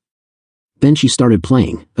palace. Then she started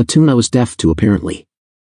playing, a tune I was deaf to apparently.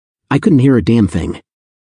 I couldn't hear a damn thing.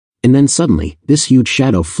 And then suddenly, this huge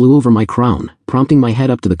shadow flew over my crown, prompting my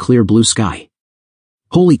head up to the clear blue sky.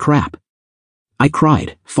 Holy crap! I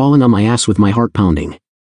cried, falling on my ass with my heart pounding.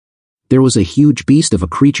 There was a huge beast of a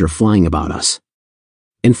creature flying about us.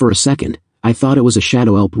 And for a second, I thought it was a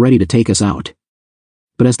shadow elf ready to take us out.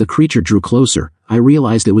 But as the creature drew closer, I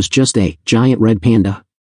realized it was just a giant red panda.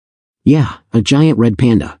 Yeah, a giant red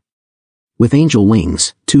panda. With angel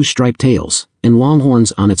wings, 2 striped tails, and long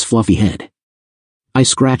horns on its fluffy head. I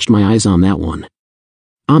scratched my eyes on that one.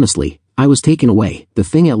 Honestly, I was taken away, the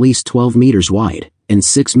thing at least 12 meters wide, and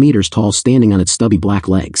 6 meters tall standing on its stubby black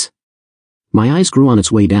legs. My eyes grew on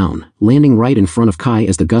its way down, landing right in front of Kai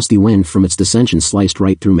as the gusty wind from its descension sliced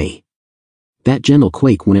right through me. That gentle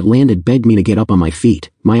quake when it landed begged me to get up on my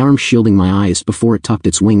feet, my arm shielding my eyes before it tucked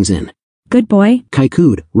its wings in. Good boy. Kai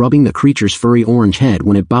cooed, rubbing the creature's furry orange head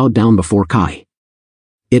when it bowed down before Kai.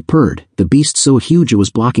 It purred, the beast so huge it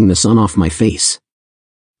was blocking the sun off my face.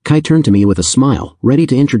 Kai turned to me with a smile, ready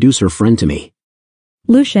to introduce her friend to me.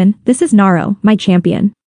 Lucian, this is Naro, my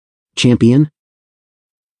champion. Champion?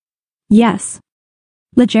 Yes.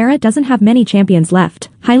 Ligera doesn't have many champions left,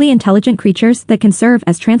 highly intelligent creatures that can serve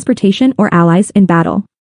as transportation or allies in battle.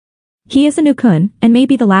 He is a Nukun, and may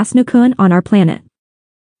be the last Nukun on our planet.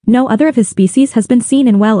 No other of his species has been seen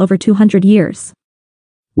in well over 200 years.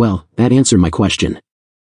 Well, that answered my question.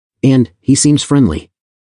 And, he seems friendly.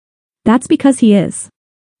 That's because he is.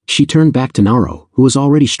 She turned back to Naro, who was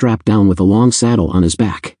already strapped down with a long saddle on his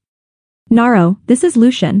back. Naro, this is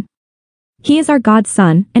Lucian. He is our god's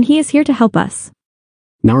son, and he is here to help us.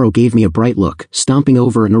 Naro gave me a bright look, stomping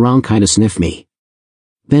over and around kinda sniffed me.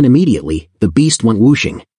 Then immediately, the beast went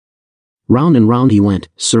whooshing. Round and round he went,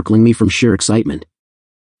 circling me from sheer excitement.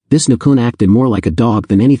 This Nukun acted more like a dog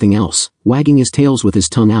than anything else, wagging his tails with his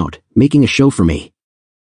tongue out, making a show for me.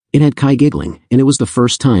 It had Kai giggling, and it was the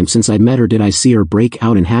first time since I'd met her did I see her break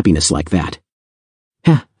out in happiness like that.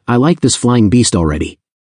 Heh, I like this flying beast already.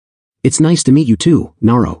 It's nice to meet you too,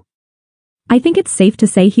 Naro. I think it's safe to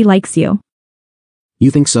say he likes you.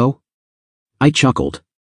 You think so? I chuckled.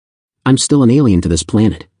 I'm still an alien to this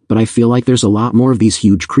planet, but I feel like there's a lot more of these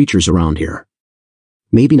huge creatures around here.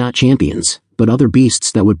 Maybe not champions, but other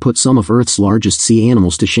beasts that would put some of Earth's largest sea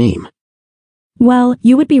animals to shame. Well,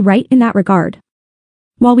 you would be right in that regard.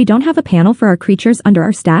 While we don't have a panel for our creatures under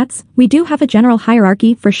our stats, we do have a general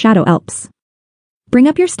hierarchy for Shadow Elves. Bring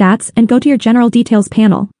up your stats and go to your General Details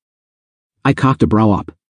panel. I cocked a brow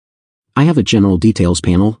up. I have a General Details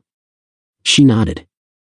panel. She nodded.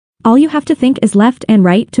 All you have to think is left and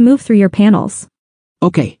right to move through your panels.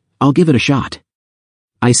 Okay, I'll give it a shot.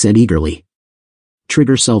 I said eagerly.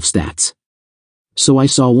 Trigger self-stats. So I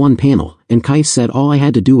saw one panel, and Kai said all I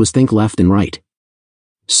had to do was think left and right.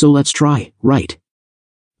 So let's try, right.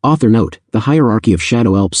 Author note, the hierarchy of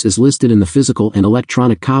Shadow Elves is listed in the physical and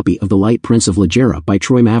electronic copy of The Light Prince of Ligera by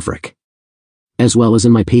Troy Maverick, as well as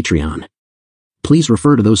in my Patreon. Please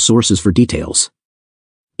refer to those sources for details.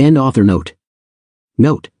 End author note.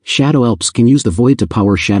 Note, Shadow Elves can use the void to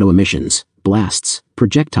power shadow emissions, blasts,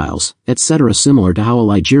 projectiles, etc. similar to how a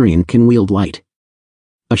Ligerian can wield light.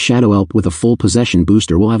 A Shadow Elf with a full possession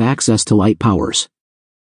booster will have access to light powers.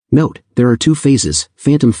 Note, there are two phases,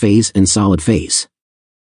 Phantom Phase and Solid Phase.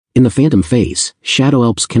 In the Phantom Phase, Shadow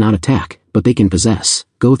Elves cannot attack, but they can possess,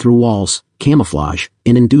 go through walls, camouflage,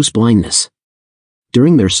 and induce blindness.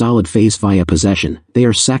 During their Solid Phase via possession, they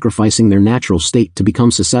are sacrificing their natural state to become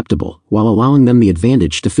susceptible, while allowing them the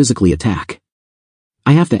advantage to physically attack.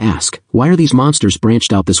 I have to ask, why are these monsters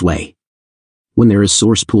branched out this way? When there is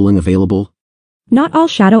source pooling available? Not all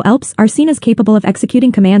Shadow Elves are seen as capable of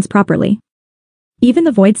executing commands properly. Even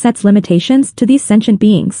the void sets limitations to these sentient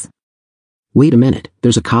beings. Wait a minute,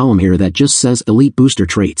 there's a column here that just says Elite Booster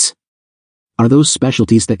Traits. Are those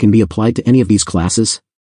specialties that can be applied to any of these classes?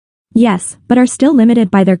 Yes, but are still limited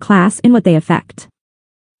by their class in what they affect.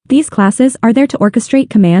 These classes are there to orchestrate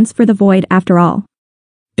commands for the void after all.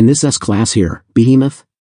 In this S-class here, Behemoth?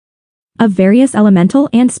 Of various elemental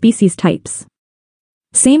and species types.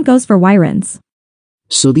 Same goes for Wyrens.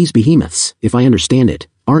 So these behemoths, if I understand it,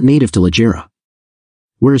 aren't native to Ligera.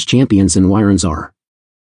 Whereas champions and Wyrens are.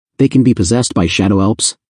 They can be possessed by Shadow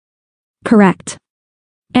Elves? Correct.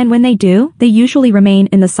 And when they do, they usually remain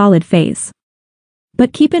in the Solid Phase.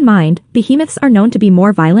 But keep in mind, behemoths are known to be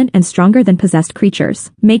more violent and stronger than possessed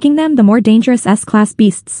creatures, making them the more dangerous S-class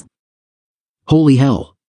beasts. Holy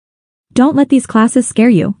hell. Don't let these classes scare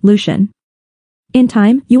you, Lucian. In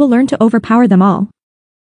time, you will learn to overpower them all.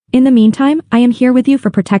 In the meantime, I am here with you for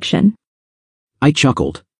protection. I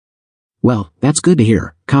chuckled. Well, that's good to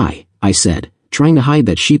hear, Kai, I said, trying to hide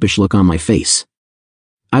that sheepish look on my face.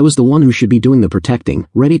 I was the one who should be doing the protecting,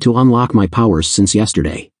 ready to unlock my powers since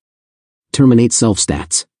yesterday. Terminate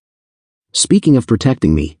self-stats. Speaking of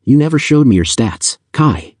protecting me, you never showed me your stats,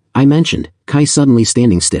 Kai, I mentioned, Kai suddenly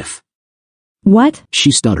standing stiff. What?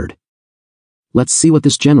 She stuttered. Let's see what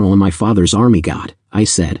this general in my father's army got, I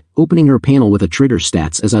said, opening her panel with a trigger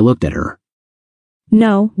stats as I looked at her.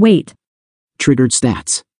 No, wait. Triggered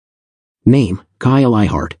stats. Name, Kai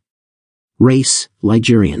Alihart. Race,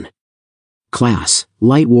 Ligerian. Class,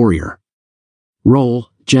 Light Warrior. Role,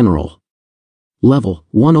 General. Level,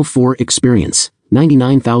 104. Experience,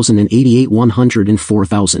 99,088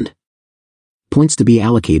 104,000. Points to be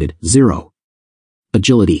allocated, 0.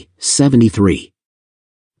 Agility, 73.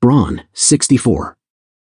 Brawn, 64.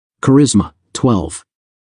 Charisma, 12.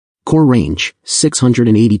 Core range,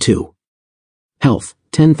 682. Health,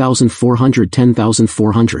 10,400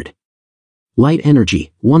 10,400. Light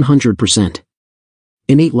energy, 100%.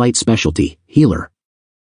 Innate light specialty, healer.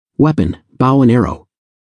 Weapon, bow and arrow.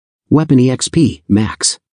 Weapon EXP,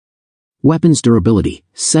 max. Weapons durability,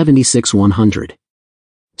 76 100.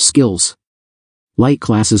 Skills. Light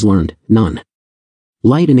classes learned, none.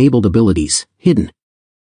 Light enabled abilities, hidden.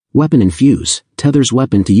 Weapon infuse, tethers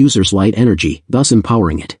weapon to user's light energy, thus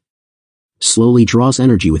empowering it. Slowly draws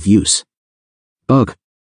energy with use. Ugh.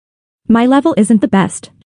 My level isn't the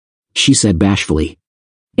best, she said bashfully.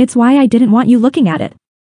 It's why I didn't want you looking at it.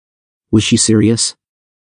 Was she serious?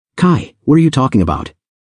 Kai, what are you talking about?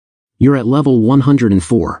 You're at level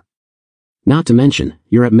 104. Not to mention,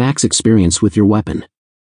 you're at max experience with your weapon.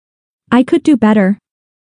 I could do better.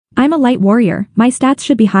 I'm a light warrior, my stats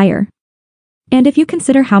should be higher. And if you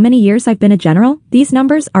consider how many years I've been a general, these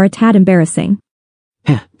numbers are a tad embarrassing.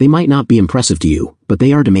 Heh, they might not be impressive to you, but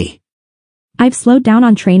they are to me. I've slowed down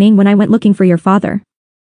on training when I went looking for your father.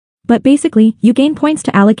 But basically, you gain points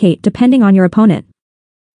to allocate depending on your opponent.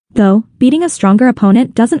 Though, beating a stronger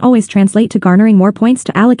opponent doesn't always translate to garnering more points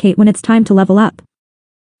to allocate when it's time to level up.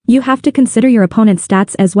 You have to consider your opponent's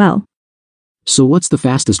stats as well. So what's the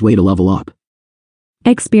fastest way to level up?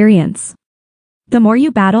 Experience. The more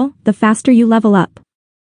you battle, the faster you level up.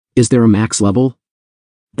 Is there a max level?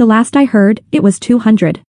 The last I heard, it was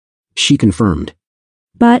 200. She confirmed.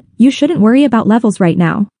 But, you shouldn't worry about levels right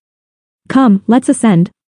now. Come, let's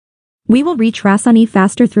ascend. We will reach Rasani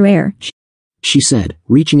faster through air, She said,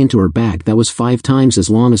 reaching into her bag that was 5 times as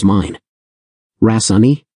long as mine.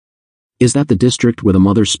 Rasani? Is that the district where the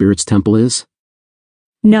Mother Spirit's temple is?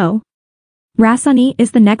 No. Rasani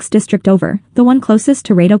is the next district over, the one closest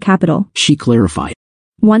to Rado capital. She clarified.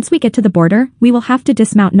 Once we get to the border, we will have to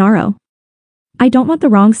dismount Naro. I don't want the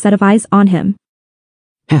wrong set of eyes on him.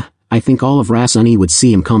 Heh, I think all of Rasani would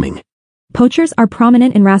see him coming. Poachers are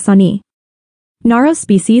prominent in Rasani. Naro's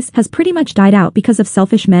species has pretty much died out because of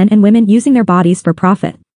selfish men and women using their bodies for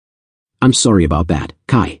profit. I'm sorry about that,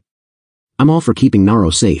 Kai. I'm all for keeping Naro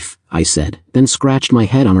safe, I said, then scratched my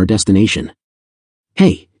head on our destination.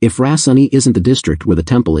 Hey, if Rasani isn't the district where the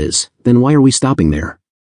temple is, then why are we stopping there?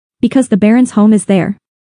 Because the Baron's home is there.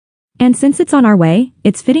 And since it's on our way,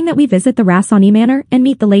 it's fitting that we visit the Rasani manor and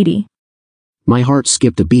meet the lady. My heart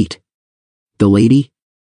skipped a beat. The lady?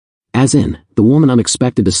 As in, the woman I'm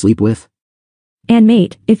expected to sleep with? And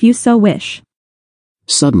mate, if you so wish.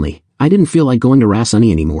 Suddenly, I didn't feel like going to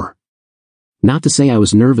Rasani anymore. Not to say I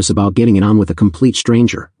was nervous about getting it on with a complete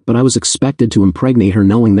stranger, but I was expected to impregnate her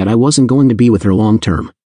knowing that I wasn't going to be with her long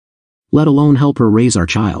term. Let alone help her raise our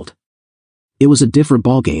child. It was a different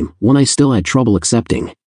ballgame, one I still had trouble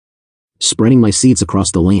accepting. Spreading my seeds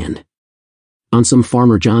across the land. On some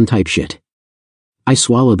Farmer John type shit. I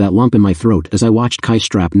swallowed that lump in my throat as I watched Kai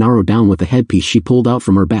strap Naro down with the headpiece she pulled out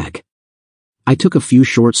from her bag. I took a few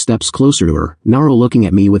short steps closer to her, Naro looking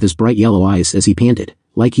at me with his bright yellow eyes as he panted,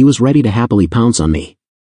 like he was ready to happily pounce on me.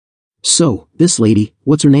 So, this lady,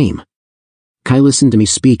 what's her name? Kai listened to me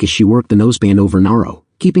speak as she worked the noseband over Naro,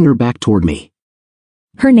 keeping her back toward me.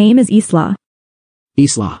 Her name is Isla.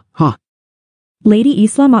 Isla, huh? Lady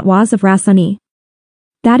Isla Matwaz of Rasani.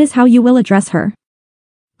 That is how you will address her.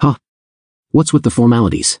 Huh? What's with the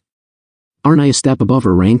formalities? Aren't I a step above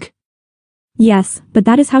her rank? Yes, but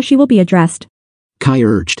that is how she will be addressed. Kai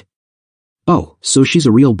urged. Oh, so she's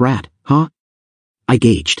a real brat, huh? I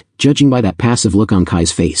gauged, judging by that passive look on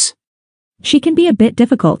Kai's face. She can be a bit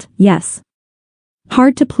difficult, yes.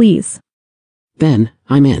 Hard to please. Then,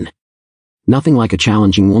 I'm in. Nothing like a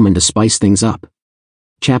challenging woman to spice things up.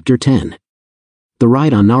 Chapter 10. The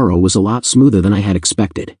ride on Naro was a lot smoother than I had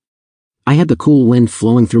expected. I had the cool wind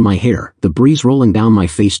flowing through my hair, the breeze rolling down my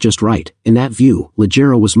face just right. In that view,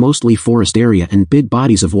 Ligera was mostly forest area and big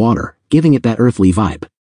bodies of water, giving it that earthly vibe.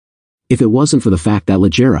 If it wasn't for the fact that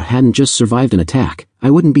Ligera hadn't just survived an attack,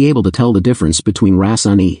 I wouldn't be able to tell the difference between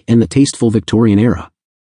Rasani and the tasteful Victorian era.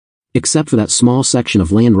 Except for that small section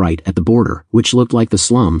of land right at the border, which looked like the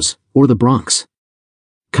slums, or the Bronx.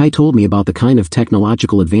 Kai told me about the kind of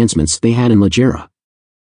technological advancements they had in Ligera.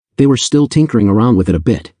 They were still tinkering around with it a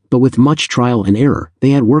bit, but with much trial and error, they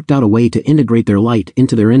had worked out a way to integrate their light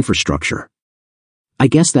into their infrastructure. I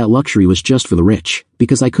guess that luxury was just for the rich,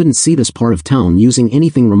 because I couldn't see this part of town using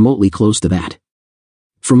anything remotely close to that.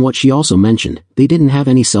 From what she also mentioned, they didn't have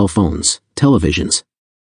any cell phones, televisions,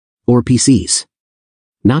 or PCs.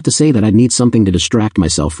 Not to say that I'd need something to distract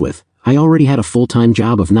myself with. I already had a full-time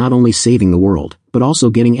job of not only saving the world, but also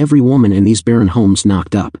getting every woman in these barren homes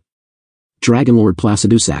knocked up. Dragonlord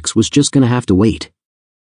Placidusax was just gonna have to wait.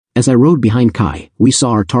 As I rode behind Kai, we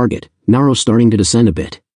saw our target, Naro, starting to descend a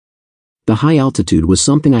bit. The high altitude was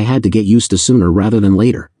something I had to get used to sooner rather than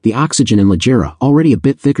later, the oxygen in Ligera already a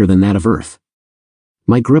bit thicker than that of Earth.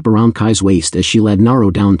 My grip around Kai's waist as she led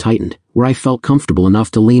Naro down tightened, where I felt comfortable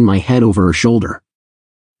enough to lean my head over her shoulder.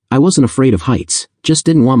 I wasn't afraid of heights, just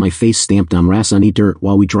didn't want my face stamped on Rasani dirt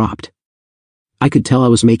while we dropped. I could tell I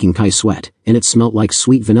was making Kai sweat, and it smelt like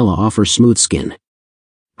sweet vanilla off her smooth skin.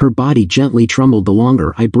 Her body gently trembled the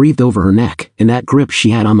longer I breathed over her neck, and that grip she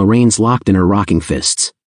had on the reins locked in her rocking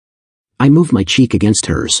fists. I moved my cheek against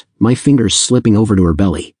hers, my fingers slipping over to her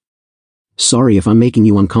belly. Sorry if I'm making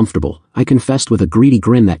you uncomfortable, I confessed with a greedy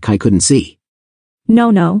grin that Kai couldn't see.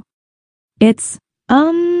 No. It's,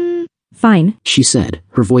 fine, she said,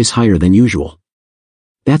 her voice higher than usual.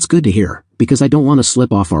 That's good to hear, because I don't want to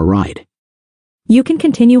slip off our ride. You can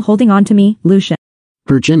continue holding on to me, Lucian.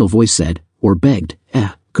 Her gentle voice said, or begged,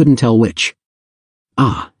 couldn't tell which.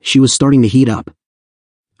 She was starting to heat up.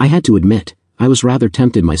 I had to admit, I was rather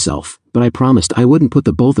tempted myself, but I promised I wouldn't put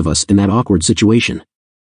the both of us in that awkward situation.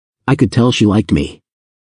 I could tell she liked me.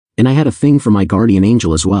 And I had a thing for my guardian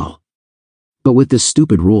angel as well. But with this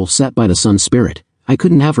stupid rule set by the Sun Spirit, I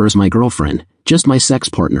couldn't have her as my girlfriend, just my sex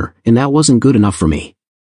partner, and that wasn't good enough for me.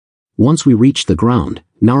 Once we reached the ground,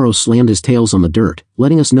 Naro slammed his tails on the dirt,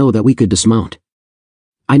 letting us know that we could dismount.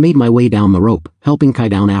 I made my way down the rope, helping Kai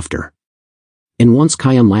down after. And once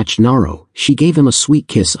Kai unlatched Naro, she gave him a sweet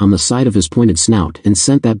kiss on the side of his pointed snout and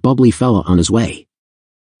sent that bubbly fella on his way.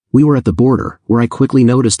 We were at the border, where I quickly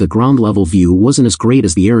noticed the ground-level view wasn't as great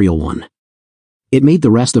as the aerial one. It made the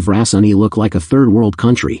rest of Rasani look like a third-world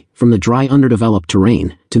country, from the dry underdeveloped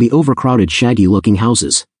terrain, to the overcrowded shaggy-looking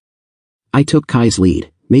houses. I took Kai's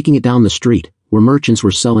lead, making it down the street, where merchants were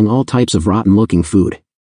selling all types of rotten-looking food.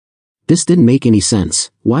 This didn't make any sense.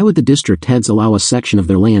 Why would the district heads allow a section of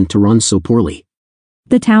their land to run so poorly?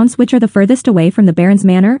 The towns which are the furthest away from the Baron's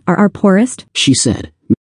manor are our poorest, She said.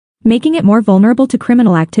 making it more vulnerable to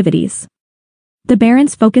criminal activities. The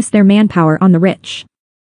Barons focus their manpower on the rich.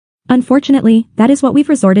 Unfortunately, that is what we've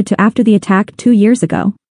resorted to after the attack 2 years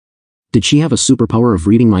ago. Did she have a superpower of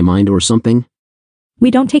reading my mind or something?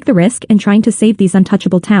 We don't take the risk in trying to save these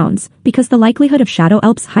untouchable towns, because the likelihood of shadow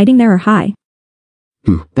elves hiding there are high.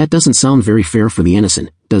 That doesn't sound very fair for the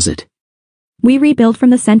innocent, does it? We rebuild from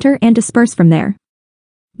the center and disperse from there.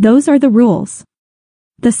 Those are the rules.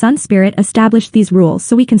 The Sun Spirit established these rules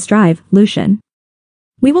so we can strive, Lucian.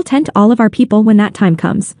 We will tend to all of our people when that time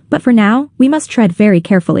comes, but for now, we must tread very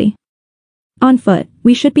carefully. On foot,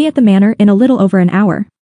 we should be at the manor in a little over an hour.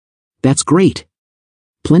 That's great.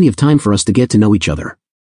 Plenty of time for us to get to know each other.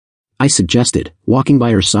 I suggested, walking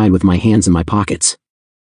by her side with my hands in my pockets.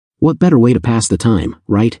 What better way to pass the time,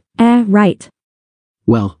 right? Right.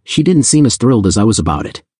 Well, she didn't seem as thrilled as I was about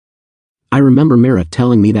it. I remember Mira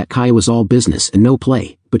telling me that Kai was all business and no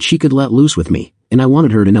play, but she could let loose with me, and I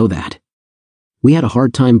wanted her to know that. We had a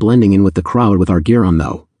hard time blending in with the crowd with our gear on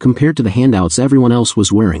though, compared to the handouts everyone else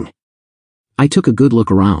was wearing. I took a good look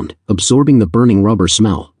around, absorbing the burning rubber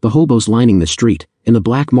smell, the hobos lining the street, and the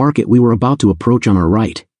black market we were about to approach on our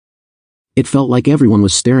right. It felt like everyone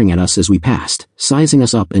was staring at us as we passed, sizing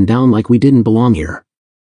us up and down like we didn't belong here.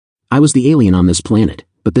 I was the alien on this planet,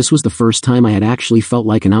 but this was the first time I had actually felt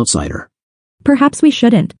like an outsider. Perhaps we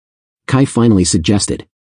shouldn't. Kai finally suggested.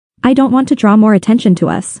 I don't want to draw more attention to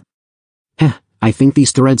us. I think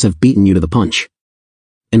these threads have beaten you to the punch.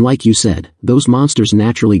 And like you said, those monsters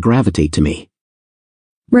naturally gravitate to me.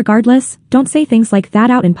 Regardless, don't say things like that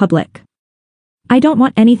out in public. I don't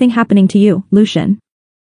want anything happening to you, Lucian.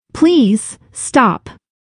 Please, stop.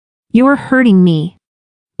 You're hurting me.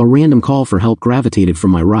 A random call for help gravitated from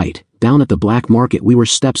my right, down at the black market we were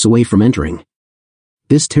steps away from entering.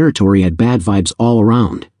 This territory had bad vibes all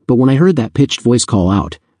around, but when I heard that pitched voice call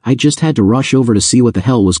out, I just had to rush over to see what the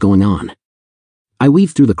hell was going on. I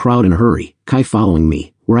weaved through the crowd in a hurry, Kai following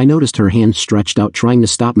me, where I noticed her hand stretched out trying to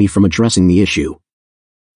stop me from addressing the issue.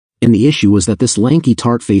 And the issue was that this lanky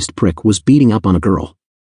tart-faced prick was beating up on a girl.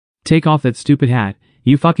 Take off that stupid hat,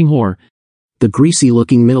 you fucking whore. The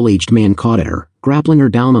greasy-looking middle-aged man caught at her, grappling her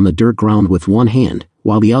down on the dirt ground with one hand,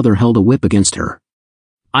 while the other held a whip against her.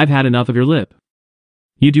 I've had enough of your lip.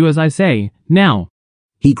 You do as I say, now.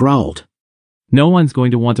 He growled. No one's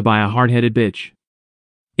going to want to buy a hard-headed bitch.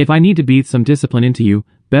 If I need to beat some discipline into you,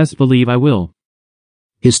 best believe I will.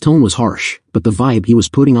 His tone was harsh, but the vibe he was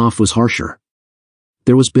putting off was harsher.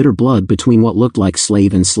 There was bitter blood between what looked like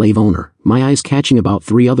slave and slave owner, my eyes catching about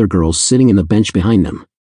 3 other girls sitting in the bench behind them.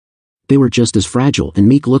 They were just as fragile and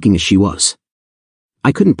meek-looking as she was.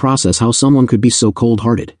 I couldn't process how someone could be so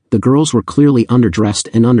cold-hearted. The girls were clearly underdressed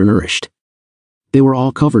and undernourished. They were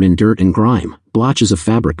all covered in dirt and grime, blotches of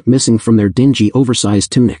fabric missing from their dingy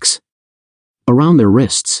oversized tunics. Around their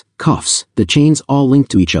wrists, cuffs, the chains all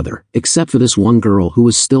linked to each other, except for this one girl who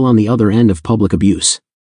was still on the other end of public abuse.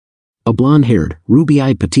 A blonde-haired,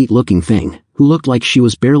 ruby-eyed petite-looking thing, who looked like she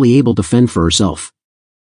was barely able to fend for herself.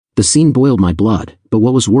 The scene boiled my blood, but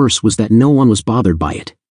what was worse was that no one was bothered by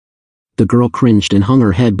it. The girl cringed and hung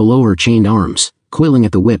her head below her chained arms, coiling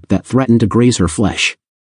at the whip that threatened to graze her flesh.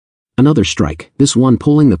 Another strike, this one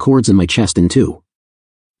pulling the cords in my chest in two.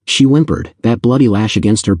 She whimpered, that bloody lash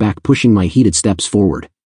against her back pushing my heated steps forward.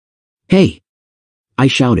 "Hey!" I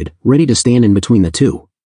shouted, ready to stand in between the two.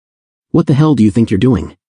 "What the hell do you think you're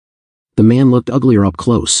doing?" The man looked uglier up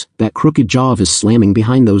close, that crooked jaw of his slamming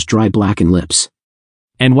behind those dry blackened lips.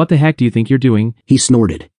 And what the heck do you think you're doing? He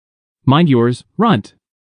snorted. Mind yours, runt.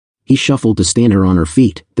 He shuffled to stand her on her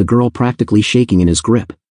feet, the girl practically shaking in his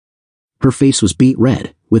grip. Her face was beet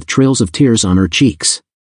red, with trails of tears on her cheeks.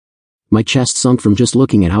 My chest sunk from just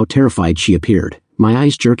looking at how terrified she appeared, my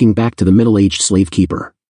eyes jerking back to the middle-aged slave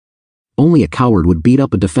keeper. Only a coward would beat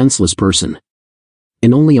up a defenseless person.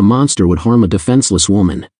 And only a monster would harm a defenseless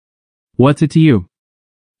woman. What's it to you?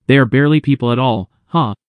 They are barely people at all,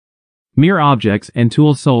 huh? Mere objects and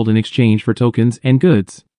tools sold in exchange for tokens and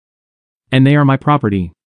goods. And they are my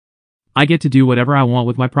property. I get to do whatever I want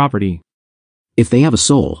with my property. If they have a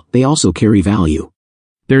soul, they also carry value.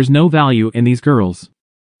 There's no value in these girls.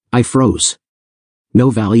 I froze. No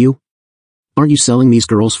value? Aren't you selling these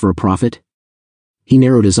girls for a profit? He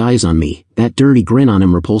narrowed his eyes on me, that dirty grin on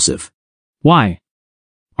him repulsive. Why?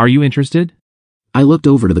 Are you interested? I looked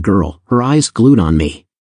over to the girl, her eyes glued on me.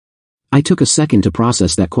 I took a second to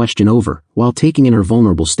process that question over, while taking in her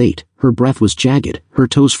vulnerable state. Her breath was jagged, her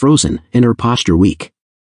toes frozen, and her posture weak.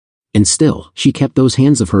 And still, she kept those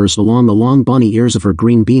hands of hers along the long bunny ears of her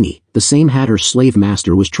green beanie, the same hat her slave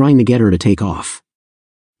master was trying to get her to take off.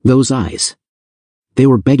 Those eyes. They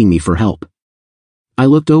were begging me for help. I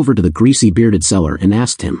looked over to the greasy bearded seller and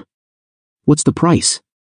asked him. What's the price?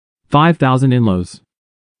 5,000 inlos.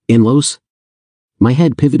 Inlos? My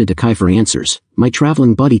head pivoted to Kai for answers, my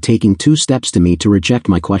traveling buddy taking 2 steps to me to reject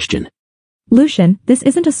my question. Lucian, this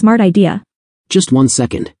isn't a smart idea. Just 1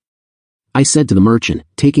 second. I said to the merchant,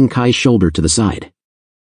 taking Kai's shoulder to the side.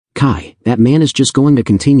 Kai, that man is just going to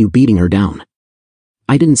continue beating her down.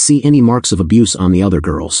 I didn't see any marks of abuse on the other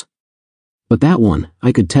girls. But that one,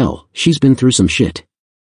 I could tell, she's been through some shit.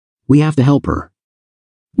 We have to help her.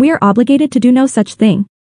 We are obligated to do no such thing.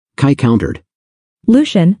 Kai countered.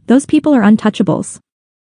 Lucian, those people are untouchables.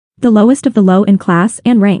 The lowest of the low in class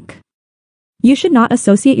and rank. You should not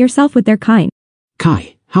associate yourself with their kind.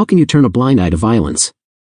 Kai, how can you turn a blind eye to violence?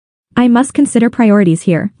 I must consider priorities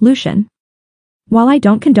here, Lucian. While I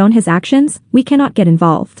don't condone his actions, we cannot get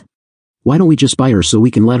involved. Why don't we just buy her so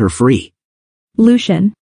we can let her free?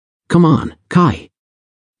 Lucian. Come on, Kai.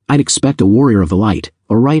 I'd expect a warrior of the light,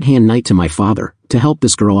 a right-hand knight to my father, to help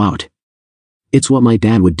this girl out. It's what my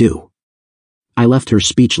dad would do. I left her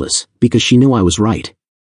speechless, because she knew I was right.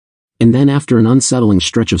 And then after an unsettling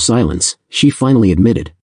stretch of silence, she finally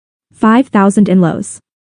admitted. 5,000 inlos.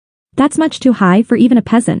 That's much too high for even a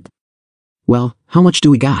peasant. Well, how much do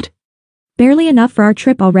we got? Barely enough for our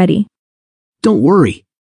trip already. Don't worry.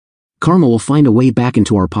 Karma will find a way back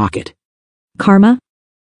into our pocket. Karma?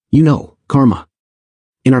 You know, karma.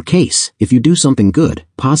 In our case, if you do something good,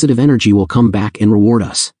 positive energy will come back and reward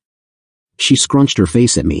us. She scrunched her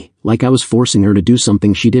face at me, like I was forcing her to do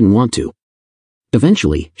something she didn't want to.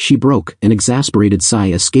 Eventually, she broke, an exasperated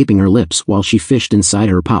sigh escaping her lips while she fished inside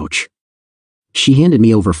her pouch. She handed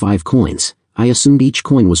me over 5 coins. I assumed each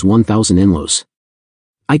coin was 1,000 inlos.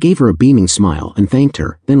 I gave her a beaming smile and thanked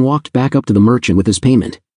her, then walked back up to the merchant with his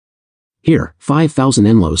payment. Here, 5,000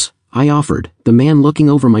 inlos, I offered, the man looking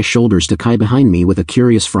over my shoulders to Kai behind me with a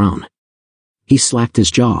curious frown. He slacked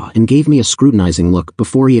his jaw and gave me a scrutinizing look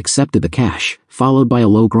before he accepted the cash, followed by a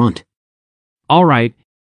low grunt. All right.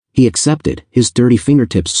 He accepted, his dirty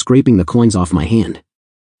fingertips scraping the coins off my hand.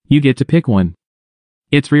 You get to pick one.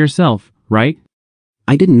 It's for yourself, right?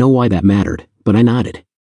 I didn't know why that mattered, but I nodded.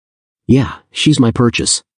 Yeah, she's my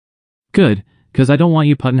purchase. Good, 'cause I don't want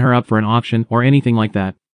you putting her up for an auction or anything like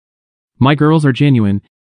that. My girls are genuine,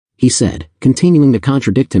 he said, continuing to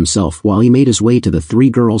contradict himself while he made his way to the 3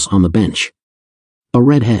 girls on the bench. A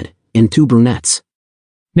redhead, and 2 brunettes.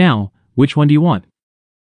 Now, which one do you want?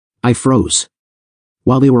 I froze.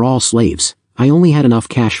 While they were all slaves, I only had enough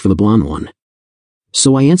cash for the blonde one.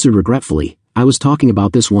 So I answered regretfully, I was talking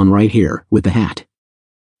about this one right here, with the hat.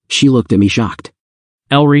 She looked at me shocked.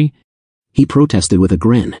 Elri? He protested with a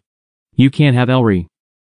grin. You can't have Elri.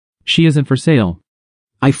 She isn't for sale.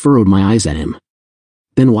 I furrowed my eyes at him.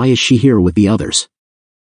 Then why is she here with the others?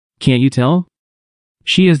 Can't you tell?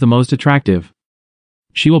 She is the most attractive.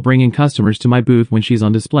 She will bring in customers to my booth when she's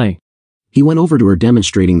on display. He went over to her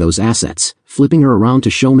demonstrating those assets, flipping her around to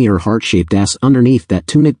show me her heart-shaped ass underneath that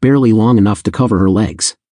tunic barely long enough to cover her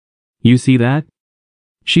legs. You see that?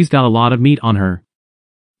 She's got a lot of meat on her.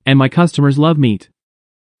 And my customers love meat.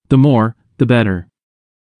 The more, the better.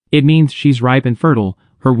 It means she's ripe and fertile,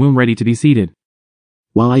 her womb ready to be seeded.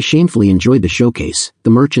 While I shamefully enjoyed the showcase, the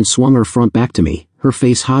merchant swung her front back to me, her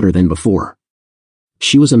face hotter than before.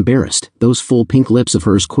 She was embarrassed, those full pink lips of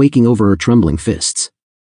hers quaking over her trembling fists.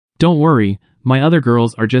 Don't worry, my other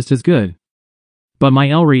girls are just as good. But my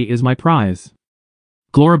Elri is my prize.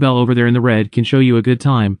 Glorabelle over there in the red can show you a good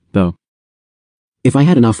time, though. If I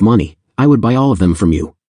had enough money, I would buy all of them from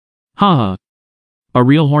you. Haha. A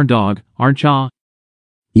real horn dog, aren't ya?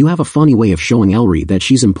 You have a funny way of showing Elri that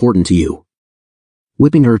she's important to you.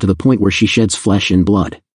 Whipping her to the point where she sheds flesh and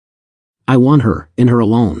blood. I want her, and her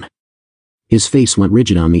alone. His face went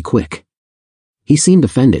rigid on me quick. He seemed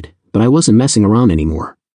offended, but I wasn't messing around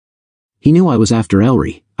anymore. He knew I was after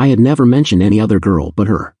Elri. I had never mentioned any other girl but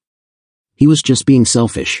her. He was just being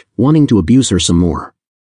selfish, wanting to abuse her some more.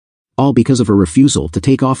 All because of her refusal to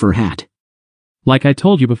take off her hat. Like I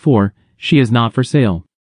told you before, she is not for sale.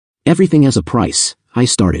 Everything has a price, I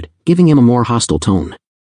started, giving him a more hostile tone.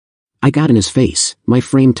 I got in his face, my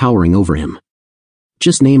frame towering over him.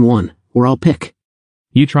 Just name one, or I'll pick.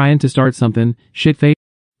 You trying to start something, shitface?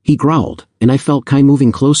 He growled, and I felt Kai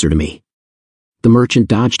moving closer to me. The merchant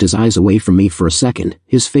dodged his eyes away from me for a second,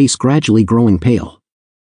 his face gradually growing pale.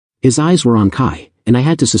 His eyes were on Kai, and I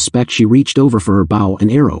had to suspect she reached over for her bow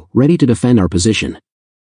and arrow, ready to defend our position.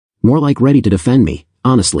 More like ready to defend me,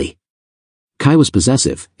 honestly. Kai was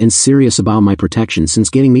possessive, and serious about my protection since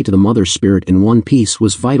getting me to the mother spirit in one piece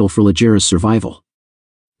was vital for Ligera's survival.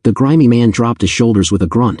 The grimy man dropped his shoulders with a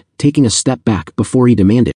grunt, taking a step back before he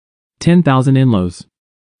demanded, 10,000 inlos.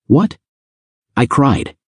 "What?" I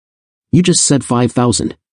cried. "You just said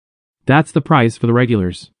 5,000. That's the price for the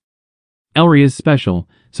regulars. Elri is special,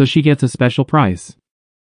 so she gets a special price.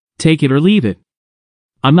 Take it or leave it.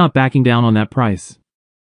 I'm not backing down on that price.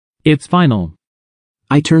 It's final."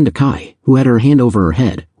 I turned to Kai, who had her hand over her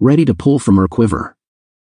head, ready to pull from her quiver.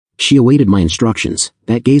 She awaited my instructions,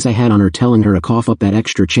 that gaze I had on her telling her to cough up that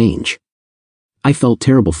extra change. I felt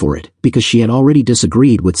terrible for it, because she had already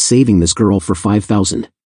disagreed with saving this girl for 5,000.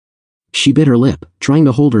 She bit her lip, trying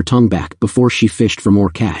to hold her tongue back before she fished for more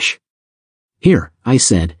cash. "Here," I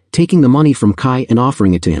said, taking the money from Kai and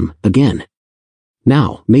offering it to him, again.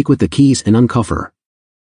 "Now, make with the keys and uncuff her."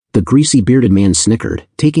 The greasy bearded man snickered,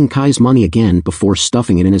 taking Kai's money again before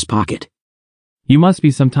stuffing it in his pocket. You must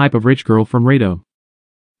be some type of rich girl from Rado.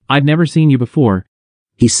 I've never seen you before,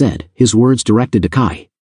 he said, his words directed to Kai.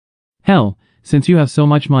 Hell, since you have so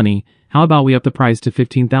much money, how about we up the price to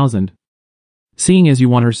 15,000? Seeing as you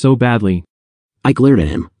want her so badly. I glared at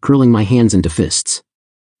him, curling my hands into fists.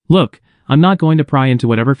 Look, I'm not going to pry into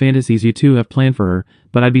whatever fantasies you two have planned for her,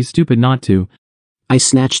 but I'd be stupid not to. I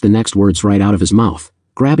snatched the next words right out of his mouth,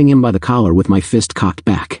 grabbing him by the collar with my fist cocked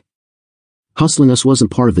back. Hustling us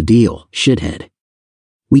wasn't part of the deal, shithead.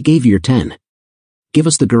 We gave you your 10. Give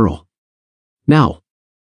us the girl. Now.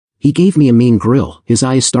 He gave me a mean grill, his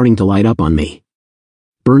eyes starting to light up on me.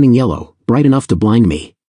 Burning yellow, bright enough to blind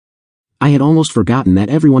me. I had almost forgotten that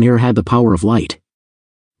everyone here had the power of light.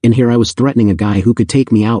 And here I was threatening a guy who could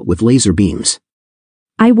take me out with laser beams.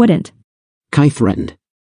 I wouldn't. Kai threatened.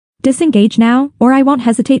 Disengage now, or I won't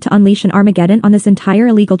hesitate to unleash an Armageddon on this entire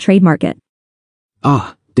illegal trade market.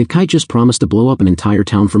 Did Kai just promise to blow up an entire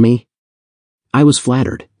town for me? I was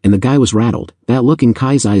flattered, and the guy was rattled, that look in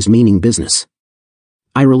Kai's eyes meaning business.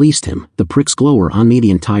 I released him, the prick's glower on me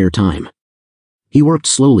the entire time. He worked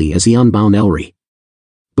slowly as he unbound Elri.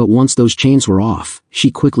 But once those chains were off,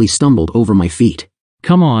 she quickly stumbled over my feet.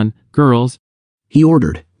 Come on, girls, he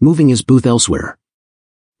ordered, moving his booth elsewhere.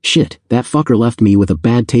 Shit, that fucker left me with a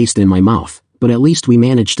bad taste in my mouth, but at least we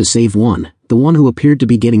managed to save one, the one who appeared to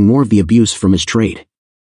be getting more of the abuse from his trade.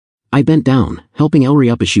 I bent down, helping Elri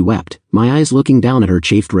up as she wept, my eyes looking down at her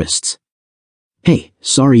chafed wrists. Hey,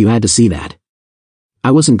 sorry you had to see that.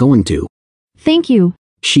 I wasn't going to. Thank you.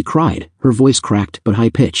 She cried, her voice cracked but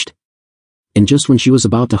high-pitched. And just when she was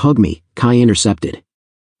about to hug me, Kai intercepted.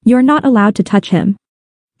 You're not allowed to touch him.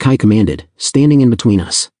 Kai commanded, standing in between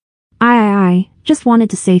us. I just wanted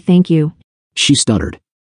to say thank you. She stuttered.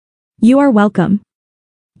 You are welcome.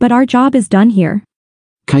 But our job is done here.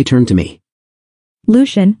 Kai turned to me.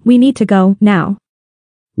 Lucian, we need to go, now.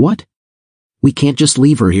 What? We can't just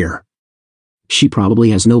leave her here. She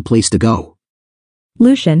probably has no place to go.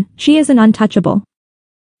 Lucian, she is an untouchable.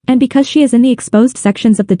 And because she is in the exposed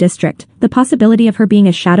sections of the district, the possibility of her being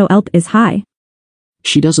a shadow elf is high.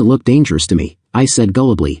 She doesn't look dangerous to me, I said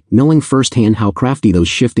gullibly, knowing firsthand how crafty those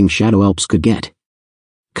shifting shadow elves could get.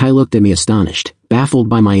 Kai looked at me astonished, baffled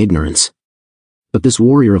by my ignorance. But this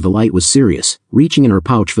warrior of the light was serious, reaching in her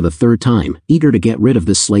pouch for the third time, eager to get rid of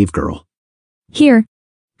this slave girl. Here,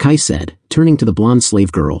 Kai said, turning to the blonde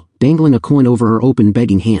slave girl, dangling a coin over her open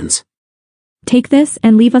begging hands. take this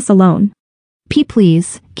and leave us alone.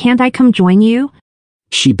 Please, can't I come join you?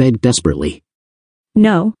 She begged desperately.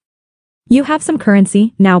 No. You have some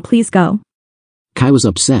currency, now please go. Kai was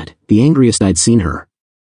upset, the angriest I'd seen her.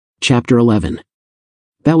 Chapter 11.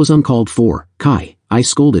 That was uncalled for, Kai, I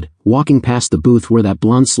scolded, walking past the booth where that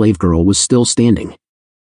blonde slave girl was still standing.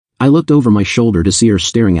 I looked over my shoulder to see her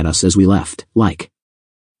staring at us as we left, like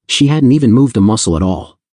she hadn't even moved a muscle at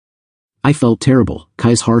all. I felt terrible,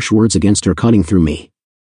 Kai's harsh words against her cutting through me.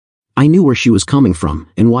 I knew where she was coming from,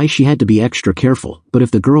 and why she had to be extra careful, but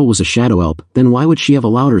if the girl was a shadow elf, then why would she have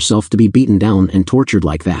allowed herself to be beaten down and tortured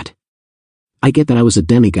like that? I get that I was a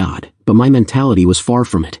demigod, but my mentality was far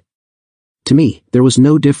from it. To me, there was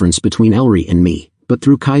no difference between Elri and me, but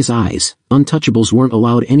through Kai's eyes, untouchables weren't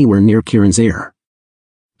allowed anywhere near Kieran's air.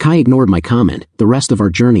 Kai ignored my comment, the rest of our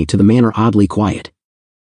journey to the manor oddly quiet.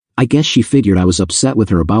 I guess she figured I was upset with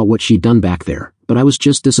her about what she'd done back there, but I was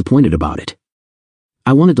just disappointed about it.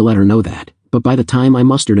 I wanted to let her know that, but by the time I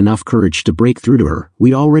mustered enough courage to break through to her,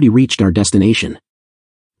 we'd already reached our destination.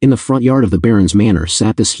 In the front yard of the Baron's manor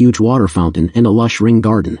sat this huge water fountain and a lush ring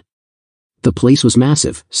garden. The place was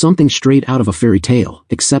massive, something straight out of a fairy tale,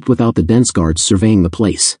 except without the dense guards surveying the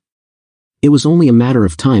place. It was only a matter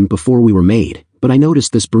of time before we were made, but I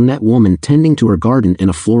noticed this brunette woman tending to her garden in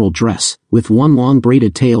a floral dress, with one long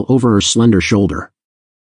braided tail over her slender shoulder.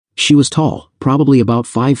 She was tall, probably about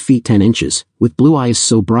 5 feet 10 inches, with blue eyes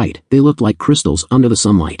so bright they looked like crystals under the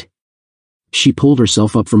sunlight. She pulled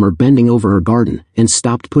herself up from her bending over her garden and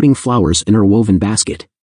stopped putting flowers in her woven basket.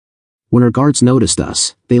 When her guards noticed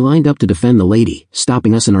us, they lined up to defend the lady,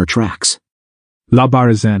 stopping us in our tracks. La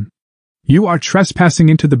Barazan. You are trespassing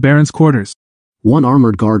into the Baron's quarters. One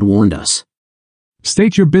armored guard warned us.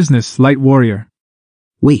 State your business, light warrior.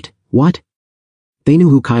 Wait, what? They knew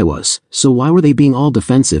who Kai was, so why were they being all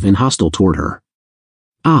defensive and hostile toward her?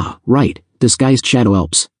 Ah, right, disguised shadow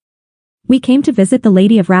elves. We came to visit the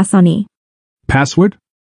Lady of Rasani. Password?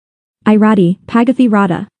 Irati, Pagathi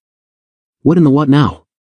Rada. What in the what now?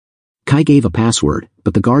 Kai gave a password,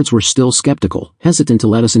 but the guards were still skeptical, hesitant to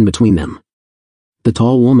let us in between them. The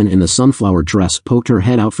tall woman in the sunflower dress poked her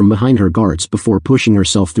head out from behind her guards before pushing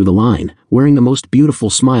herself through the line, wearing the most beautiful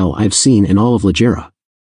smile I've seen in all of Ligera.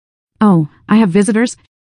 Oh, I have visitors?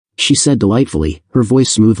 She said delightfully, her voice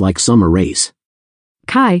smooth like summer rays.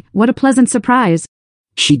 Kai, what a pleasant surprise.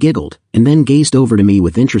 She giggled, and then gazed over to me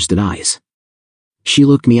with interested eyes. She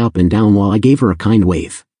looked me up and down while I gave her a kind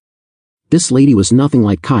wave. This lady was nothing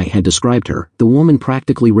like Kai had described her, the woman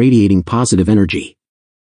practically radiating positive energy.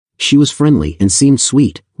 She was friendly and seemed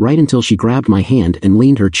sweet, right until she grabbed my hand and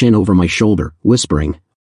leaned her chin over my shoulder, whispering,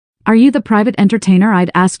 Are you the private entertainer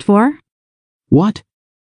I'd asked for? What?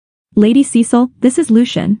 Lady Cecil, this is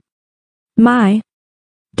Lucian. My.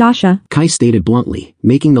 Dasha. Kai stated bluntly,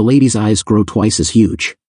 making the lady's eyes grow twice as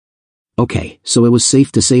huge. Okay, so it was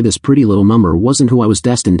safe to say this pretty little number wasn't who I was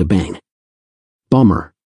destined to bang.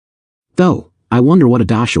 Bummer. Though, I wonder what a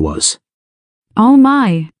Dasha was. Oh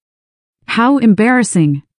my. How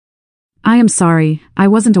embarrassing. I am sorry, I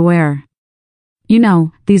wasn't aware. You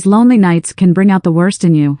know, these lonely nights can bring out the worst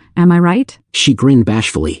in you, am I right? She grinned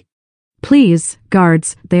bashfully. Please,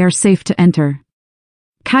 guards, they are safe to enter.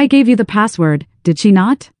 Kai gave you the password, did she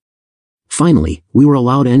not? Finally, we were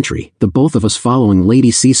allowed entry, the both of us following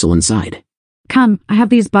Lady Cecil inside. Come, I have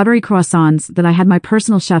these buttery croissants that I had my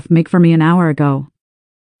personal chef make for me an hour ago.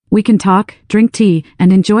 We can talk, drink tea,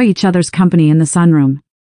 and enjoy each other's company in the sunroom.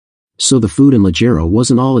 So the food in Ligera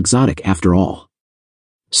wasn't all exotic after all.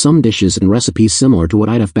 Some dishes and recipes similar to what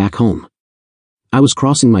I'd have back home. I was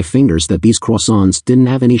crossing my fingers that these croissants didn't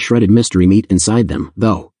have any shredded mystery meat inside them,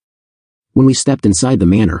 though. When we stepped inside the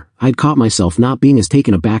manor, I'd caught myself not being as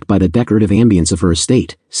taken aback by the decorative ambience of her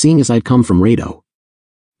estate, seeing as I'd come from Rado.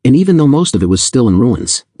 And even though most of it was still in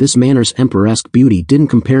ruins, this manor's emperor-esque beauty didn't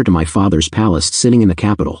compare to my father's palace sitting in the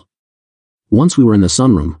capital. Once we were in the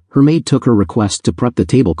sunroom, her maid took her request to prep the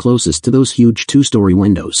table closest to those huge 2-story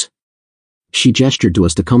windows. She gestured to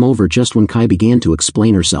us to come over just when Kai began to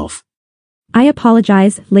explain herself. I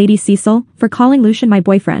apologize, Lady Cecil, for calling Lucian my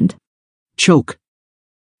boyfriend. Choke.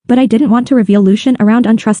 But I didn't want to reveal Lucian around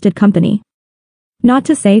untrusted company. Not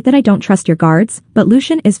to say that I don't trust your guards, but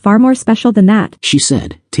Lucian is far more special than that, She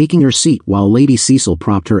said, taking her seat while Lady Cecil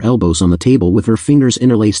propped her elbows on the table with her fingers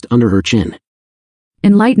interlaced under her chin.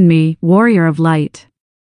 Enlighten me, warrior of light.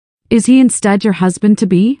 Is he instead your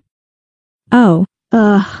husband-to-be? Oh,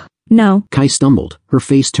 no. Kai stumbled, her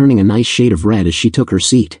face turning a nice shade of red as she took her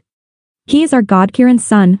seat. He is our god Kiran's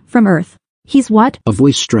son, from Earth. He's what? A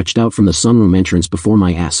voice stretched out from the sunroom entrance before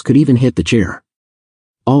my ass could even hit the chair.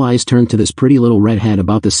 All eyes turned to this pretty little redhead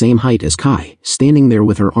about the same height as Kai, standing there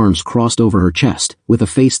with her arms crossed over her chest, with a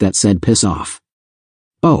face that said piss off.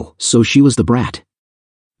 Oh, so she was the brat.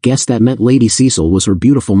 Guess that meant Lady Cecil was her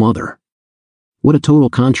beautiful mother. What a total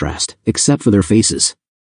contrast, except for their faces.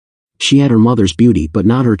 She had her mother's beauty but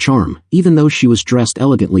not her charm, even though she was dressed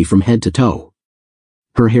elegantly from head to toe.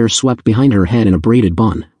 Her hair swept behind her head in a braided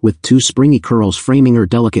bun, with 2 springy curls framing her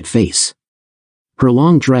delicate face. Her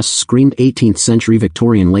long dress screamed 18th century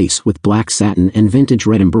Victorian lace with black satin and vintage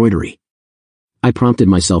red embroidery. I prompted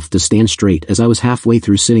myself to stand straight as I was halfway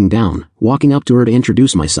through sitting down, walking up to her to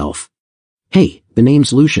introduce myself. Hey, the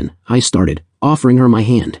name's Lucian, I started, offering her my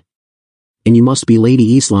hand. And you must be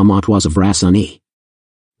Lady Isla Matwas of Rasani.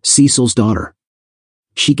 Cecil's daughter.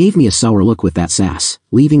 She gave me a sour look with that sass,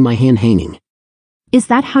 leaving my hand hanging. Is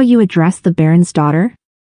that how you address the Baron's daughter?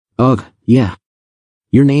 Ugh, yeah.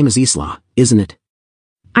 Your name is Isla, isn't it?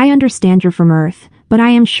 I understand you're from Earth, but I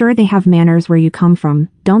am sure they have manners where you come from,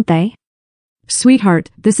 don't they? Sweetheart,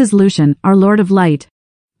 this is Lucian, our Lord of Light.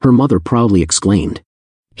 Her mother proudly exclaimed.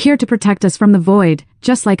 Here to protect us from the void,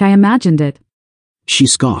 just like I imagined it. She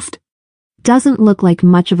scoffed. Doesn't look like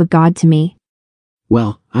much of a god to me.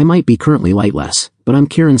 Well, I might be currently lightless, but I'm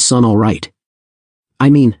Kieran's son all right. I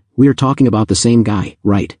mean, we're talking about the same guy,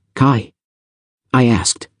 right, Kai? I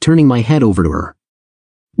asked, turning my head over to her.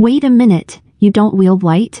 Wait a minute, you don't wield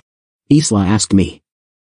light? Isla asked me.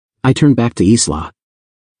 I turned back to Isla.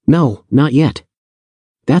 No, not yet.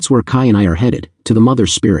 That's where Kai and I are headed, to the Mother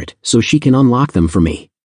Spirit, so she can unlock them for me.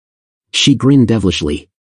 She grinned devilishly.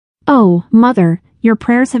 Oh, Mother, your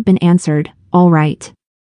prayers have been answered, all right.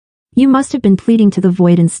 You must have been pleading to the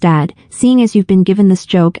void instead, seeing as you've been given this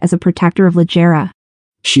joke as a protector of Ligera.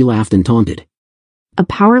 She laughed and taunted. A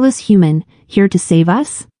powerless human, here to save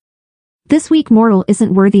us? This weak mortal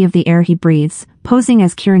isn't worthy of the air he breathes, posing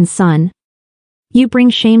as Kieran's son. You bring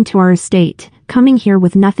shame to our estate, coming here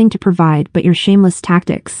with nothing to provide but your shameless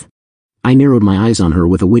tactics. I narrowed my eyes on her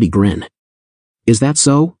with a witty grin. Is that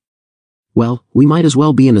so? Well, we might as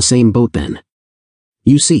well be in the same boat then.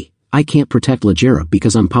 You see, I can't protect Ligera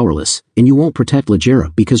because I'm powerless, and you won't protect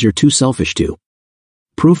Ligera because you're too selfish to.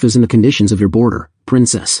 Proof is in the conditions of your border,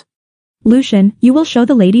 princess. Lucian, you will show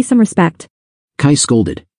the lady some respect. Kai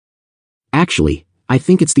scolded. Actually, I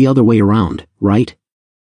think it's the other way around, right?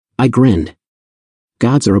 I grinned.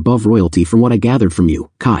 Gods are above royalty from what I gathered from you,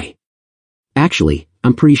 Kai. Actually,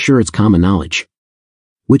 I'm pretty sure it's common knowledge.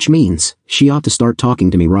 Which means, she ought to start talking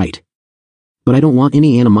to me right. But I don't want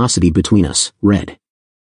any animosity between us, Red.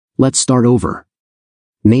 Let's start over.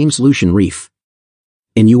 Name's Lucian Reef.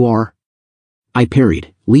 And you are? I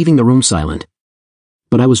parried, leaving the room silent.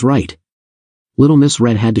 But I was right. Little Miss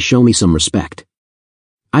Red had to show me some respect.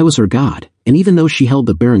 I was her god, and even though she held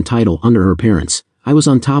the Baron title under her parents, I was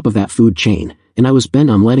on top of that food chain, and I was bent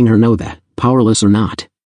on letting her know that, powerless or not.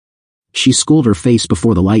 She schooled her face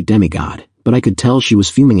before the light demigod, but I could tell she was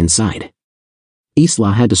fuming inside.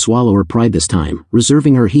 Isla had to swallow her pride this time,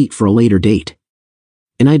 reserving her heat for a later date.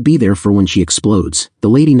 And I'd be there for when she explodes, the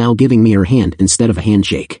lady now giving me her hand instead of a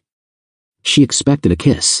handshake. She expected a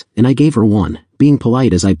kiss, and I gave her one, being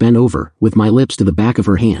polite as I bent over, with my lips to the back of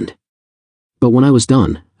her hand. But when I was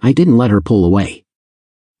done, I didn't let her pull away.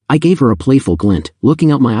 I gave her a playful glint,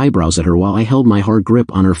 looking up my eyebrows at her while I held my hard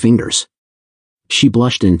grip on her fingers. She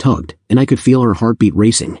blushed and tugged, and I could feel her heartbeat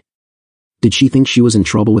racing. Did she think she was in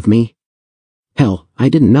trouble with me? Hell, I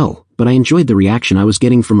didn't know, but I enjoyed the reaction I was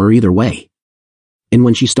getting from her either way. And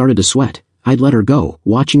when she started to sweat, I'd let her go,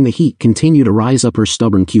 watching the heat continue to rise up her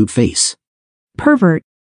stubborn cute face. Pervert,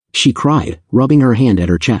 she cried, rubbing her hand at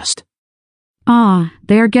her chest. Ah,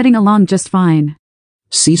 they are getting along just fine.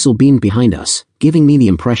 Cecil beamed behind us, giving me the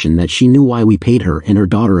impression that she knew why we paid her and her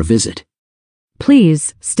daughter a visit.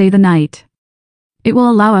 Please, stay the night. It will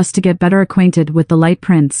allow us to get better acquainted with the Light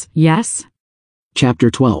Prince, yes?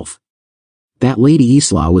 Chapter 12. That Lady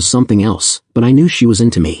Isla was something else, but I knew she was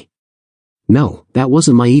into me. No, that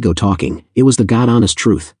wasn't my ego talking, it was the God-honest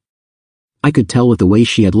truth. I could tell with the way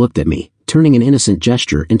she had looked at me, turning an innocent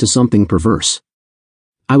gesture into something perverse.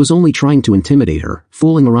 I was only trying to intimidate her,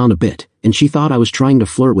 fooling around a bit, and she thought I was trying to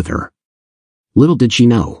flirt with her. Little did she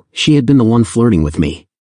know, she had been the one flirting with me.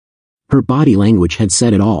 Her body language had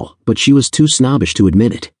said it all, but she was too snobbish to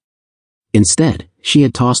admit it. Instead, she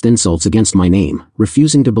had tossed insults against my name,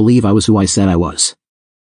 refusing to believe I was who I said I was.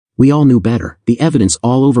 We all knew better, the evidence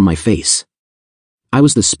all over my face. I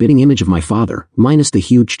was the spitting image of my father, minus the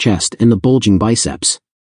huge chest and the bulging biceps.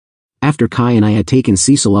 After Kai and I had taken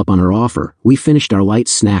Cecil up on her offer, we finished our light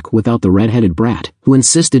snack without the red-headed brat, who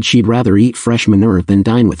insisted she'd rather eat fresh manure than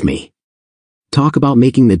dine with me. Talk about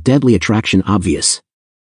making the deadly attraction obvious.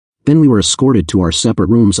 Then we were escorted to our separate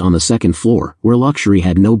rooms on the second floor, where luxury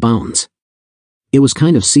had no bounds. It was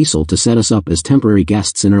kind of Cecil to set us up as temporary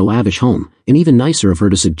guests in her lavish home, and even nicer of her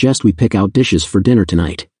to suggest we pick out dishes for dinner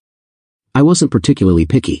tonight. I wasn't particularly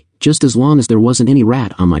picky, just as long as there wasn't any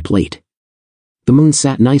rat on my plate. The moon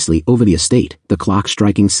sat nicely over the estate, the clock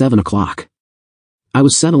striking 7 o'clock. I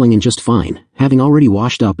was settling in just fine, having already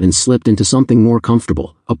washed up and slipped into something more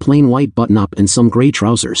comfortable, a plain white button-up and some gray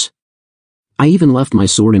trousers. I even left my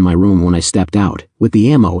sword in my room when I stepped out, with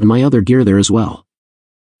the ammo and my other gear there as well.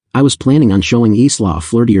 I was planning on showing Isla a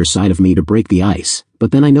flirtier side of me to break the ice,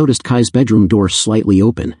 but then I noticed Kai's bedroom door slightly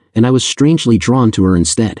open, and I was strangely drawn to her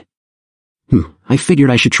instead. I figured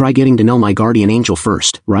I should try getting to know my guardian angel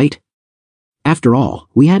first, right? After all,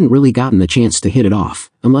 we hadn't really gotten the chance to hit it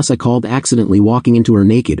off, unless I called accidentally walking into her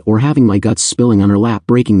naked or having my guts spilling on her lap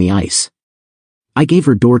breaking the ice. I gave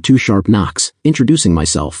her door 2 sharp knocks, introducing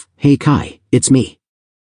myself. Hey Kai, it's me.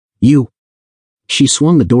 You. She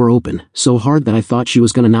swung the door open, so hard that I thought she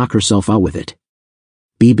was gonna knock herself out with it.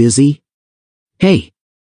 Be busy? Hey.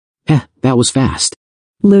 That was fast.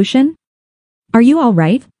 Lucian? Are you all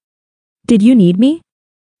right? Did you need me?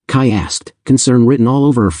 Kai asked, concern written all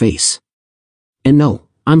over her face. And no,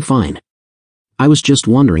 I'm fine. I was just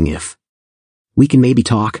wondering if we can maybe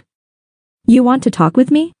talk. You want to talk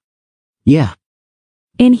with me? Yeah.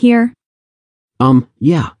 In here?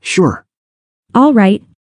 Yeah, sure. All right.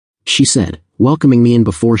 She said, welcoming me in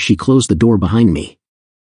before she closed the door behind me.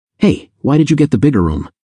 Hey, why did you get the bigger room?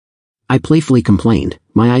 I playfully complained,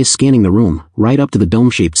 my eyes scanning the room, right up to the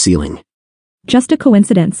dome-shaped ceiling. Just a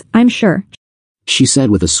coincidence, I'm sure. She said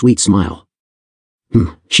with a sweet smile.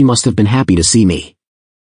 She must have been happy to see me.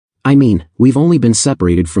 I mean, we've only been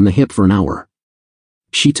separated from the hip for an hour.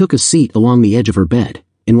 She took a seat along the edge of her bed,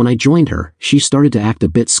 and when I joined her, she started to act a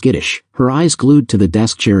bit skittish, her eyes glued to the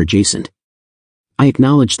desk chair adjacent. I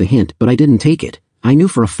acknowledged the hint, but I didn't take it. I knew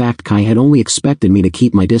for a fact Kai had only expected me to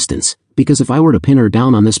keep my distance, because if I were to pin her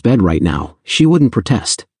down on this bed right now, she wouldn't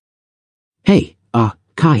protest. Hey,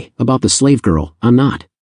 Kai, about the slave girl, I'm not.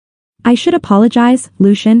 I should apologize,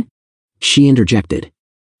 Lucian. She interjected.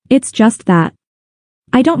 It's just that.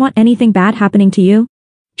 I don't want anything bad happening to you,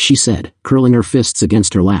 she said, curling her fists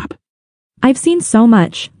against her lap. I've seen so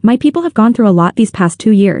much, my people have gone through a lot these past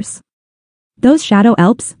 2 years. Those shadow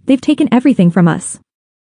elves, they've taken everything from us.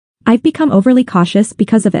 I've become overly cautious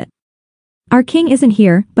because of it. Our king isn't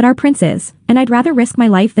here, but our prince is, and I'd rather risk my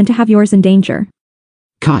life than to have yours in danger.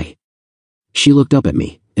 Kai. She looked up at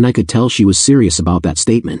me, and I could tell she was serious about that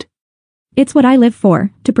statement. It's what I live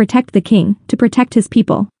for, to protect the king, to protect his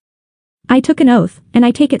people. I took an oath, and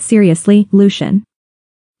I take it seriously, Lucian.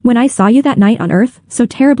 When I saw you that night on Earth, so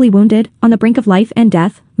terribly wounded, on the brink of life and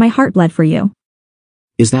death, my heart bled for you.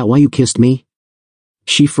 Is that why you kissed me?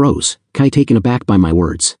 She froze, Kai taken aback by my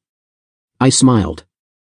words. I smiled.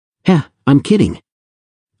 I'm kidding.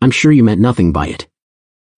 I'm sure you meant nothing by it.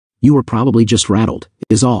 You were probably just rattled,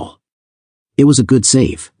 is all. It was a good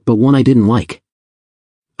save, but one I didn't like.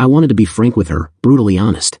 I wanted to be frank with her, brutally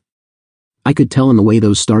honest. I could tell in the way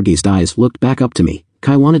those stargazed eyes looked back up to me,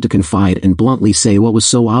 Kai wanted to confide and bluntly say what was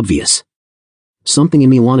so obvious. Something in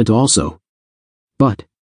me wanted to also. But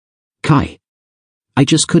Kai. I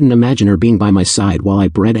just couldn't imagine her being by my side while I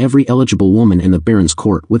bred every eligible woman in the Baron's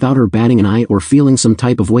court without her batting an eye or feeling some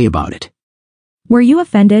type of way about it. Were you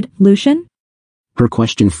offended, Lucian? Her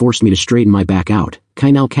question forced me to straighten my back out,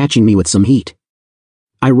 Kai now catching me with some heat.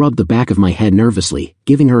 I rubbed the back of my head nervously,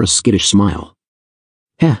 giving her a skittish smile.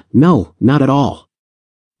 No, not at all.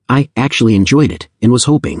 I actually enjoyed it, and was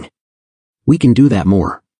hoping we can do that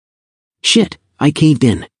more. Shit, I caved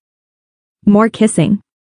in. More kissing.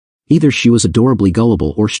 Either she was adorably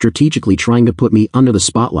gullible or strategically trying to put me under the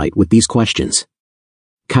spotlight with these questions.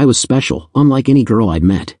 Kai was special, unlike any girl I'd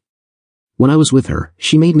met. When I was with her,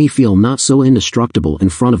 she made me feel not so indestructible in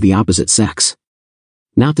front of the opposite sex.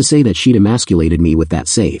 Not to say that she'd emasculated me with that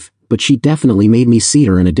save, but she definitely made me see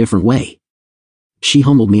her in a different way. She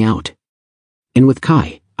humbled me out. And with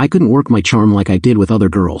Kai, I couldn't work my charm like I did with other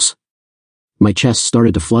girls. My chest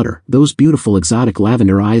started to flutter, those beautiful exotic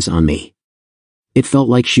lavender eyes on me. It felt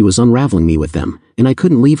like she was unraveling me with them, and I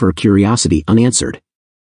couldn't leave her curiosity unanswered.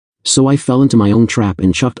 So I fell into my own trap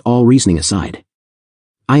and chucked all reasoning aside.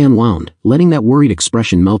 I unwound, letting that worried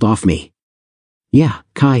expression melt off me. Yeah,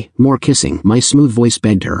 Kai, more kissing, my smooth voice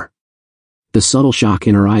begged her. The subtle shock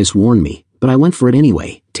in her eyes warned me, but I went for it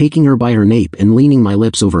anyway, taking her by her nape and leaning my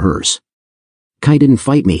lips over hers. Kai didn't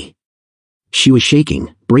fight me. She was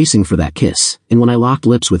shaking, bracing for that kiss, and when I locked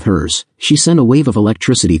lips with hers, she sent a wave of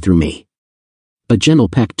electricity through me. A gentle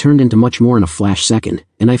peck turned into much more in a flash second,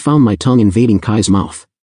 and I found my tongue invading Kai's mouth.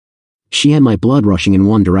 She had my blood rushing in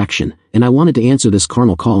one direction, and I wanted to answer this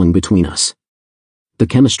carnal calling between us. The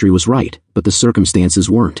chemistry was right, but the circumstances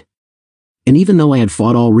weren't. And even though I had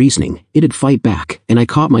fought all reasoning, it'd fight back, and I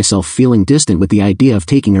caught myself feeling distant with the idea of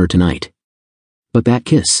taking her tonight. But that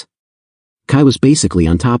kiss. Kai was basically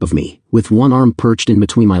on top of me, with one arm perched in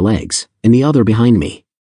between my legs, and the other behind me.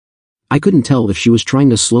 I couldn't tell if she was trying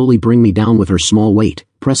to slowly bring me down with her small weight,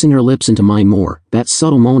 pressing her lips into mine more, that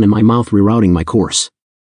subtle moan in my mouth rerouting my course.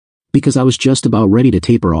 Because I was just about ready to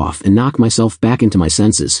taper off and knock myself back into my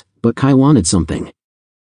senses, but Kai wanted something.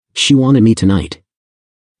 She wanted me tonight.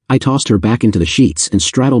 I tossed her back into the sheets and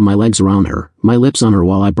straddled my legs around her, my lips on her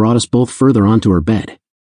while I brought us both further onto her bed.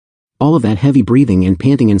 All of that heavy breathing and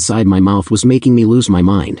panting inside my mouth was making me lose my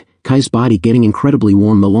mind, Kai's body getting incredibly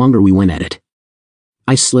warm the longer we went at it.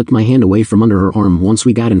 I slipped my hand away from under her arm once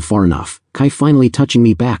we got in far enough, Kai finally touching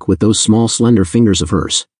me back with those small slender fingers of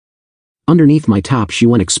hers. Underneath my top she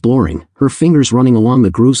went exploring, her fingers running along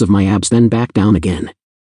the grooves of my abs then back down again.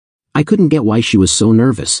 I couldn't get why she was so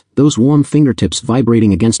nervous, those warm fingertips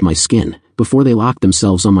vibrating against my skin, before they locked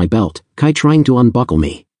themselves on my belt, Kai trying to unbuckle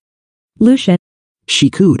me. Lucian. She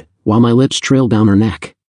cooed, while my lips trailed down her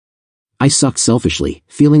neck. I sucked selfishly,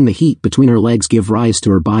 feeling the heat between her legs give rise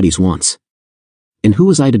to her bodies once. And who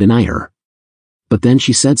was I to deny her? But then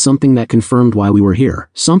she said something that confirmed why we were here,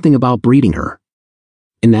 something about breeding her.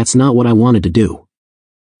 And that's not what I wanted to do.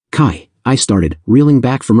 Kai, I started, reeling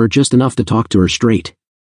back from her just enough to talk to her straight.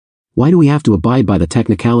 Why do we have to abide by the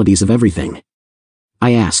technicalities of everything?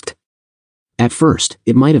 I asked. At first,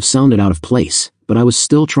 it might have sounded out of place, but I was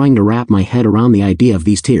still trying to wrap my head around the idea of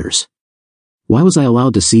these tears. Why was I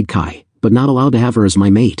allowed to seed Kai, but not allowed to have her as my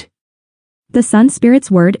mate? The Sun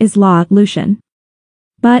Spirit's word is law, Lucian.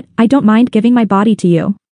 But I don't mind giving my body to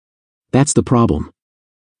you. That's the problem.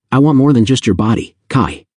 I want more than just your body,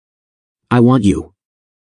 Kai. I want you.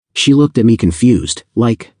 She looked at me confused,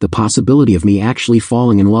 like the possibility of me actually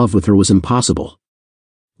falling in love with her was impossible.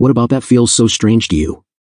 What about that feels so strange to you?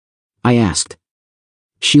 I asked.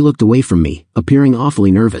 She looked away from me, appearing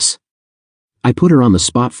awfully nervous. I put her on the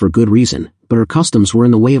spot for good reason, but her customs were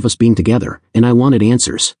in the way of us being together, and I wanted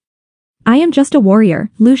answers. I am just a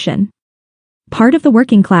warrior, Lucian. Part of the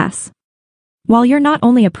working class. While you're not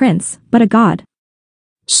only a prince, but a god.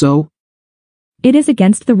 So? It is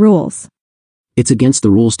against the rules. It's against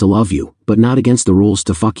the rules to love you, but not against the rules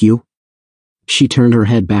to fuck you? She turned her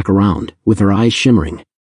head back around, with her eyes shimmering.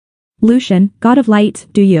 Lucian, god of light,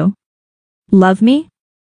 do you love me?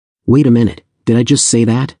 Wait a minute, did I just say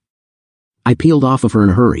that? I peeled off of her in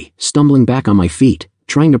a hurry, stumbling back on my feet,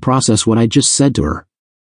 trying to process what I'd just said to her.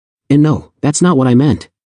 And no, that's not what I meant.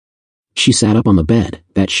 She sat up on the bed,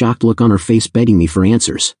 that shocked look on her face begging me for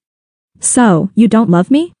answers. So, you don't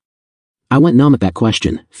love me? I went numb at that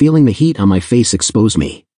question, feeling the heat on my face expose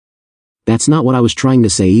me. That's not what I was trying to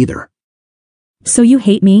say either. So you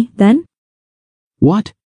hate me, then?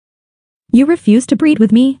 What? You refuse to breed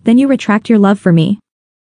with me, then you retract your love for me.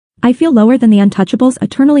 I feel lower than the untouchables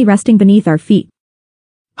eternally resting beneath our feet.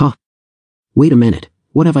 Huh. Wait a minute,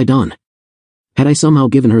 what have I done? Had I somehow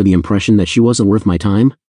given her the impression that she wasn't worth my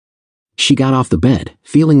time? She got off the bed,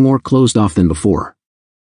 feeling more closed off than before.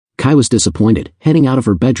 Kai was disappointed, heading out of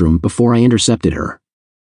her bedroom before I intercepted her.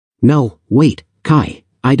 No, wait, Kai,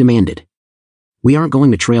 I demanded. We aren't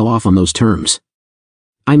going to trail off on those terms.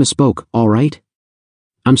 I misspoke, all right?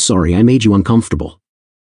 I'm sorry I made you uncomfortable.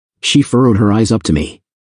 She furrowed her eyes up to me.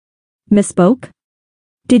 Misspoke?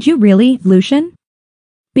 Did you really, Lucian?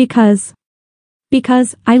 Because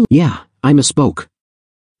Yeah, I misspoke.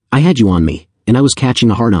 I had you on me, and I was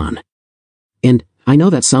catching a hard-on. And, I know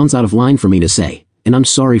that sounds out of line for me to say, and I'm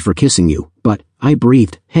sorry for kissing you, but, I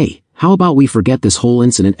breathed, hey, how about we forget this whole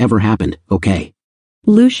incident ever happened, okay?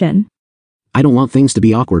 Lucian. I don't want things to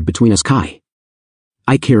be awkward between us, Kai.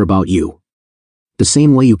 I care about you. The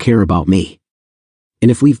same way you care about me.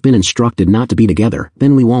 And if we've been instructed not to be together,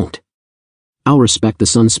 then we won't. I'll respect the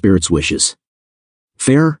Sun Spirit's wishes.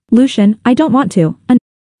 Fair? Lucian, I don't want to.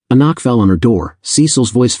 A knock fell on her door,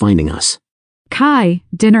 Cecil's voice finding us. Kai,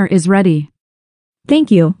 dinner is ready.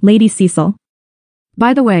 Thank you, Lady Cecil.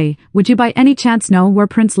 By the way, would you by any chance know where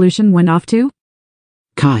Prince Lucian went off to?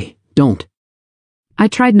 Kai, don't. I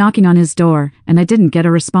tried knocking on his door, and I didn't get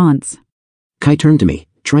a response. Kai turned to me,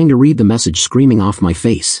 trying to read the message screaming off my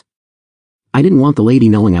face. I didn't want the lady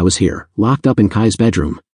knowing I was here, locked up in Kai's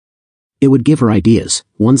bedroom. It would give her ideas,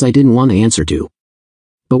 ones I didn't want to answer to.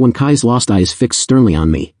 But when Kai's lost eyes fixed sternly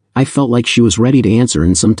on me, I felt like she was ready to answer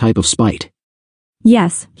in some type of spite.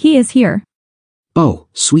 Yes, he is here. Oh,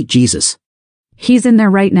 sweet Jesus. He's in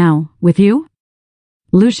there right now, with you?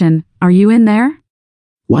 Lucian, are you in there?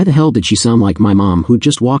 Why the hell did she sound like my mom who'd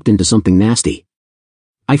just walked into something nasty?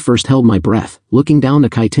 I first held my breath, looking down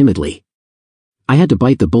at Kai timidly. I had to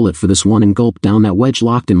bite the bullet for this one and gulp down that wedge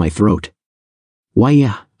locked in my throat. Why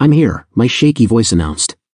yeah, I'm here, my shaky voice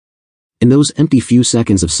announced. In those empty few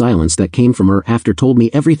seconds of silence that came from her after told me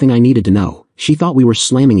everything I needed to know, she thought we were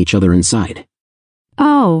slamming each other inside.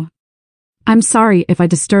 Oh. I'm sorry if I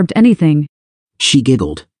disturbed anything. She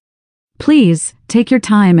giggled. Please, take your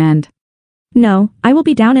time and... No, I will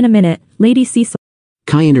be down in a minute, Lady Cecil.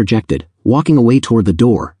 Kai interjected, walking away toward the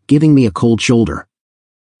door, giving me a cold shoulder.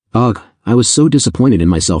 Ugh, I was so disappointed in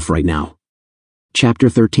myself right now. Chapter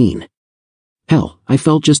 13. Hell, I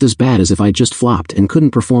felt just as bad as if I'd just flopped and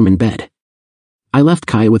couldn't perform in bed. I left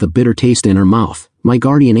Kai with a bitter taste in her mouth, my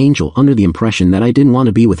guardian angel under the impression that I didn't want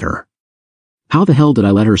to be with her. How the hell did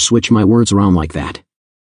I let her switch my words around like that?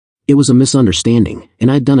 It was a misunderstanding, and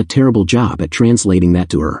I'd done a terrible job at translating that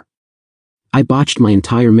to her. I botched my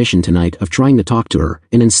entire mission tonight of trying to talk to her,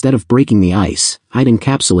 and instead of breaking the ice, I'd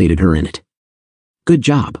encapsulated her in it. Good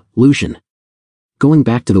job, Lucian. Going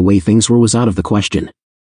back to the way things were was out of the question.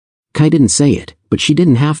 Kai didn't say it, but she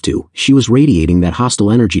didn't have to, she was radiating that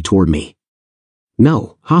hostile energy toward me.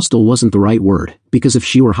 No, hostile wasn't the right word, because if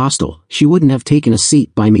she were hostile, she wouldn't have taken a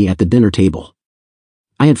seat by me at the dinner table.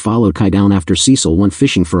 I had followed Kai down after Cecil went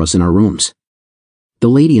fishing for us in our rooms. The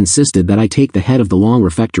lady insisted that I take the head of the long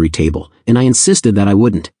refectory table, and I insisted that I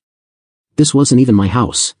wouldn't. This wasn't even my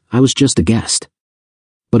house, I was just a guest.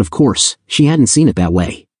 But of course, she hadn't seen it that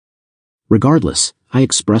way. Regardless, I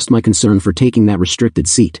expressed my concern for taking that restricted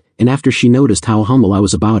seat, and after she noticed how humble I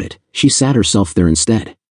was about it, she sat herself there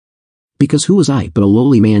instead. Because who was I but a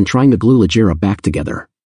lowly man trying to glue Ligera back together?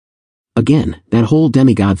 Again, that whole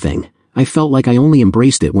demigod thing, I felt like I only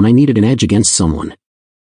embraced it when I needed an edge against someone.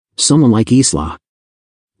 Someone like Isla.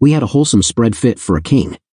 We had a wholesome spread fit for a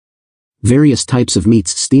king. Various types of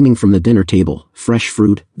meats steaming from the dinner table, fresh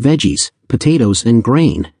fruit, veggies, potatoes and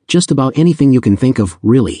grain, just about anything you can think of,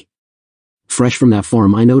 really. Fresh from that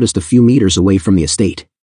farm I noticed a few meters away from the estate.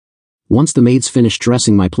 Once the maids finished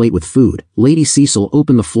dressing my plate with food, Lady Cecil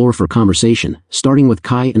opened the floor for conversation, starting with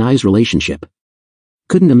Kai and I's relationship.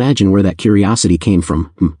 Couldn't imagine where that curiosity came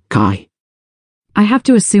from, Kai. I have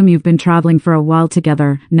to assume you've been traveling for a while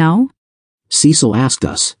together, no? Cecil asked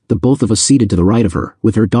us, the both of us seated to the right of her,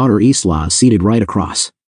 with her daughter Isla seated right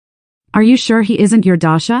across. Are you sure he isn't your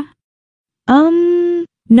Dasha?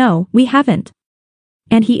 No, we haven't.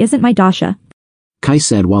 And he isn't my Dasha. Kai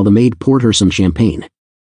said while the maid poured her some champagne.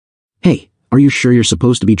 Hey, are you sure you're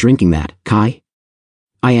supposed to be drinking that, Kai?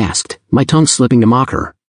 I asked, my tongue slipping to mock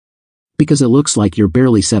her. Because it looks like you're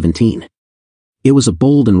barely 17. It was a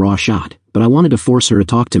bold and raw shot, but I wanted to force her to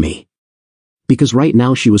talk to me. Because right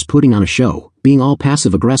now she was putting on a show, being all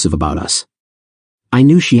passive-aggressive about us. I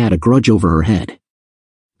knew she had a grudge over her head.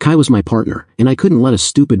 Kai was my partner, and I couldn't let a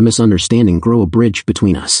stupid misunderstanding grow a bridge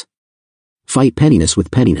between us. Fight pettiness with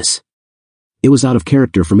pettiness. It was out of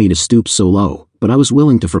character for me to stoop so low, but I was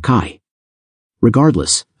willing to for Kai.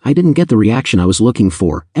 Regardless, I didn't get the reaction I was looking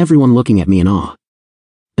for, everyone looking at me in awe.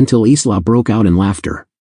 Until Isla broke out in laughter.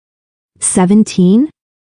 17?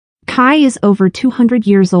 Kai is over 200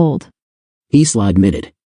 years old. Isla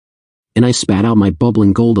admitted. And I spat out my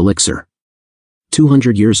bubbling gold elixir.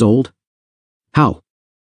 200 years old? How?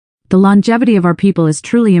 The longevity of our people is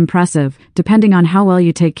truly impressive, depending on how well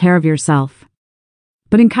you take care of yourself.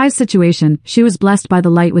 But in Kai's situation, she was blessed by the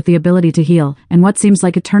light with the ability to heal, and what seems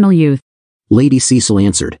like eternal youth. Lady Cecil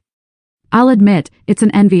answered. I'll admit, it's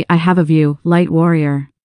an envy I have of you, light warrior.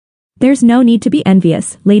 There's no need to be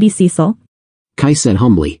envious, Lady Cecil. Kai said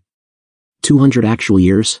humbly. 200 actual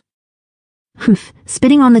years? Humph,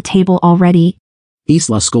 spitting on the table already.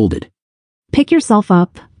 Isla scolded. Pick yourself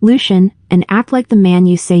up, Lucian, and act like the man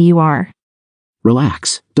you say you are.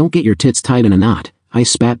 Relax, don't get your tits tied in a knot, I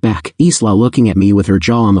spat back, Isla looking at me with her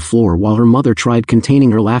jaw on the floor while her mother tried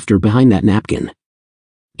containing her laughter behind that napkin.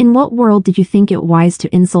 In what world did you think it wise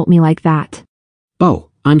to insult me like that? Oh,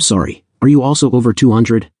 I'm sorry, are you also over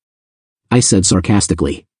 200? I said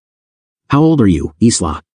sarcastically. How old are you,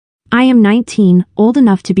 Isla? I am 19, old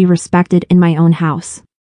enough to be respected in my own house.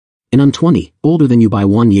 And I'm 20, older than you by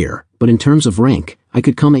 1 year, but in terms of rank, I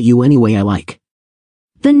could come at you any way I like.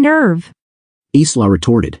 The nerve! Isla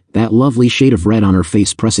retorted, that lovely shade of red on her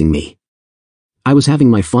face pressing me. I was having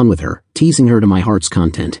my fun with her, teasing her to my heart's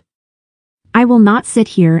content. I will not sit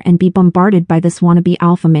here and be bombarded by this wannabe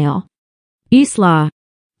alpha male. Isla!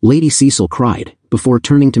 Lady Cecil cried, before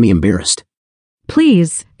turning to me embarrassed.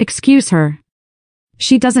 Please, excuse her.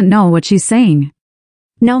 She doesn't know what she's saying.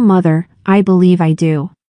 No, mother, I believe I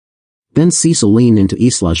do. Then Cecil leaned into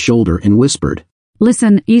Isla's shoulder and whispered.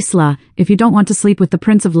 Listen, Isla, if you don't want to sleep with the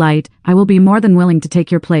Prince of Light, I will be more than willing to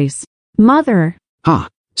take your place. Mother! Ha!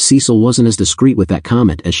 Cecil wasn't as discreet with that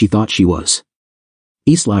comment as she thought she was.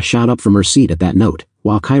 Isla shot up from her seat at that note,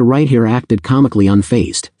 while Kai right here acted comically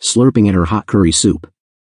unfazed, slurping at her hot curry soup.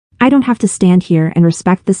 I don't have to stand here and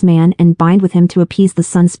respect this man and bind with him to appease the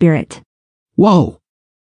sun spirit. Whoa!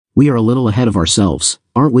 We are a little ahead of ourselves,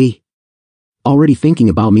 aren't we? Already thinking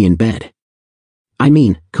about me in bed. I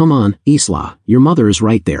mean, come on, Isla, your mother is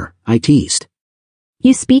right there, I teased.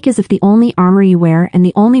 You speak as if the only armor you wear and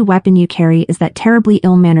the only weapon you carry is that terribly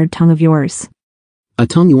ill-mannered tongue of yours. A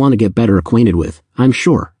tongue you want to get better acquainted with, I'm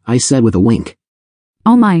sure, I said with a wink.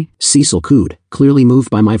 Oh my. Cecil cooed, clearly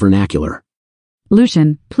moved by my vernacular.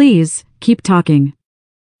 Lucian, please, keep talking.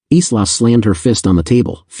 Isla slammed her fist on the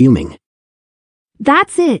table, fuming.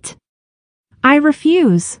 That's it. I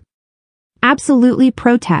refuse. Absolutely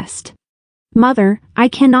protest. Mother, I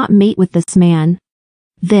cannot mate with this man.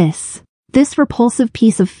 This repulsive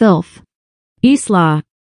piece of filth. Isla.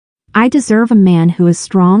 I deserve a man who is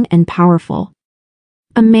strong and powerful.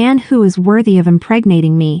 A man who is worthy of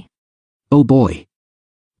impregnating me. Oh boy.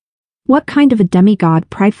 What kind of a demigod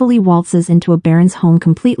pridefully waltzes into a baron's home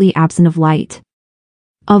completely absent of light?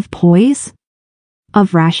 Of poise?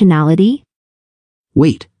 Of rationality?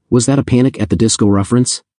 Wait, was that a Panic at the Disco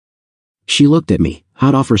reference? She looked at me,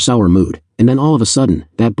 hot off her sour mood, and then all of a sudden,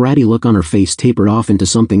 that bratty look on her face tapered off into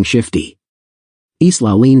something shifty.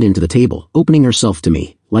 Isla leaned into the table, opening herself to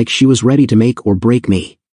me, like she was ready to make or break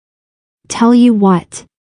me. Tell you what.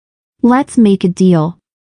 Let's make a deal.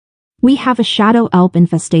 We have a shadow elf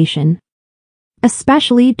infestation.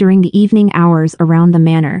 Especially during the evening hours around the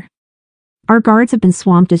manor. Our guards have been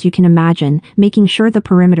swamped as you can imagine, making sure the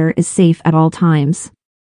perimeter is safe at all times.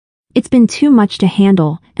 It's been too much to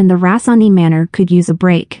handle, and the Rasani manor could use a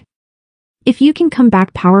break. If you can come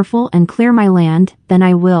back powerful and clear my land, then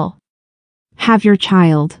I will. Have your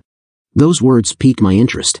child. Those words piqued my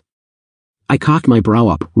interest. I cocked my brow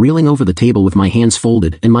up, reeling over the table with my hands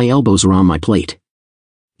folded and my elbows around my plate.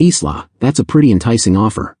 Isla, that's a pretty enticing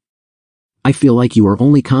offer. I feel like you are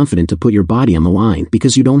only confident to put your body on the line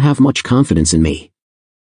because you don't have much confidence in me.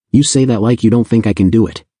 You say that like you don't think I can do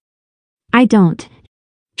it. I don't.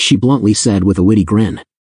 She bluntly said with a witty grin.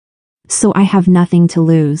 So I have nothing to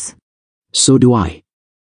lose. So do I.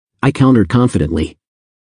 I countered confidently.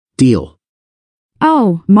 Deal.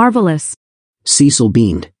 Oh, marvelous. Cecil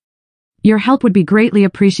beamed. Your help would be greatly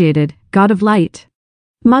appreciated, God of Light.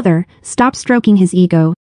 Mother, stop stroking his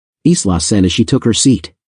ego. Isla said as she took her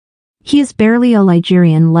seat. He is barely a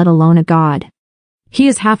Ligerian, let alone a god. He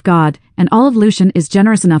is half god, and all of Lucian is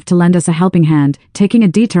generous enough to lend us a helping hand, taking a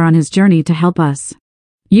detour on his journey to help us.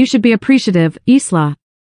 You should be appreciative, Isla.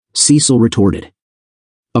 Cecil retorted.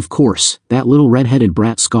 Of course, that little red-headed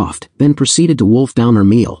brat scoffed, then proceeded to wolf down her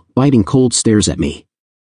meal, biting cold stares at me.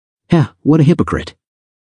 Heh, what a hypocrite.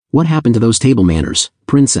 What happened to those table manners,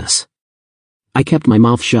 princess? I kept my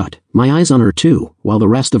mouth shut, my eyes on her too, while the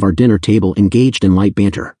rest of our dinner table engaged in light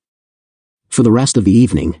banter. For the rest of the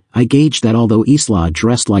evening, I gauged that although Isla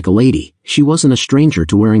dressed like a lady, she wasn't a stranger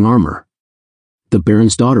to wearing armor. The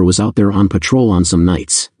Baron's daughter was out there on patrol on some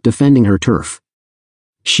nights, defending her turf.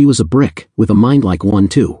 She was a brick, with a mind like one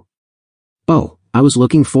too. Oh, I was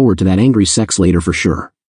looking forward to that angry sex later for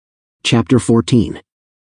sure. Chapter 14.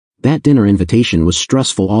 That dinner invitation was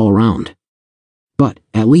stressful all around. But,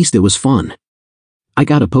 at least it was fun. I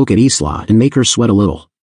got to poke at Isla and make her sweat a little.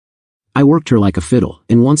 I worked her like a fiddle,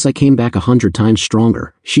 and once I came back 100 times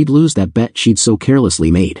stronger, she'd lose that bet she'd so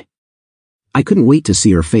carelessly made. I couldn't wait to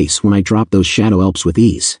see her face when I dropped those shadow elves with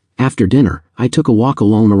ease. After dinner, I took a walk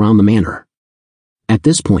alone around the manor. At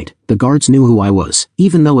this point, the guards knew who I was,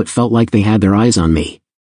 even though it felt like they had their eyes on me.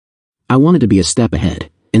 I wanted to be a step ahead,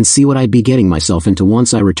 and see what I'd be getting myself into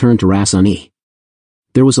once I returned to Rasani.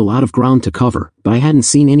 There was a lot of ground to cover, but I hadn't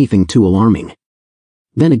seen anything too alarming.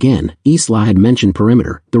 Then again, Isla had mentioned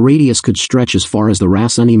perimeter, the radius could stretch as far as the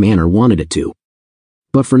Rasani manor wanted it to.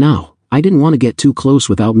 But for now, I didn't want to get too close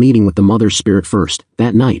without meeting with the mother spirit first.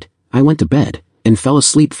 That night, I went to bed, and fell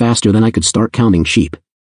asleep faster than I could start counting sheep.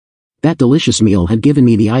 That delicious meal had given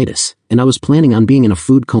me the itis, and I was planning on being in a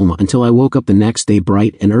food coma until I woke up the next day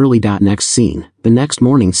bright and early. Next scene, the next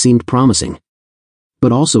morning seemed promising.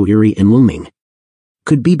 But also eerie and looming.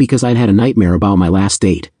 Could be because I'd had a nightmare about my last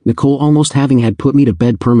date, Nicole almost having had put me to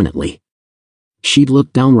bed permanently. She'd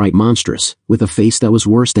looked downright monstrous, with a face that was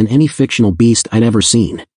worse than any fictional beast I'd ever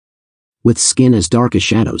seen. With skin as dark as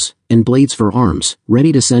shadows, and blades for arms,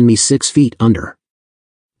 ready to send me 6 feet under.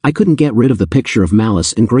 I couldn't get rid of the picture of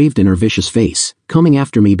malice engraved in her vicious face, coming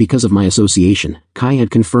after me because of my association. Kai had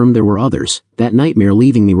confirmed there were others, that nightmare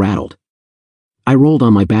leaving me rattled. I rolled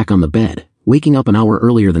on my back on the bed, waking up an hour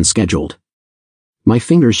earlier than scheduled. My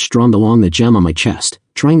fingers strummed along the gem on my chest,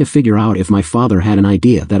 trying to figure out if my father had an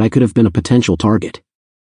idea that I could have been a potential target.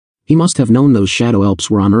 He must have known those shadow elves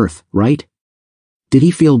were on Earth, right? Did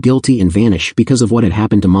he feel guilty and vanish because of what had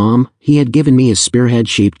happened to Mom? He had given me his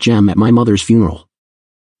spearhead-shaped gem at my mother's funeral.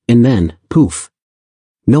 And then, poof.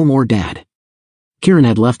 No more Dad. Kieran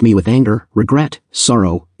had left me with anger, regret,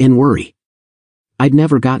 sorrow, and worry. I'd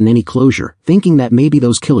never gotten any closure, thinking that maybe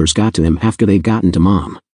those killers got to him after they'd gotten to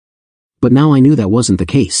Mom. But now I knew that wasn't the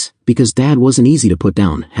case, because Dad wasn't easy to put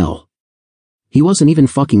down, hell. He wasn't even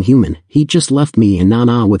fucking human, he'd just left me and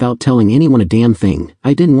Nana without telling anyone a damn thing.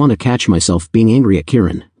 I didn't want to catch myself being angry at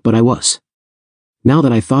Kieran, but I was. Now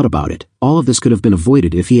that I thought about it, all of this could have been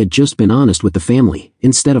avoided if he had just been honest with the family,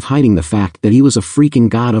 instead of hiding the fact that he was a freaking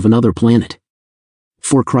god of another planet.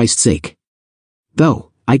 For Christ's sake.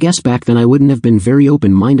 Though, I guess back then I wouldn't have been very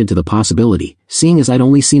open-minded to the possibility, seeing as I'd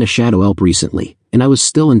only seen a shadow elf recently, and I was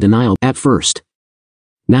still in denial at first.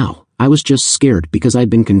 Now, I was just scared because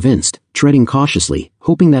I'd been convinced, treading cautiously,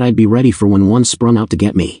 hoping that I'd be ready for when one sprung out to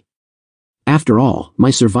get me. After all,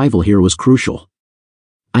 my survival here was crucial.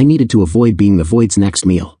 I needed to avoid being the Void's next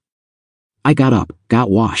meal. I got up, got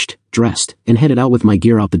washed, dressed, and headed out with my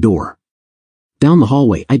gear out the door. Down the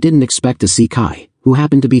hallway I didn't expect to see Kai, who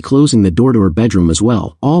happened to be closing the door to her bedroom as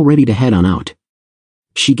well, all ready to head on out.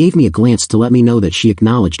 She gave me a glance to let me know that she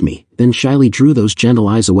acknowledged me, then shyly drew those gentle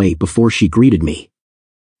eyes away before she greeted me.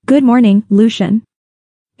 Good morning, Lucian.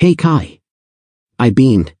 Hey Kai. I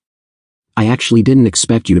beamed. I actually didn't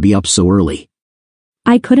expect you to be up so early.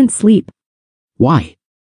 I couldn't sleep. Why?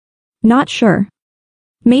 Not sure.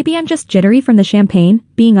 Maybe I'm just jittery from the champagne,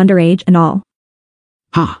 being underage and all.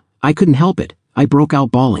 Ha, I couldn't help it, I broke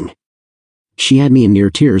out bawling. She had me in near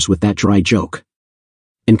tears with that dry joke.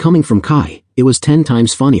 And coming from Kai, it was 10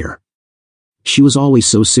 times funnier. She was always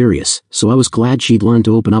so serious, so I was glad she'd learned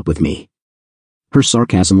to open up with me. Her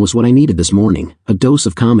sarcasm was what I needed this morning, a dose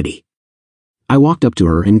of comedy. I walked up to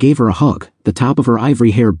her and gave her a hug, the top of her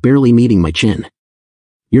ivory hair barely meeting my chin.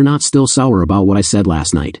 You're not still sour about what I said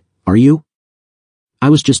last night, are you? I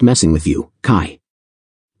was just messing with you, Kai.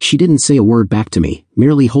 She didn't say a word back to me,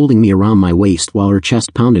 merely holding me around my waist while her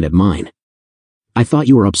chest pounded at mine. I thought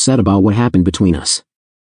you were upset about what happened between us.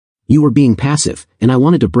 You were being passive, and I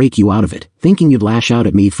wanted to break you out of it, thinking you'd lash out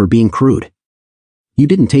at me for being crude. You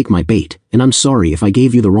didn't take my bait, and I'm sorry if I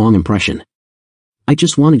gave you the wrong impression. I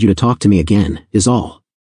just wanted you to talk to me again, is all.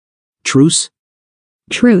 Truce?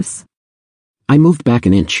 Truce. I moved back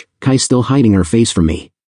an inch, Kai still hiding her face from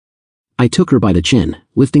me. I took her by the chin,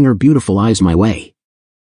 lifting her beautiful eyes my way.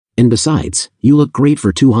 And besides, you look great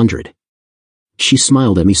for 200. She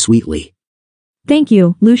smiled at me sweetly. Thank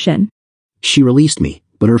you, Lucian. She released me,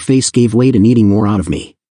 but her face gave way to needing more out of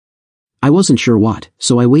me. I wasn't sure what,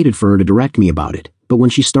 so I waited for her to direct me about it, but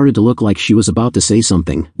when she started to look like she was about to say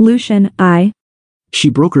something, Lucian, She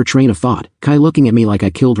broke her train of thought, Kai looking at me like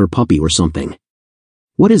I killed her puppy or something.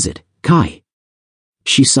 What is it, Kai?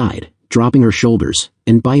 She sighed, dropping her shoulders,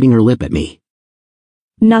 and biting her lip at me.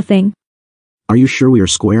 Nothing. Are you sure we are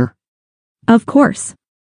square? Of course.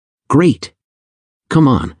 Great. Come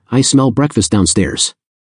on, I smell breakfast downstairs.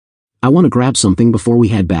 I want to grab something before we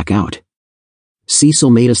head back out. Cecil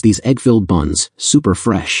made us these egg-filled buns, super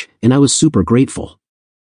fresh, and I was super grateful.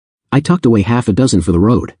 I tucked away half a dozen for the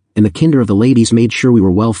road, and the kinder of the ladies made sure we were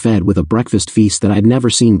well fed with a breakfast feast that I'd never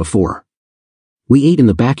seen before. We ate in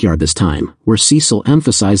the backyard this time, where Cecil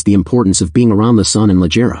emphasized the importance of being around the sun and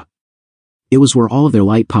Ligera. It was where all of their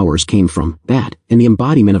light powers came from, that, and the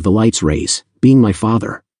embodiment of the light's rays, being my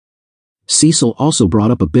father. Cecil also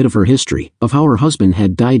brought up a bit of her history, of how her husband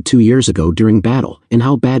had died 2 years ago during battle, and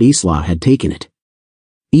how bad Isla had taken it.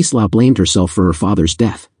 Isla blamed herself for her father's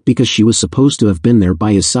death, because she was supposed to have been there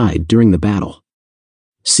by his side during the battle.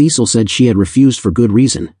 Cecil said she had refused for good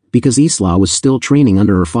reason, because Isla was still training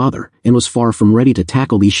under her father, and was far from ready to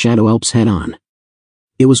tackle these shadow elves head-on.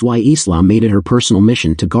 It was why Isla made it her personal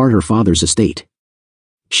mission to guard her father's estate.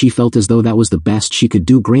 She felt as though that was the best she could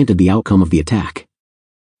do granted the outcome of the attack.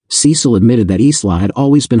 Cecil admitted that Isla had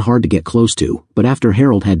always been hard to get close to, but after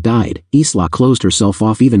Harold had died, Isla closed herself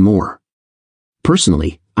off even more.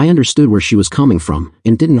 Personally, I understood where she was coming from,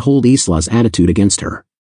 and didn't hold Isla's attitude against her.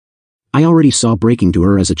 I already saw breaking to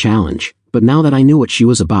her as a challenge, but now that I knew what she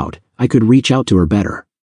was about, I could reach out to her better.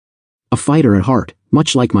 A fighter at heart,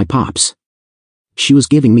 much like my pops. She was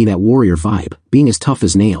giving me that warrior vibe, being as tough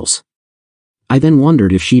as nails. I then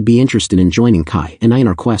wondered if she'd be interested in joining Kai and I in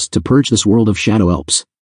our quest to purge this world of shadow elves.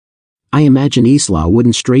 I imagined Isla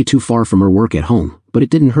wouldn't stray too far from her work at home, but it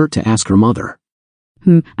didn't hurt to ask her mother.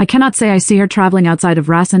 I cannot say I see her traveling outside of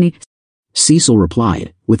Rasani, Cecil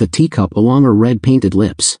replied, with a teacup along her red-painted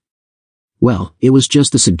lips. Well, it was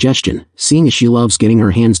just a suggestion, seeing as she loves getting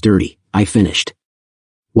her hands dirty, I finished.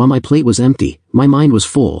 While my plate was empty, my mind was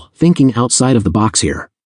full, thinking outside of the box here.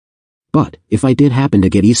 But, if I did happen to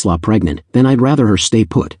get Isla pregnant, then I'd rather her stay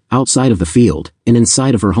put, outside of the field, and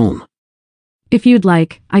inside of her home. If you'd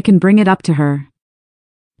like, I can bring it up to her.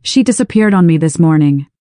 She disappeared on me this morning.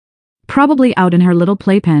 Probably out in her little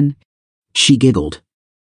playpen. She giggled.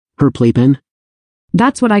 Her playpen?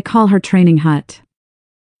 That's what I call her training hut.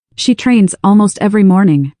 She trains almost every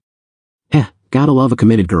morning. Gotta love a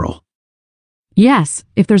committed girl. Yes,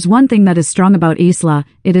 if there's one thing that is strong about Isla,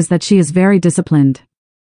 it is that she is very disciplined.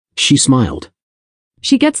 She smiled.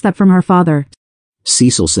 She gets that from her father,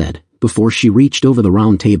 Cecil said, before she reached over the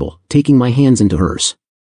round table, taking my hands into hers.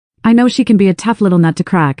 I know she can be a tough little nut to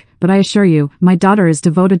crack, but I assure you, my daughter is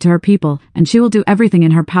devoted to her people, and she will do everything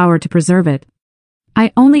in her power to preserve it.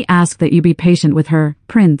 I only ask that you be patient with her,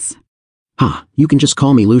 Prince. You can just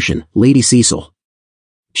call me Lucian, Lady Cecil.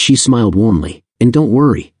 She smiled warmly, and don't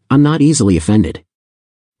worry, I'm not easily offended.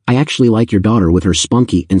 I actually like your daughter with her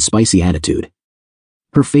spunky and spicy attitude.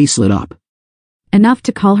 Her face lit up. Enough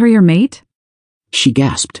to call her your mate? She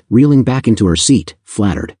gasped, reeling back into her seat,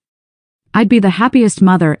 flattered. I'd be the happiest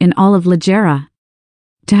mother in all of Ligera.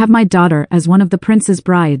 To have my daughter as one of the prince's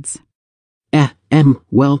brides.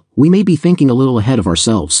 Well, we may be thinking a little ahead of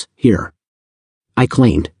ourselves, here. I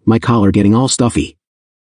claimed, my collar getting all stuffy.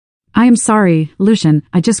 I am sorry, Lucian,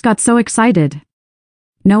 I just got so excited.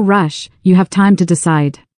 No rush, you have time to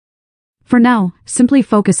decide. For now, simply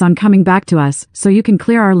focus on coming back to us so you can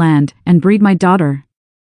clear our land and breed my daughter.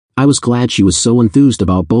 I was glad she was so enthused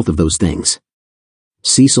about both of those things.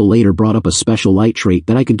 Cecil later brought up a special light trait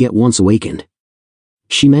that I could get once awakened.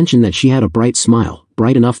 She mentioned that she had a bright smile,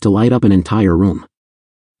 bright enough to light up an entire room.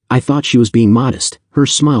 I thought she was being modest, her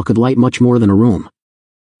smile could light much more than a room.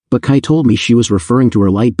 But Kai told me she was referring to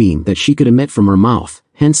her light beam that she could emit from her mouth,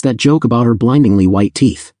 hence that joke about her blindingly white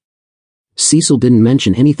teeth. Cecil didn't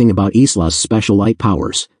mention anything about Isla's special light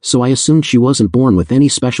powers, so I assumed she wasn't born with any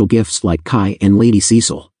special gifts like Kai and Lady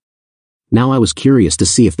Cecil. Now I was curious to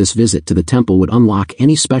see if this visit to the temple would unlock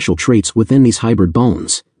any special traits within these hybrid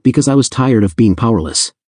bones, because I was tired of being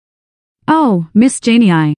powerless. Oh, Miss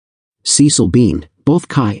Janie. Cecil beamed, both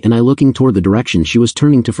Kai and I looking toward the direction she was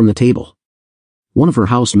turning to from the table. One of her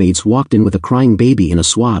housemaids walked in with a crying baby in a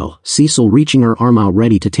swaddle, Cecil reaching her arm out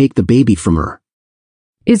ready to take the baby from her.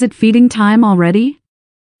 Is it feeding time already?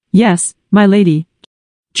 Yes, my lady.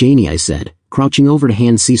 Janie, I said, crouching over to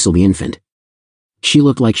hand Cecil the infant. She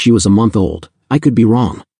looked like she was a month old, I could be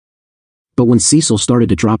wrong. But when Cecil started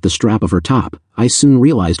to drop the strap of her top, I soon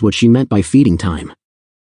realized what she meant by feeding time.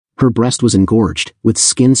 Her breast was engorged, with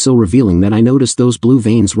skin so revealing that I noticed those blue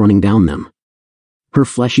veins running down them. Her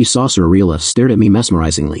fleshy saucer areola stared at me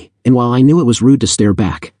mesmerizingly, and while I knew it was rude to stare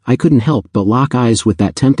back, I couldn't help but lock eyes with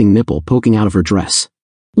that tempting nipple poking out of her dress.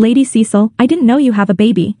 Lady Cecil, I didn't know you have a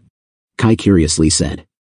baby. Kai curiously said.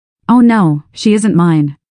 Oh no, she isn't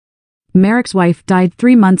mine. Maverick's wife died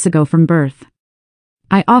 3 months ago from birth.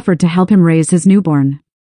 I offered to help him raise his newborn.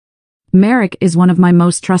 Maverick is one of my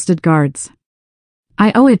most trusted guards.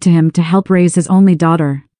 I owe it to him to help raise his only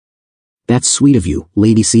daughter. That's sweet of you,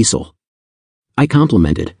 Lady Cecil. I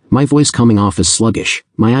complimented, my voice coming off as sluggish,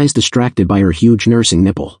 my eyes distracted by her huge nursing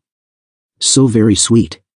nipple. So very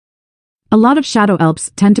sweet. A lot of shadow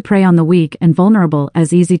elves tend to prey on the weak and vulnerable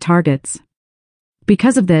as easy targets.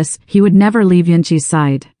 Because of this, he would never leave Yanqi's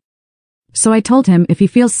side. So I told him if he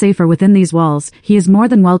feels safer within these walls, he is more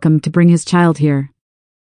than welcome to bring his child here.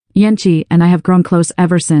 Yanqi and I have grown close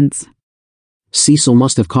ever since. Cecil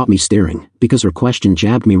must have caught me staring, because her question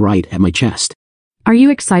jabbed me right at my chest. Are you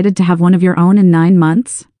excited to have one of your own in 9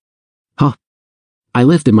 months? Huh. I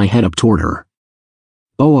lifted my head up toward her.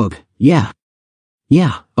 Oh, yeah.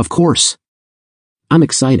 Yeah, of course. I'm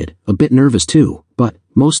excited, a bit nervous too, but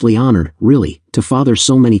mostly honored, really, to father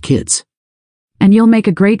so many kids. And you'll make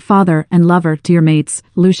a great father and lover to your mates,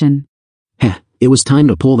 Lucian. Heh, it was time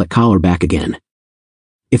to pull that collar back again.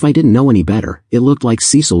 If I didn't know any better, it looked like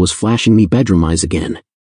Cecil was flashing me bedroom eyes again.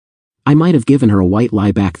 I might have given her a white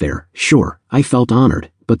lie back there, sure, I felt honored,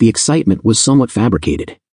 but the excitement was somewhat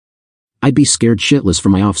fabricated. I'd be scared shitless for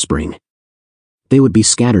my offspring. They would be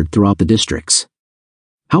scattered throughout the districts.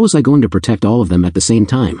 How was I going to protect all of them at the same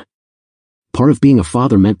time? Part of being a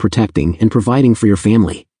father meant protecting and providing for your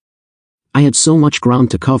family. I had so much ground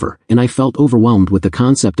to cover, and I felt overwhelmed with the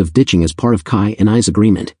concept of ditching as part of Kai and I's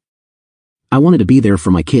agreement. I wanted to be there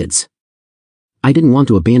for my kids. I didn't want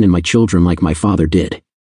to abandon my children like my father did.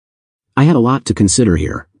 I had a lot to consider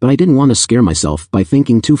here, but I didn't want to scare myself by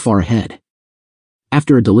thinking too far ahead.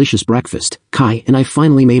 After a delicious breakfast, Kai and I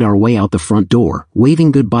finally made our way out the front door,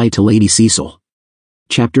 waving goodbye to Lady Cecil.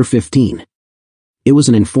 Chapter 15. It was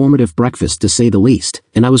an informative breakfast to say the least,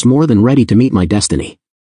 and I was more than ready to meet my destiny.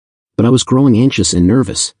 But I was growing anxious and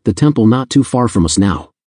nervous, the temple not too far from us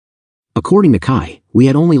now. According to Kai, we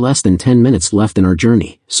had only less than 10 minutes left in our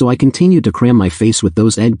journey, so I continued to cram my face with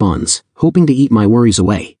those egg buns, hoping to eat my worries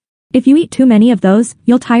away. If you eat too many of those,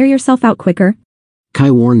 you'll tire yourself out quicker.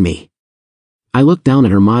 Kai warned me. I looked down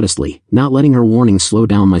at her modestly, not letting her warning slow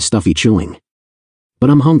down my stuffy chewing. But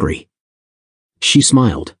I'm hungry. She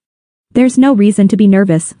smiled. There's no reason to be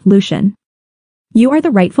nervous, Lucian. You are the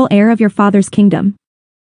rightful heir of your father's kingdom.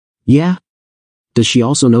 Yeah? Does she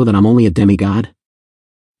also know that I'm only a demigod?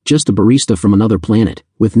 Just a barista from another planet,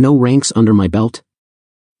 with no ranks under my belt?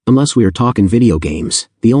 Unless we are talking video games,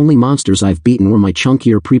 the only monsters I've beaten were my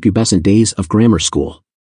chunkier prepubescent days of grammar school.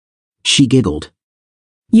 She giggled.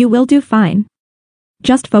 You will do fine.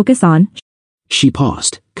 Just focus on. She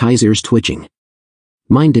paused, Kai's ears twitching.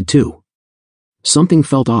 Mine did too. Something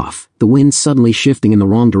felt off, the wind suddenly shifting in the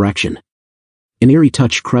wrong direction. An eerie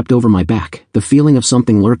touch crept over my back, the feeling of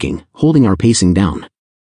something lurking, holding our pacing down.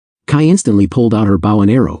 Kai instantly pulled out her bow and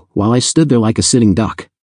arrow, while I stood there like a sitting duck.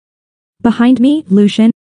 Behind me,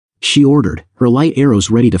 Lucian. She ordered, her light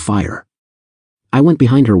arrows ready to fire. I went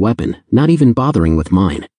behind her weapon, not even bothering with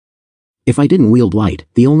mine. If I didn't wield light,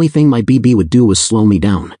 the only thing my BB would do was slow me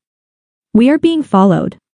down. We are being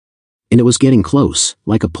followed. And it was getting close,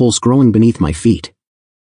 like a pulse growing beneath my feet.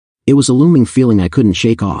 It was a looming feeling I couldn't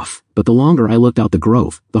shake off, but the longer I looked out the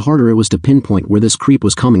grove, the harder it was to pinpoint where this creep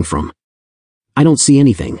was coming from. I don't see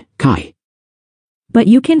anything, Kai. But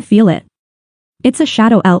you can feel it. It's a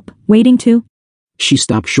shadow elf, waiting to... She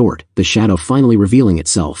stopped short, the shadow finally revealing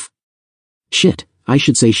itself. Shit, I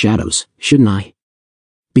should say shadows, shouldn't I?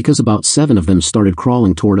 Because about 7 of them started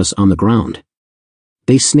crawling toward us on the ground.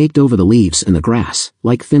 They snaked over the leaves and the grass,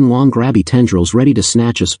 like thin long grabby tendrils ready to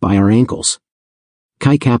snatch us by our ankles.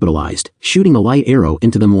 Kai capitalized, shooting a light arrow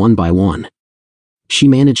into them one by one. She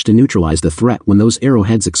managed to neutralize the threat when those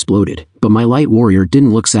arrowheads exploded, but my light warrior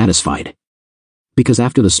didn't look satisfied. Because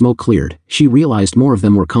after the smoke cleared, she realized more of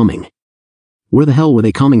them were coming. Where the hell were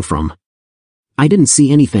they coming from? I didn't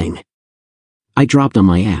see anything. I dropped on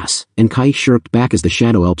my ass, and Kai shirked back as the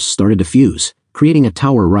shadow elves started to fuse, creating a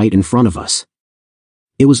tower right in front of us.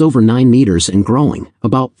 It was over 9 meters and growing,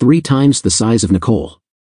 about 3 times the size of Nicole.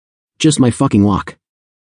 Just my fucking luck.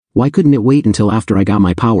 Why couldn't it wait until after I got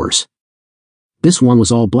my powers? This one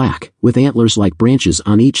was all black, with antlers like branches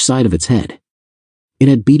on each side of its head. It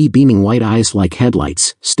had beady beaming white eyes like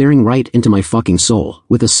headlights, staring right into my fucking soul,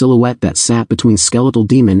 with a silhouette that sat between skeletal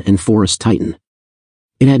demon and forest titan.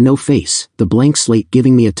 It had no face, the blank slate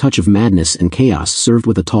giving me a touch of madness and chaos served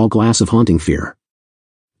with a tall glass of haunting fear.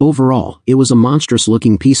 Overall, it was a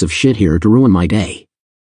monstrous-looking piece of shit here to ruin my day.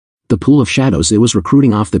 The pool of shadows it was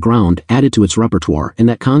recruiting off the ground added to its repertoire, and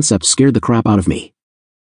that concept scared the crap out of me.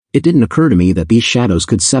 It didn't occur to me that these shadows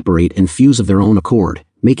could separate and fuse of their own accord,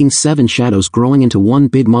 making 7 shadows growing into one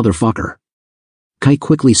big motherfucker. Kai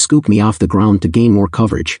quickly scooped me off the ground to gain more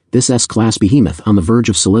coverage, this S-class behemoth on the verge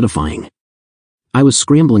of solidifying. I was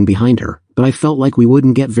scrambling behind her, but I felt like we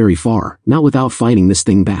wouldn't get very far, not without fighting this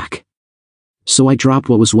thing back. So I dropped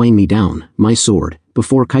what was weighing me down, my sword,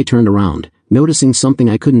 before Kai turned around, noticing something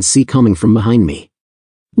I couldn't see coming from behind me.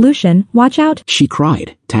 Lucian, watch out! She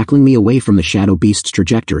cried, tackling me away from the shadow beast's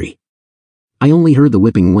trajectory. I only heard the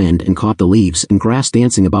whipping wind and caught the leaves and grass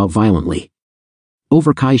dancing about violently.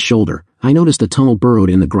 Over Kai's shoulder, I noticed a tunnel burrowed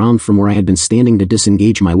in the ground from where I had been standing to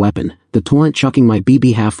disengage my weapon, the torrent chucking my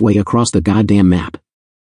BB halfway across the goddamn map.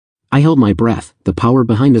 I held my breath, the power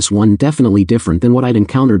behind this one definitely different than what I'd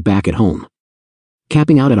encountered back at home.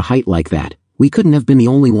 Capping out at a height like that, we couldn't have been the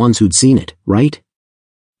only ones who'd seen it, right?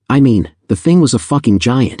 I mean, the thing was a fucking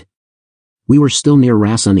giant. We were still near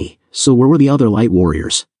Rasani, so where were the other light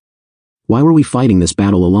warriors? Why were we fighting this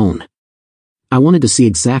battle alone? I wanted to see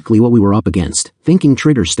exactly what we were up against, thinking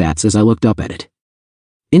trigger stats as I looked up at it.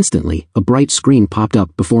 Instantly, a bright screen popped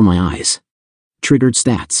up before my eyes. Triggered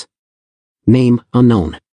stats. Name,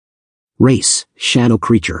 unknown. Race, shadow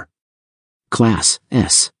creature. Class,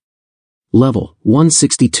 S. Level,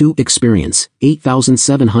 162. Experience,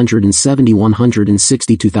 8,770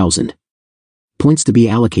 162,000. Points to be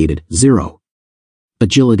allocated, 0.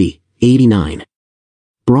 Agility, 89.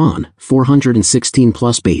 Brawn, 416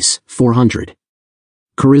 plus base, 400.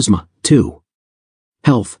 Charisma, 2.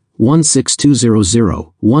 Health,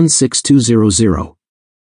 16200, 16200.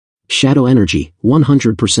 Shadow energy,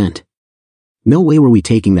 100%. No way were we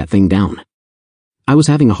taking that thing down. I was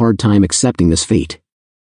having a hard time accepting this fate.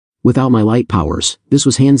 Without my light powers, this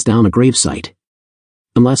was hands down a gravesite.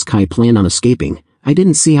 Unless Kai planned on escaping, I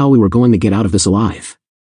didn't see how we were going to get out of this alive.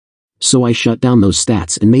 So I shut down those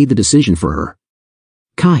stats and made the decision for her.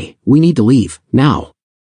 Kai, we need to leave, now.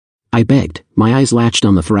 I begged, my eyes latched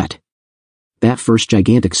on the threat. That first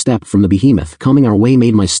gigantic step from the behemoth coming our way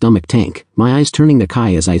made my stomach tank, my eyes turning to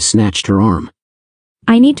Kai as I snatched her arm.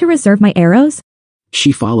 I need to reserve my arrows?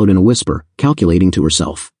 She followed in a whisper, calculating to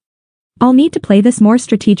herself. I'll need to play this more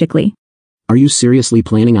strategically. Are you seriously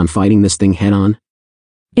planning on fighting this thing head-on?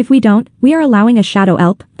 If we don't, we are allowing a shadow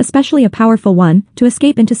elf, especially a powerful one, to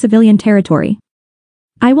escape into civilian territory.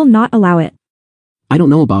 I will not allow it. I don't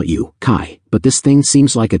know about you, Kai, but this thing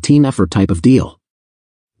seems like a team effort type of deal.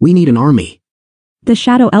 We need an army. The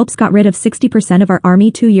shadow elves got rid of 60% of our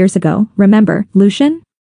army 2 years ago, remember, Lucian?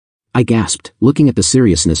 I gasped, looking at the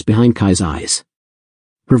seriousness behind Kai's eyes.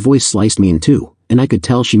 Her voice sliced me in two, and I could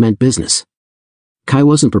tell she meant business. Kai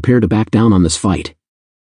wasn't prepared to back down on this fight.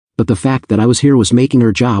 But the fact that I was here was making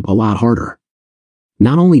her job a lot harder.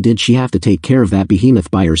 Not only did she have to take care of that behemoth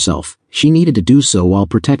by herself, she needed to do so while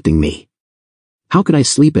protecting me. How could I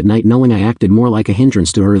sleep at night knowing I acted more like a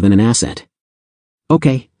hindrance to her than an asset?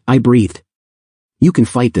 Okay, I breathed. You can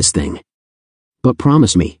fight this thing. But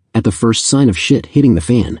promise me, at the first sign of shit hitting the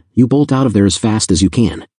fan, you bolt out of there as fast as you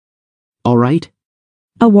can. Alright?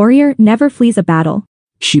 A warrior never flees a battle.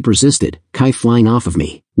 She persisted, Kai flying off of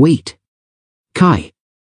me. Wait. Kai.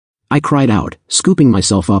 I cried out, scooping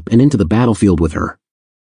myself up and into the battlefield with her.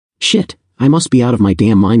 Shit, I must be out of my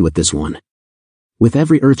damn mind with this one. With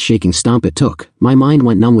every earth-shaking stomp it took, my mind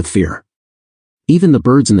went numb with fear. Even the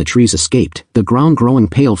birds in the trees escaped, the ground growing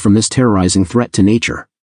pale from this terrorizing threat to nature.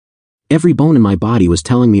 Every bone in my body was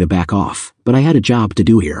telling me to back off, but I had a job to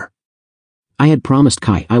do here. I had promised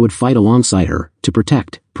Kai I would fight alongside her, to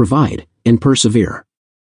protect, provide, and persevere.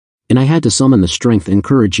 And I had to summon the strength and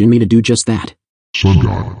courage in me to do just that. Sun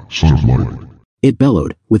God, son of light. It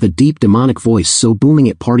bellowed, with a deep demonic voice so booming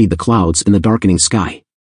it partied the clouds in the darkening sky.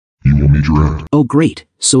 You will meet your end. Oh great,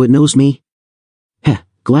 so it knows me? Heh,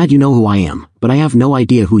 glad you know who I am, but I have no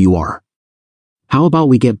idea who you are. How about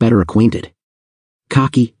we get better acquainted?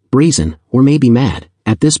 Cocky, brazen, or maybe mad,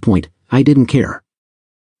 at this point, I didn't care.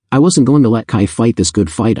 I wasn't going to let Kai fight this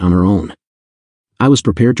good fight on her own. I was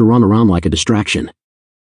prepared to run around like a distraction.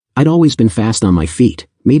 I'd always been fast on my feet,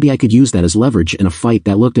 maybe I could use that as leverage in a fight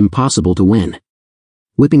that looked impossible to win.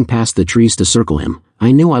 Whipping past the trees to circle him,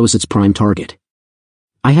 I knew I was its prime target.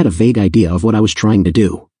 I had a vague idea of what I was trying to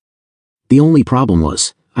do. The only problem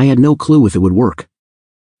was, I had no clue if it would work.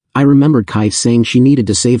 I remembered Kai saying she needed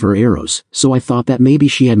to save her arrows, so I thought that maybe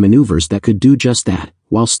she had maneuvers that could do just that,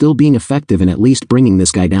 while still being effective in at least bringing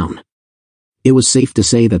this guy down. It was safe to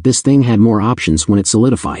say that this thing had more options when it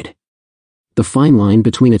solidified. The fine line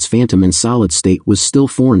between its phantom and solid state was still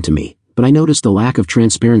foreign to me, but I noticed the lack of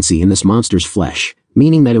transparency in this monster's flesh,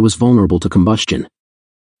 meaning that it was vulnerable to combustion.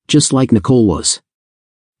 Just like Nicole was.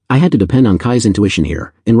 I had to depend on Kai's intuition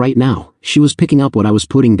here, and right now, she was picking up what I was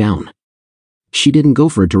putting down. She didn't go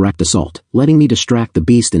for a direct assault, letting me distract the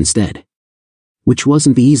beast instead. Which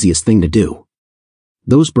wasn't the easiest thing to do.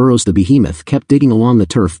 Those burrows the behemoth kept digging along the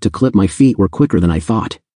turf to clip my feet were quicker than I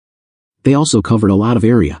thought. They also covered a lot of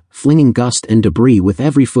area, flinging dust and debris with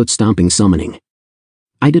every foot-stomping summoning.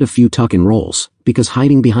 I did a few tuck and rolls, because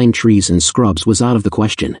hiding behind trees and scrubs was out of the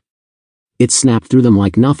question. It snapped through them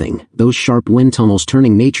like nothing, those sharp wind tunnels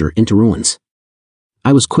turning nature into ruins.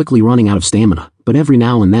 I was quickly running out of stamina, but every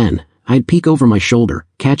now and then, I'd peek over my shoulder,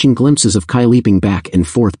 catching glimpses of Kai leaping back and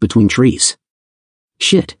forth between trees.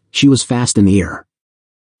 Shit, she was fast in the air.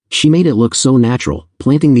 She made it look so natural,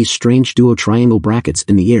 planting these strange duo-triangle brackets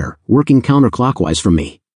in the air, working counterclockwise from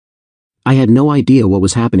me. I had no idea what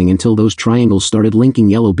was happening until those triangles started linking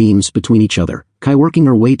yellow beams between each other, Kai working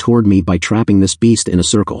her way toward me by trapping this beast in a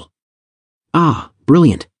circle. Ah,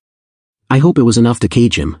 brilliant. I hope it was enough to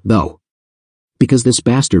cage him, though. Because this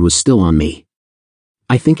bastard was still on me.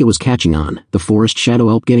 I think it was catching on, the forest shadow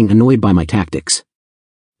elk getting annoyed by my tactics.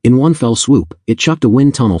 In one fell swoop, it chucked a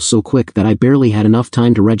wind tunnel so quick that I barely had enough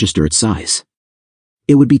time to register its size.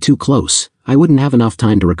 It would be too close, I wouldn't have enough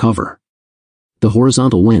time to recover. The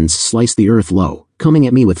horizontal winds sliced the earth low, coming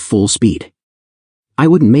at me with full speed. I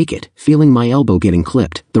wouldn't make it, feeling my elbow getting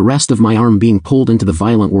clipped, the rest of my arm being pulled into the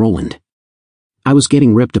violent whirlwind. I was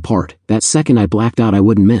getting ripped apart, that second I blacked out I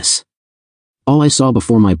wouldn't miss. All I saw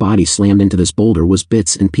before my body slammed into this boulder was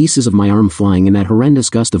bits and pieces of my arm flying in that horrendous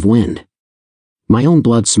gust of wind. My own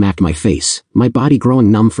blood smacked my face, my body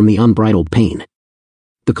growing numb from the unbridled pain.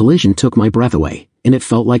 The collision took my breath away, and it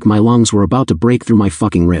felt like my lungs were about to break through my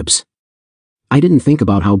fucking ribs. I didn't think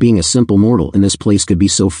about how being a simple mortal in this place could be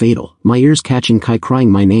so fatal, my ears catching Kai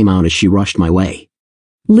crying my name out as she rushed my way.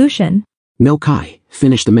 Lucian. No, Kai,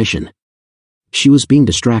 finish the mission. She was being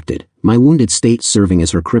distracted, my wounded state serving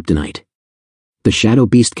as her kryptonite. The shadow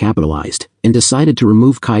beast capitalized, and decided to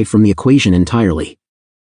remove Kai from the equation entirely.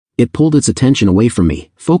 It pulled its attention away from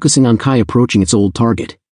me, focusing on Kai approaching its old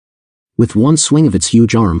target. With one swing of its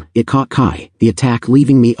huge arm, it caught Kai, the attack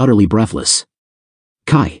leaving me utterly breathless.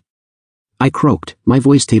 Kai. I croaked, my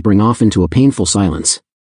voice tapering off into a painful silence.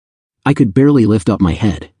 I could barely lift up my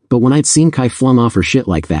head, but when I'd seen Kai flung off her shit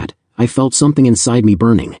like that, I felt something inside me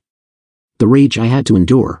burning. The rage I had to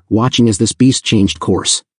endure, watching as this beast changed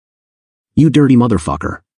course. You dirty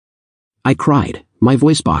motherfucker. I cried, my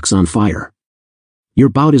voice box on fire. Your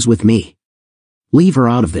bout is with me. Leave her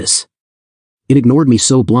out of this. It ignored me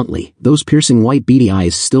so bluntly, those piercing white beady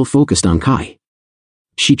eyes still focused on Kai.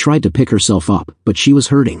 She tried to pick herself up, but she was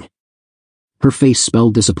hurting. Her face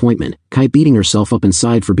spelled disappointment, Kai beating herself up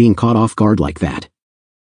inside for being caught off guard like that.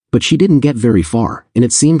 But she didn't get very far, and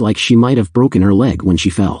it seemed like she might have broken her leg when she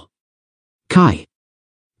fell. Kai.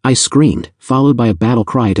 I screamed, followed by a battle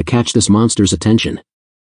cry to catch this monster's attention.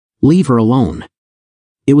 Leave her alone.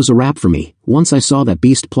 It was a wrap for me. Once I saw that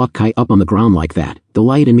beast pluck Kai up on the ground like that, the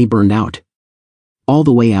light in me burned out. All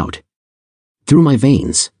the way out. Through my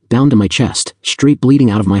veins, down to my chest, straight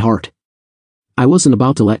bleeding out of my heart. I wasn't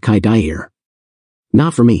about to let Kai die here.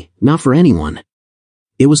 Not for me, not for anyone.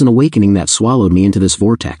 It was an awakening that swallowed me into this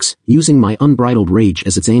vortex, using my unbridled rage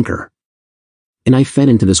as its anchor. And I fed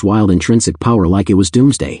into this wild intrinsic power like it was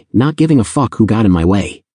doomsday, not giving a fuck who got in my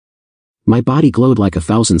way. My body glowed like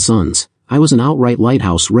 1,000 suns. I was an outright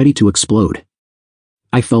lighthouse ready to explode.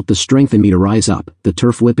 I felt the strength in me to rise up, the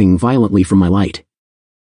turf whipping violently from my light.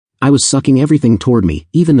 I was sucking everything toward me,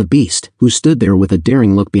 even the beast, who stood there with a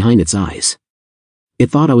daring look behind its eyes.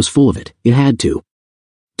 It thought I was full of it, it had to.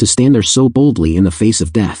 To stand there so boldly in the face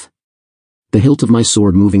of death. The hilt of my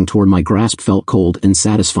sword moving toward my grasp felt cold and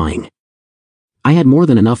satisfying. I had more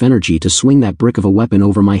than enough energy to swing that brick of a weapon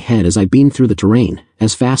over my head as I beamed through the terrain,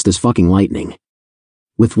 as fast as fucking lightning.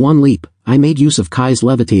 With one leap, I made use of Kai's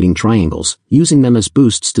levitating triangles, using them as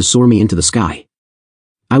boosts to soar me into the sky.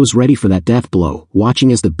 I was ready for that death blow,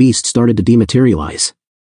 watching as the beast started to dematerialize.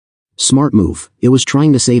 Smart move, it was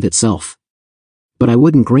trying to save itself. But I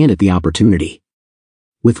wouldn't grant it the opportunity.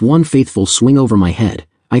 With one faithful swing over my head,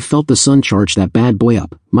 I felt the sun charge that bad boy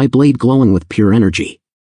up, my blade glowing with pure energy.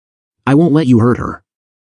 I won't let you hurt her.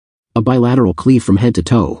 A bilateral cleave from head to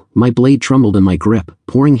toe, my blade trembled in my grip,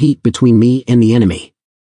 pouring heat between me and the enemy.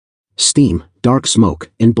 Steam, dark smoke,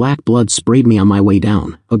 and black blood sprayed me on my way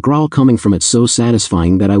down, a growl coming from it so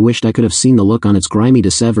satisfying that I wished I could have seen the look on its grimy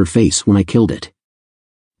dissevered face when I killed it.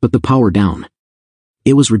 But the power down.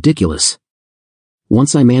 It was ridiculous.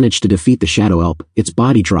 Once I managed to defeat the Shadow Elf, its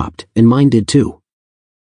body dropped, and mine did too.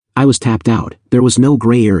 I was tapped out, there was no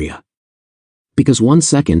gray area. Because 1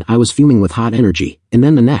 second I was fuming with hot energy, and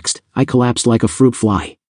then the next, I collapsed like a fruit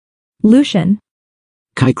fly. Lucian.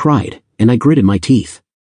 Kai cried, and I gritted my teeth.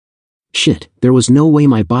 Shit, there was no way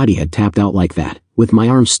my body had tapped out like that, with my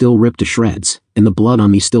arms still ripped to shreds, and the blood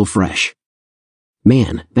on me still fresh.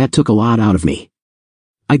 Man, that took a lot out of me.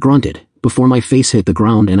 I grunted, before my face hit the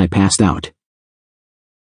ground and I passed out.